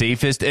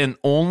 safest, and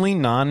only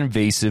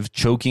non-invasive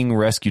choking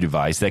rescue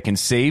device that can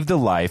save the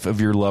life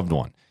of your loved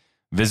one.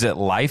 Visit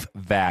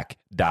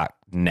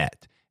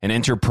lifevac.net and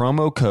enter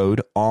promo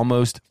code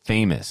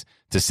ALMOSTFAMOUS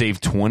to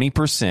save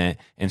 20%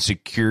 and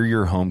secure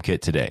your home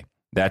kit today.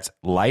 That's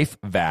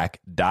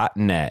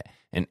lifevac.net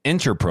and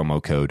enter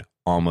promo code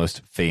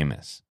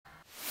ALMOSTFAMOUS.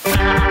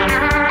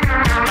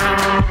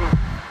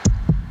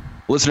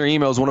 Listener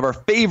email is one of our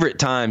favorite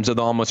times of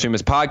the Almost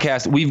Famous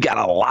podcast. We've got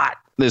a lot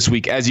this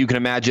week. As you can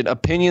imagine,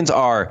 opinions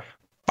are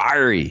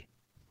fiery.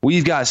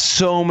 We've got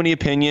so many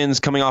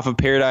opinions coming off of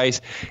Paradise.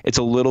 It's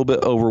a little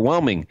bit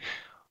overwhelming.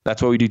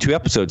 That's why we do 2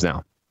 episodes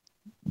now.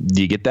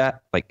 Do you get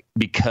that? Like,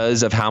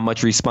 because of how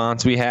much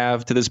response we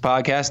have to this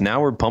podcast,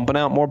 now we're pumping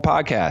out more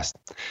podcasts.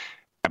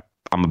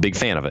 I'm a big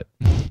fan of it.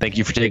 Thank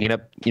you for taking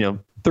up,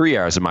 3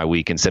 hours of my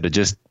week instead of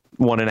just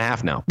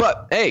 1.5 now.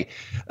 But hey,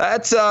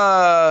 that's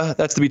to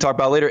be talked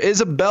about later.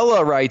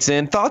 Isabella writes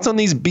in, thoughts on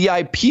these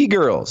BIP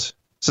girls.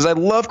 Says, I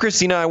love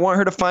Christina. I want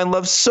her to find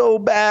love so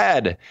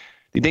bad.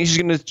 Do you think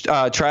she's going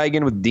to try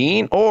again with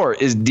Dean, or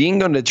is Dean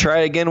going to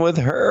try again with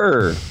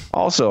her?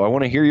 Also, I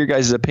want to hear your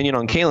guys' opinion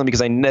on Kaylin,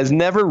 because I was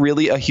never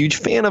really a huge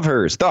fan of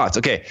hers. Thoughts?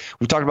 Okay,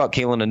 we've talked about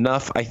Kaylin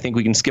enough. I think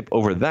we can skip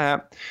over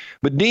that.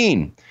 But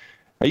Dean,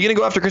 are you going to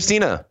go after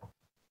Christina?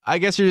 I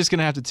guess you're just going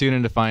to have to tune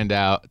in to find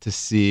out to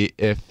see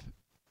if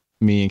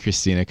me and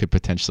Christina could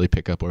potentially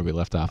pick up where we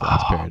left off at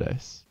this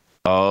paradise.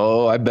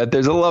 Oh, I bet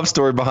there's a love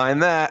story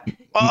behind that.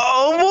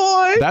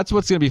 Oh, boy. That's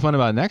what's going to be fun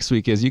about next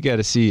week is you get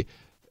to see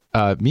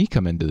me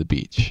come into the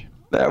beach.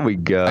 There we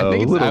go.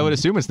 I would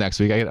assume it's next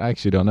week. I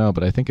actually don't know,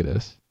 but I think it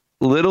is.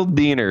 Little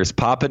Deaners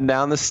popping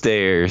down the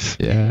stairs.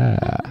 Yeah.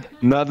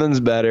 Nothing's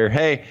better.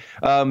 Hey,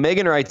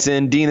 Megan writes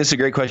in, Dean, this is a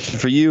great question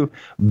for you.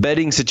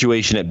 Bedding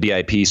situation at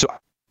BIP. So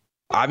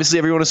obviously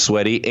everyone is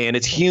sweaty and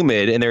it's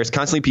humid and there's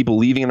constantly people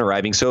leaving and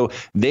arriving. So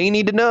they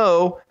need to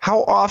know,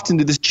 how often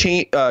do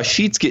the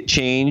sheets get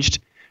changed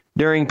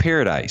during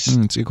paradise?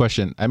 It's a good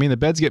question. I mean, the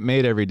beds get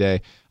made every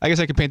day. I guess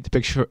I can paint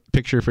the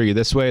picture for you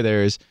this way.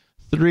 There's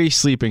 3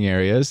 sleeping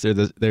areas.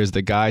 There's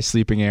the guy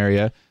sleeping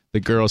area, the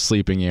girl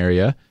sleeping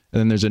area, and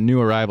then there's a new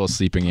arrival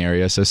sleeping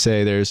area. So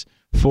say there's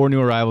 4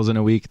 new arrivals in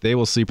a week. They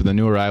will sleep in the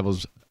new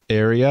arrivals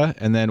area.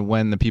 And then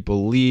when the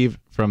people leave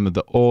from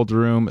the old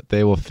room,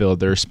 they will fill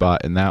their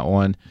spot in that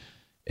one.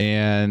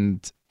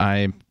 And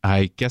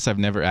I guess I've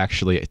never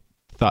actually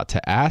thought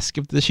to ask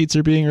if the sheets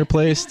are being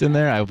replaced in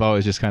there. I've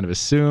always just kind of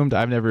assumed.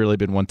 I've never really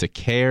been one to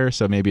care,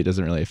 so maybe it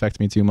doesn't really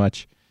affect me too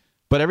much.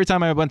 But every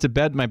time I went to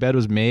bed, my bed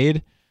was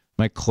made.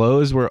 My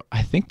clothes were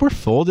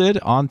folded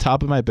on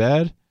top of my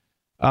bed.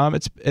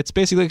 It's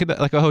basically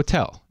like a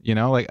hotel,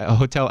 like a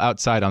hotel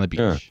outside on the beach.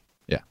 Sure.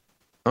 Yeah.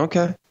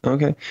 Okay.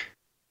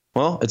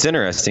 Well, it's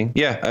interesting.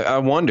 Yeah, I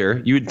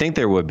wonder. You would think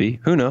there would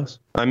be. Who knows?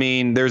 I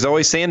mean, there's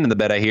always sand in the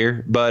bed, I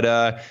hear.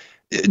 But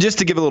just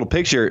to give a little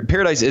picture,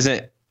 paradise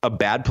isn't a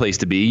bad place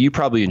to be. You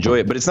probably enjoy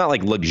it, but it's not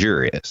like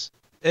luxurious.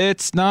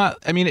 It's not.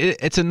 I mean,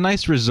 it's a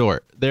nice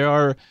resort.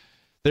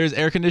 There's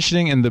air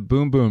conditioning in the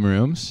boom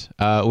rooms,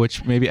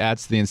 which maybe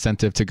adds to the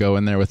incentive to go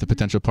in there with a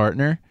potential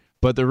partner.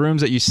 But the rooms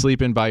that you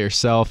sleep in by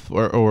yourself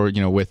or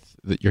with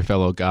your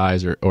fellow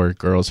guys or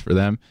girls for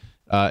them,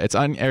 it's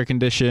unair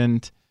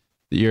conditioned.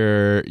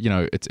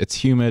 It's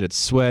humid, it's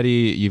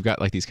sweaty. You've got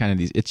like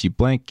these itchy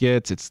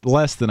blankets. It's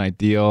less than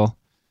ideal,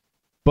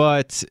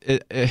 but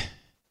it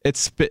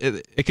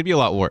could be a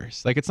lot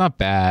worse. Like, it's not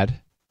bad.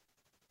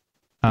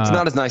 It's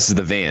not as nice as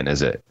the van,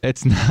 is it?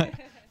 It's not.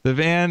 The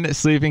van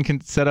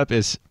sleeping setup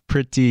is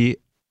pretty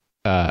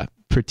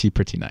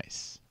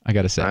nice. I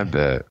gotta say. I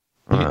bet.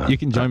 You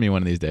can join me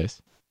one of these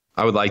days.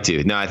 I would like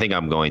to. No, I think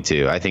I'm going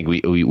to. I think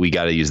we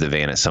got to use the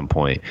van at some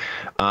point.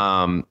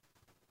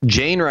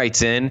 Jane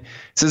writes in,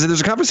 says that there's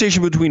a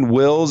conversation between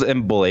Wills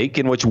and Blake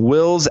in which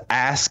Wills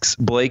asks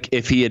Blake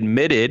if he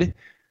admitted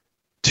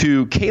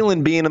to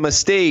Kaylin being a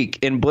mistake,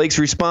 and Blake's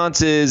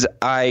response is,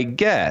 I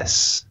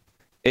guess.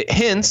 It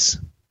hints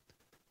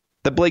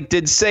that Blake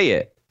did say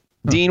it.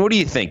 Dean, what do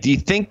you think? Do you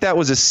think that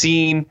was a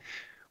scene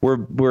where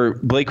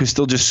Blake was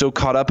still just so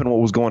caught up in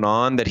what was going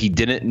on that he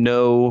didn't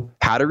know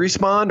how to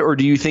respond? Or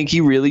do you think he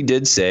really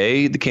did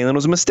say that Kaylin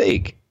was a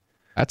mistake?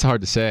 That's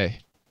hard to say.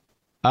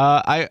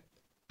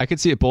 I could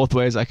see it both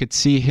ways. I could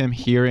see him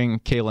hearing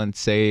Kaylin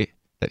say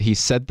that he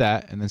said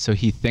that, and then so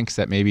he thinks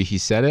that maybe he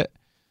said it.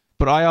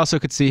 But I also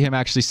could see him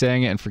actually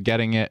saying it and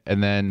forgetting it.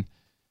 And then,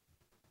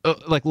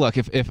 look,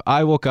 if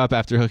I woke up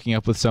after hooking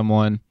up with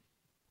someone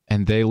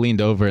and they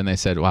leaned over and they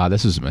said, wow,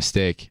 this was a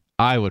mistake,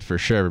 I would for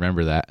sure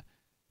remember that.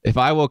 If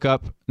I woke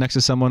up next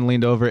to someone,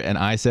 leaned over, and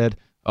I said,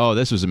 oh,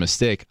 this was a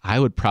mistake, I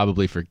would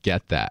probably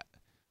forget that.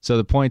 So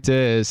the point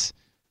is,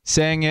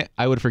 saying it,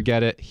 I would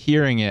forget it.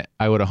 Hearing it,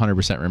 I would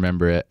 100%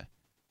 remember it.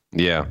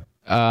 Yeah.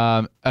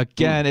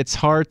 Again, it's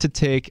hard to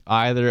take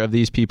either of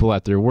these people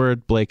at their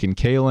word, Blake and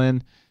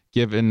Kaylin,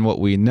 given what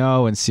we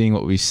know and seeing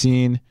what we've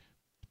seen.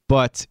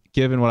 But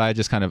given what I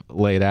just kind of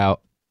laid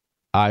out,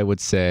 I would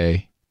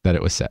say that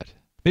it was said.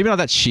 Maybe not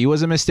that she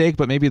was a mistake,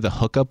 but maybe the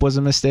hookup was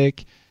a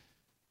mistake.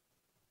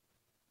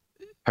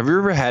 Have you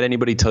ever had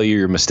anybody tell you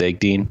you're a mistake,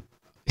 Dean?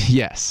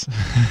 Yes,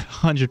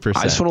 100%.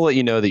 I just want to let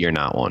you know that you're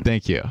not one.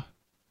 Thank you.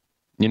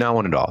 You're not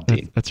one at all,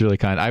 Dean. That's really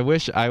kind. I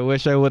wish I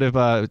would have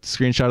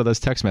screenshotted those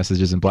text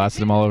messages and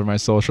blasted them all over my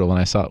social when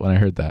I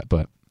heard that,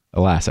 but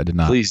alas, I did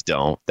not. Please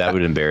don't. That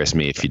would embarrass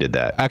me if you did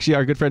that. Actually,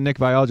 our good friend Nick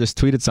Vial just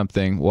tweeted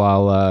something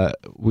while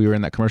we were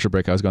in that commercial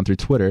break. I was going through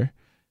Twitter.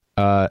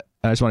 I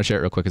just want to share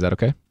it real quick. Is that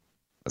okay?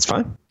 That's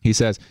fine. He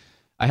says,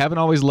 I haven't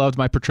always loved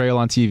my portrayal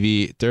on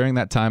TV. During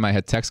that time, I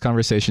had text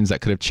conversations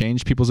that could have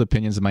changed people's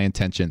opinions of my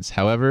intentions.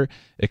 However,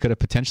 it could have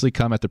potentially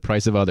come at the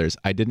price of others.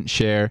 I didn't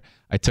share.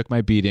 I took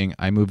my beating.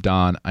 I moved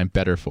on. I'm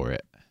better for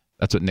it.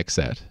 That's what Nick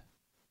said.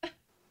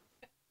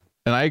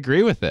 And I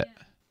agree with it.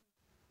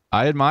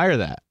 I admire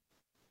that.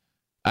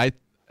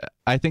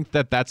 I think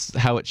that that's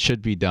how it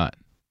should be done.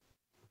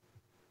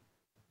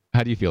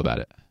 How do you feel about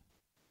it?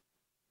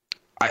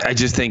 I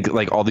just think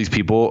like all these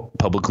people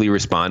publicly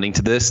responding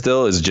to this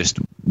still is just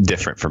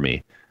different for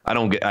me. I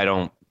don't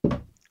know.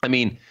 I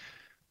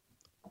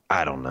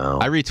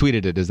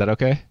retweeted it. Is that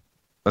okay?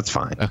 That's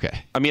fine. Okay.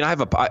 I mean,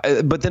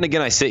 but then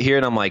again, I sit here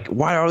and I'm like,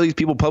 why are these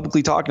people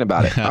publicly talking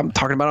about it? I'm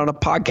talking about it on a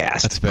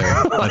podcast. That's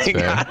fair. That's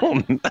fair.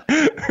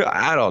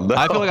 I don't know.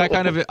 I feel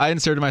like I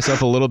inserted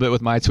myself a little bit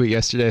with my tweet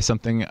yesterday,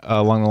 something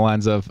along the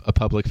lines of a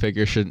public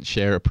figure shouldn't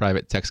share a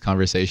private text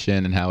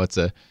conversation and how it's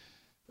a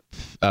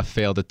a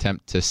failed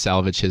attempt to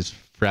salvage his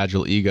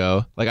fragile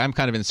ego. Like, I'm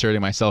kind of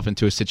inserting myself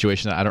into a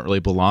situation that I don't really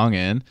belong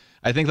in.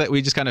 I think that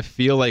we just kind of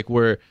feel like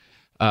we're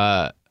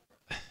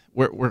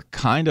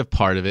kind of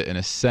part of it in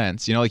a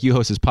sense. You know, like you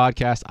host this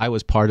podcast. I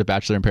was part of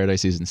Bachelor in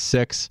Paradise season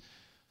 6.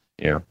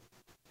 Yeah.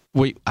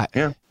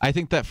 I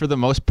think that for the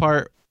most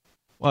part,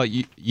 well,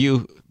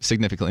 you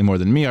significantly more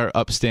than me are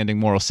upstanding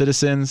moral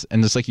citizens,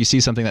 and just like you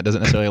see something that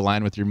doesn't necessarily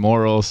align with your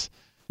morals,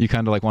 you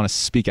kind of like want to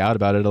speak out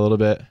about it a little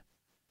bit.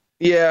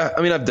 Yeah,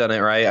 I mean, I've done it,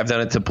 right? I've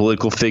done it to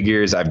political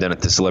figures. I've done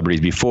it to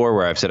celebrities before,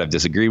 where I've said I've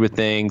disagreed with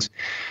things.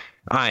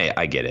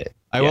 I get it.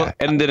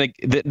 And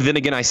then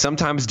again, I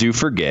sometimes do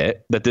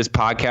forget that this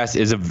podcast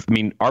is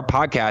our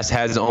podcast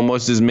has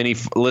almost as many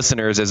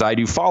listeners as I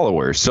do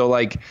followers. So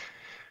like,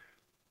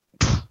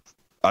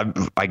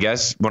 I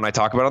guess when I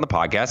talk about it on the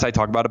podcast, I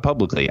talk about it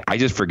publicly. I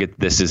just forget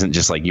this isn't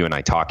just like you and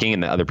I talking,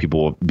 and that other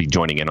people will be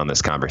joining in on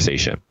this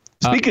conversation.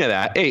 Speaking of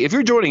that, hey, if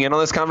you're joining in on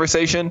this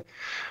conversation,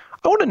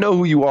 I want to know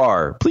who you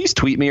are. Please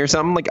tweet me or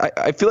something. Like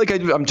I feel like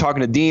I'm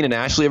talking to Dean and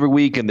Ashley every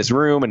week in this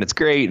room, and it's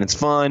great and it's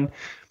fun.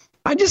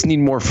 I just need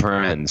more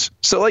friends.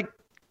 So like,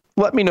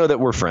 let me know that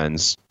we're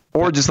friends.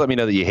 Or just let me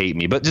know that you hate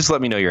me, but just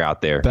let me know you're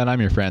out there. Ben, I'm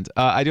your friend.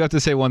 I do have to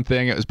say one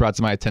thing. It was brought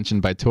to my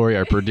attention by Tori,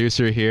 our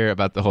producer here,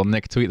 about the whole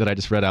Nick tweet that I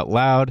just read out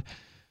loud.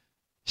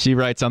 She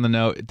writes on the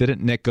note,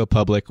 didn't Nick go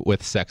public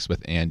with sex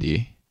with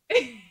Andy?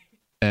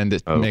 And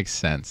it makes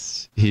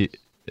sense.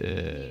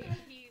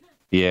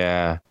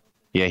 Yeah,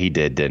 he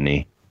did, didn't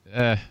he?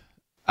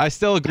 I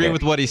still agree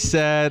with what he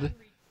said.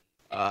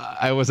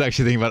 I was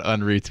actually thinking about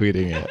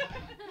unretweeting it.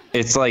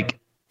 It's like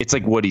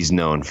what he's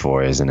known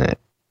for, isn't it?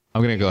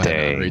 I'm gonna go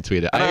ahead and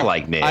retweet it. I don't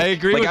like Nick. I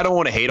agree. Like, I don't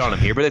want to hate on him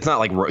here, but it's not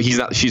like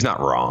she's not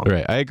wrong.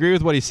 Right. I agree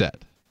with what he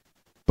said,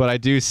 but I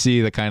do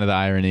see the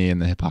irony and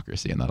the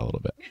hypocrisy in that a little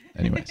bit.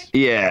 Anyways.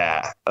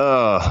 Yeah.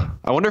 I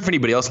wonder if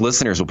anybody else,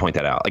 listeners, will point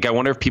that out. Like, I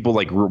wonder if people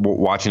like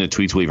watching the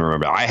tweets will even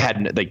remember. I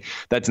had like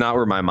that's not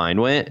where my mind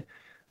went.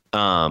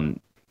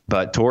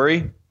 But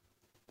Tori,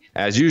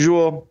 as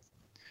usual,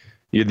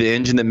 you're the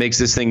engine that makes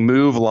this thing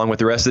move, along with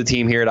the rest of the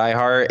team here at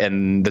iHeart,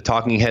 and the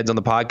talking heads on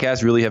the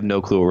podcast really have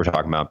no clue what we're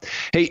talking about.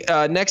 Hey,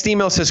 next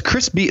email says,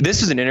 Chris B.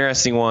 This is an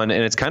interesting one,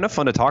 and it's kind of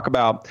fun to talk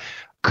about.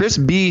 Chris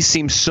B.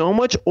 seems so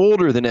much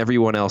older than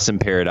everyone else in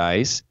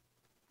Paradise,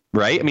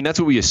 right? I mean, that's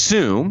what we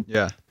assume.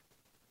 Yeah.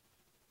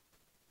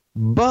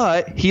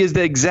 But he is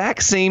the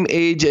exact same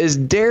age as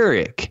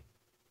Derek,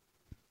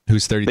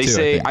 who's 32. They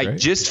say, I think, right? I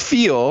just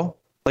feel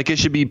like it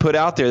should be put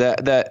out there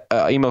that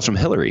email's from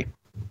Hillary.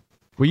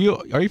 Are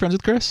you friends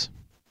with Chris?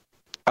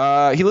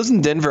 He lives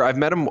in Denver. I've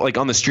met him like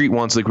on the street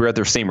once. Like, we were at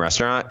their same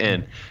restaurant,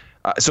 and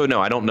so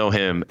no, I don't know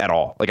him at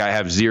all. Like, I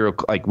have zero.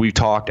 Like, we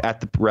talked at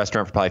the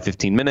restaurant for probably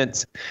 15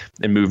 minutes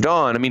and moved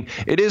on. I mean,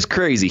 it is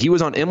crazy. He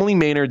was on Emily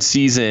Maynard's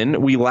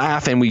season. We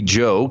laugh and we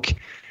joke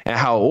at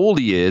how old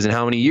he is and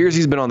how many years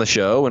he's been on the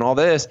show and all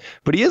this.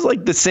 But he is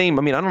like the same.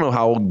 I mean, I don't know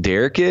how old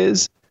Derek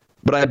is,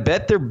 but I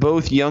bet they're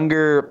both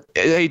younger.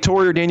 Hey,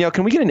 Tori or Danielle,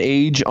 can we get an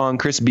age on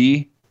Chris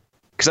B?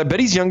 Because I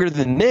bet he's younger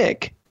than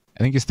Nick.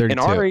 I think he's 32. And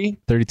Ari,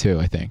 32,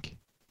 I think.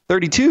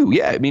 32,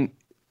 yeah. I mean,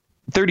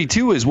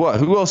 32 is what?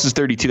 Who else is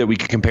 32 that we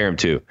could compare him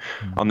to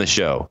on the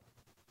show?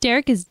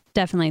 Derek is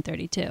definitely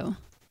 32.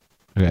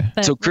 Okay.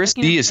 But so Chris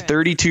D is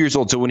 32 years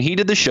old. So when he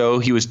did the show,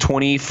 he was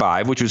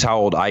 25, which was how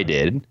old I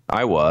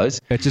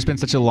was. It's just been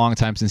such a long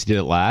time since he did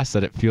it last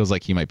that it feels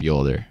like he might be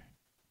older.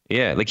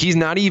 Yeah, like he's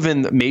not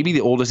even maybe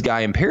the oldest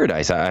guy in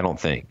Paradise, I don't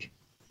think.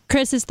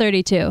 Chris is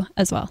 32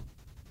 as well.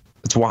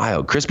 It's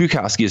wild. Chris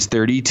Bukowski is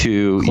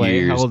 32 Clay,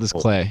 years. how old is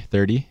Clay?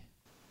 30?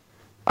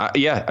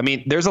 Yeah, I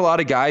mean, there's a lot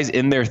of guys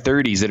in their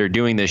 30s that are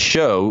doing this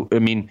show. I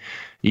mean,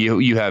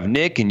 you have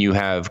Nick and you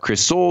have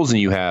Chris Soules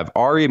and you have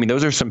Ari. I mean,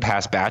 those are some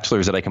past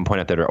bachelors that I can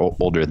point out that are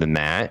older than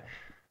that.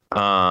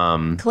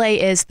 Clay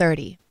is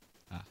 30.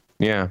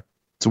 Yeah,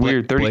 it's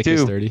weird. 32. Blake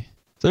is 30.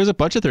 So there's a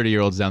bunch of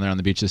 30-year-olds down there on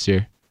the beach this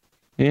year.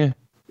 Yeah,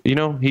 you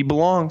know, he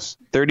belongs.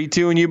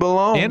 32 and you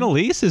belong.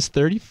 Annalise is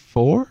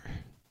 34.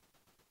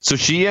 So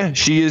she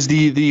is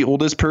the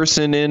oldest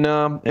person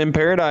in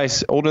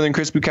Paradise, older than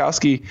Chris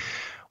Bukowski.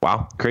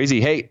 Wow, crazy.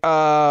 Hey,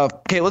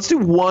 okay, let's do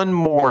one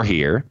more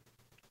here.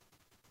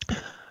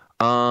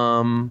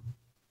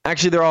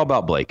 Actually, they're all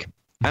about Blake,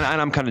 and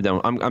I'm kind of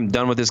done. I'm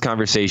done with this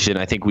conversation.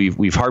 I think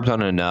we've harped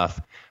on it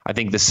enough. I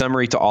think the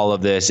summary to all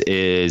of this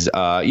is,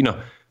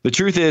 the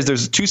truth is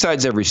there's two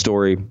sides to every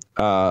story.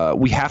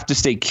 We have to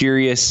stay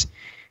curious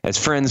as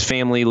friends,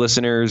 family,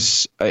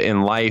 listeners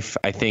in life,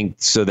 I think,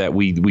 so that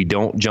we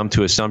don't jump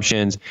to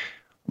assumptions.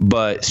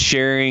 But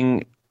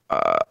sharing,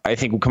 I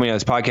think coming out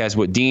of this podcast,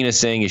 what Dean is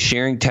saying is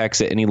sharing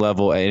texts at any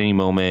level, at any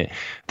moment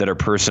that are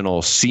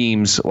personal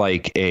seems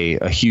like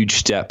a huge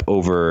step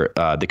over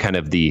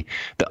the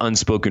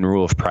unspoken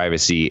rule of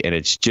privacy. And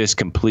it's just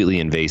completely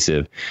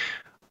invasive.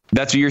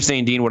 That's what you're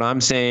saying, Dean. What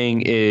I'm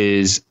saying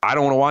is I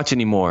don't want to watch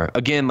anymore.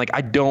 Again, like, I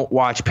don't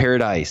watch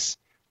Paradise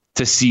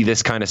to see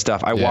this kind of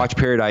stuff. I watch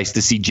Paradise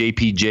to see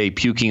JPJ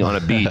puking on a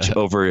beach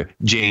over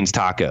Jane's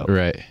taco.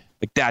 Right.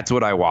 Like, that's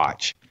what I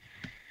watch.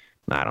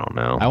 I don't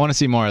know. I want to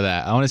see more of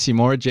that. I want to see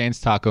more of Jane's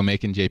taco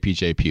making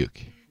JPJ puke.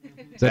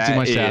 Is that too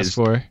much to ask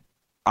for?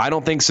 I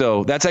don't think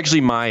so. That's actually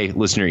my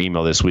listener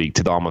email this week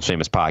to the Almost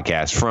Famous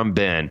podcast from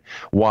Ben.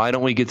 Why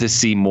don't we get to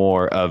see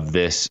more of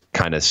this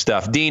kind of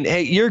stuff? Dean,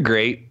 hey, you're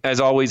great. As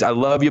always, I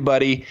love you,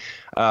 buddy.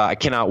 I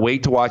cannot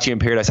wait to watch you in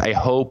Paradise. I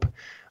hope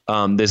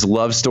this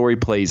love story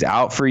plays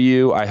out for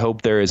you. I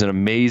hope there is an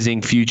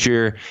amazing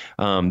future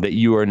that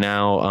you are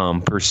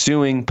now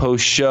pursuing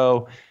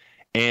post-show.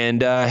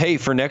 And hey,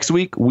 for next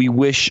week, we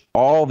wish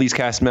all these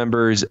cast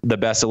members the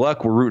best of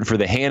luck. We're rooting for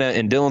the Hannah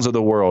and Dylans of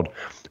the world.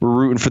 We're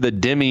rooting for the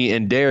Demi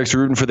and Derek's.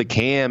 We're rooting for the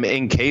Cam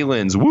and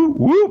Kaylin's. Woo,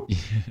 woo.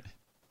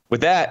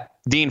 With that,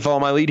 Dean, follow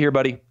my lead here,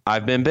 buddy.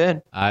 I've been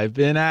Ben. I've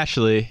been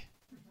Ashley.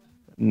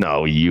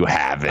 No, you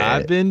haven't.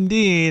 I've been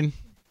Dean.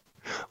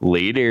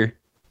 Later.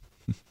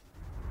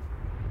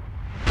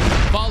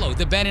 Follow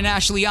the Ben and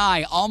Ashley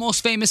I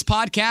Almost Famous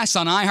podcast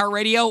on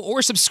iHeartRadio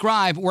or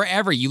subscribe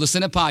wherever you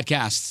listen to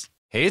podcasts.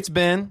 Hey, it's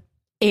Ben.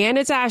 And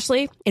it's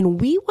Ashley, and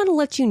we want to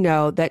let you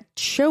know that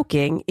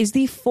choking is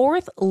the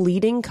 4th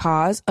leading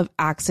cause of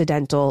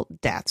accidental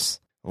deaths.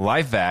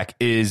 LifeVac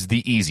is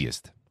the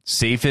easiest,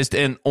 safest,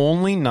 and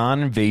only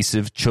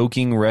non-invasive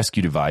choking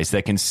rescue device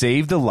that can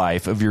save the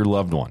life of your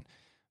loved one.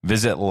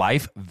 Visit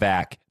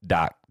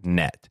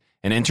lifevac.net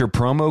and enter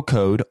promo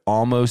code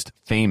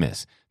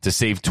ALMOSTFAMOUS to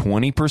save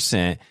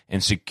 20%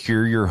 and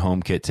secure your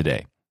home kit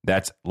today.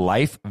 That's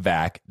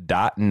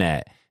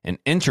lifevac.net and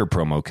enter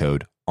promo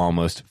code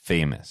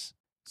ALMOSTFAMOUS.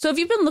 So if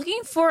you've been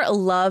looking for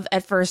love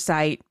at first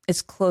sight,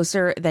 it's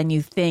closer than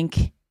you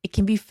think. It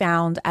can be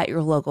found at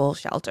your local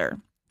shelter.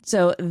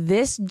 So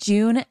this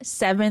June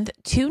 7th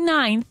to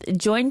 9th,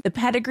 join the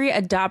Pedigree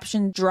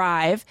Adoption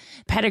Drive.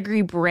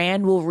 Pedigree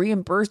brand will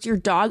reimburse your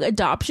dog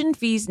adoption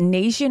fees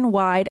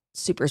nationwide.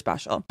 Super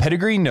special.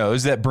 Pedigree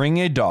knows that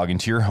bringing a dog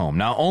into your home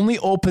not only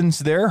opens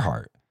their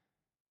heart,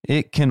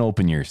 it can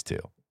open yours too.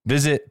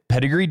 Visit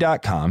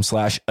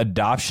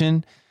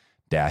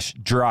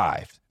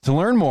pedigree.com/adoption-drive to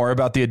learn more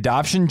about the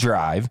adoption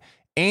drive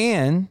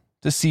and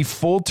to see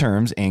full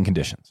terms and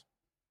conditions.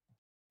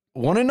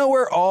 Want to know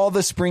where all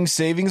the spring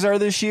savings are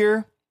this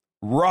year?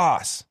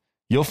 Ross.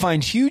 You'll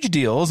find huge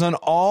deals on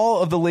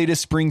all of the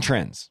latest spring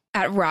trends.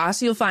 At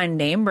Ross, you'll find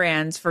name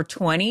brands for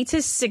 20 to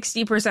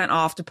 60%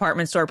 off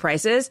department store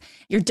prices.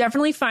 You're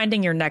definitely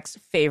finding your next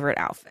favorite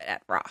outfit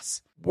at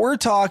Ross. We're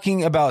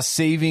talking about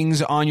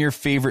savings on your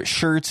favorite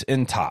shirts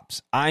and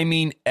tops. I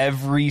mean,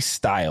 every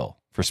style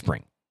for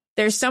spring.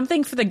 There's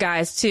something for the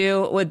guys,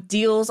 too, with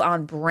deals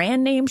on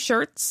brand name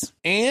shirts.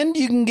 And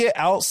you can get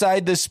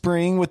outside this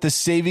spring with the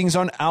savings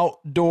on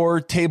outdoor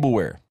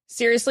tableware.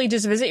 Seriously,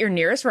 just visit your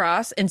nearest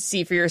Ross and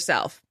see for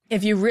yourself.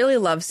 If you really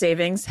love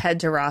savings, head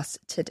to Ross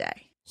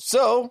today.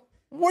 So,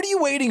 what are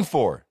you waiting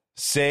for?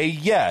 Say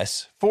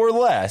yes for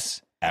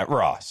less at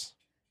Ross.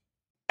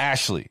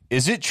 Ashley,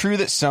 is it true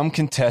that some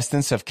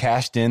contestants have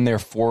cashed in their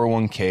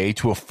 401k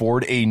to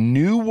afford a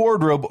new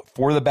wardrobe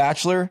for The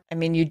Bachelor? I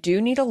mean, you do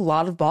need a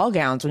lot of ball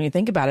gowns when you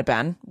think about it,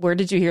 Ben. Where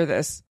did you hear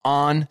this?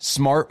 On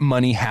Smart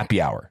Money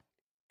Happy Hour.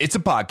 It's a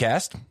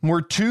podcast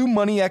where two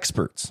money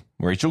experts,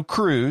 Rachel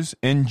Cruz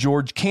and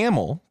George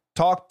Camel,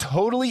 talk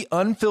totally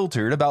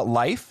unfiltered about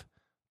life,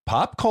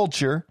 pop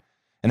culture,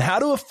 and how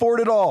to afford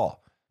it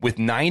all, with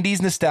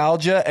 90s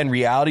nostalgia and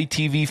reality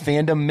TV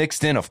fandom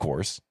mixed in, of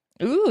course.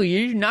 Ooh,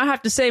 you do not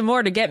have to say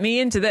more to get me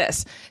into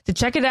this. To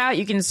check it out,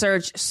 you can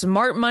search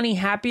Smart Money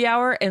Happy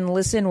Hour and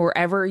listen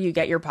wherever you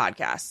get your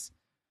podcasts.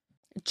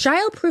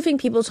 Child-proofing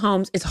people's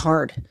homes is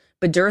hard,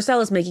 but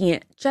Duracell is making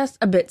it just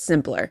a bit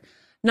simpler.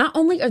 Not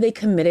only are they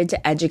committed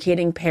to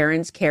educating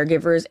parents,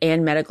 caregivers,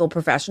 and medical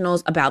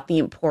professionals about the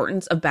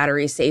importance of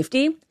battery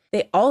safety,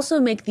 they also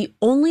make the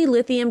only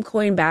lithium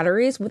coin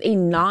batteries with a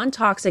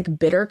non-toxic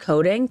bitter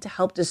coating to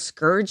help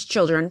discourage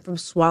children from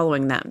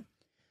swallowing them.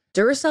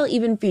 Duracell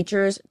even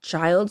features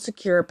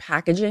child-secure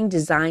packaging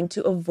designed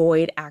to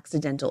avoid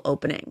accidental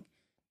opening.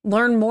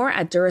 Learn more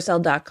at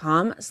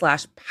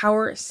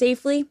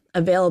Duracell.com/powersafely,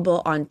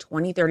 available on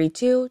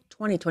 2032,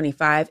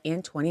 2025,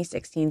 and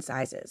 2016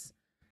 sizes.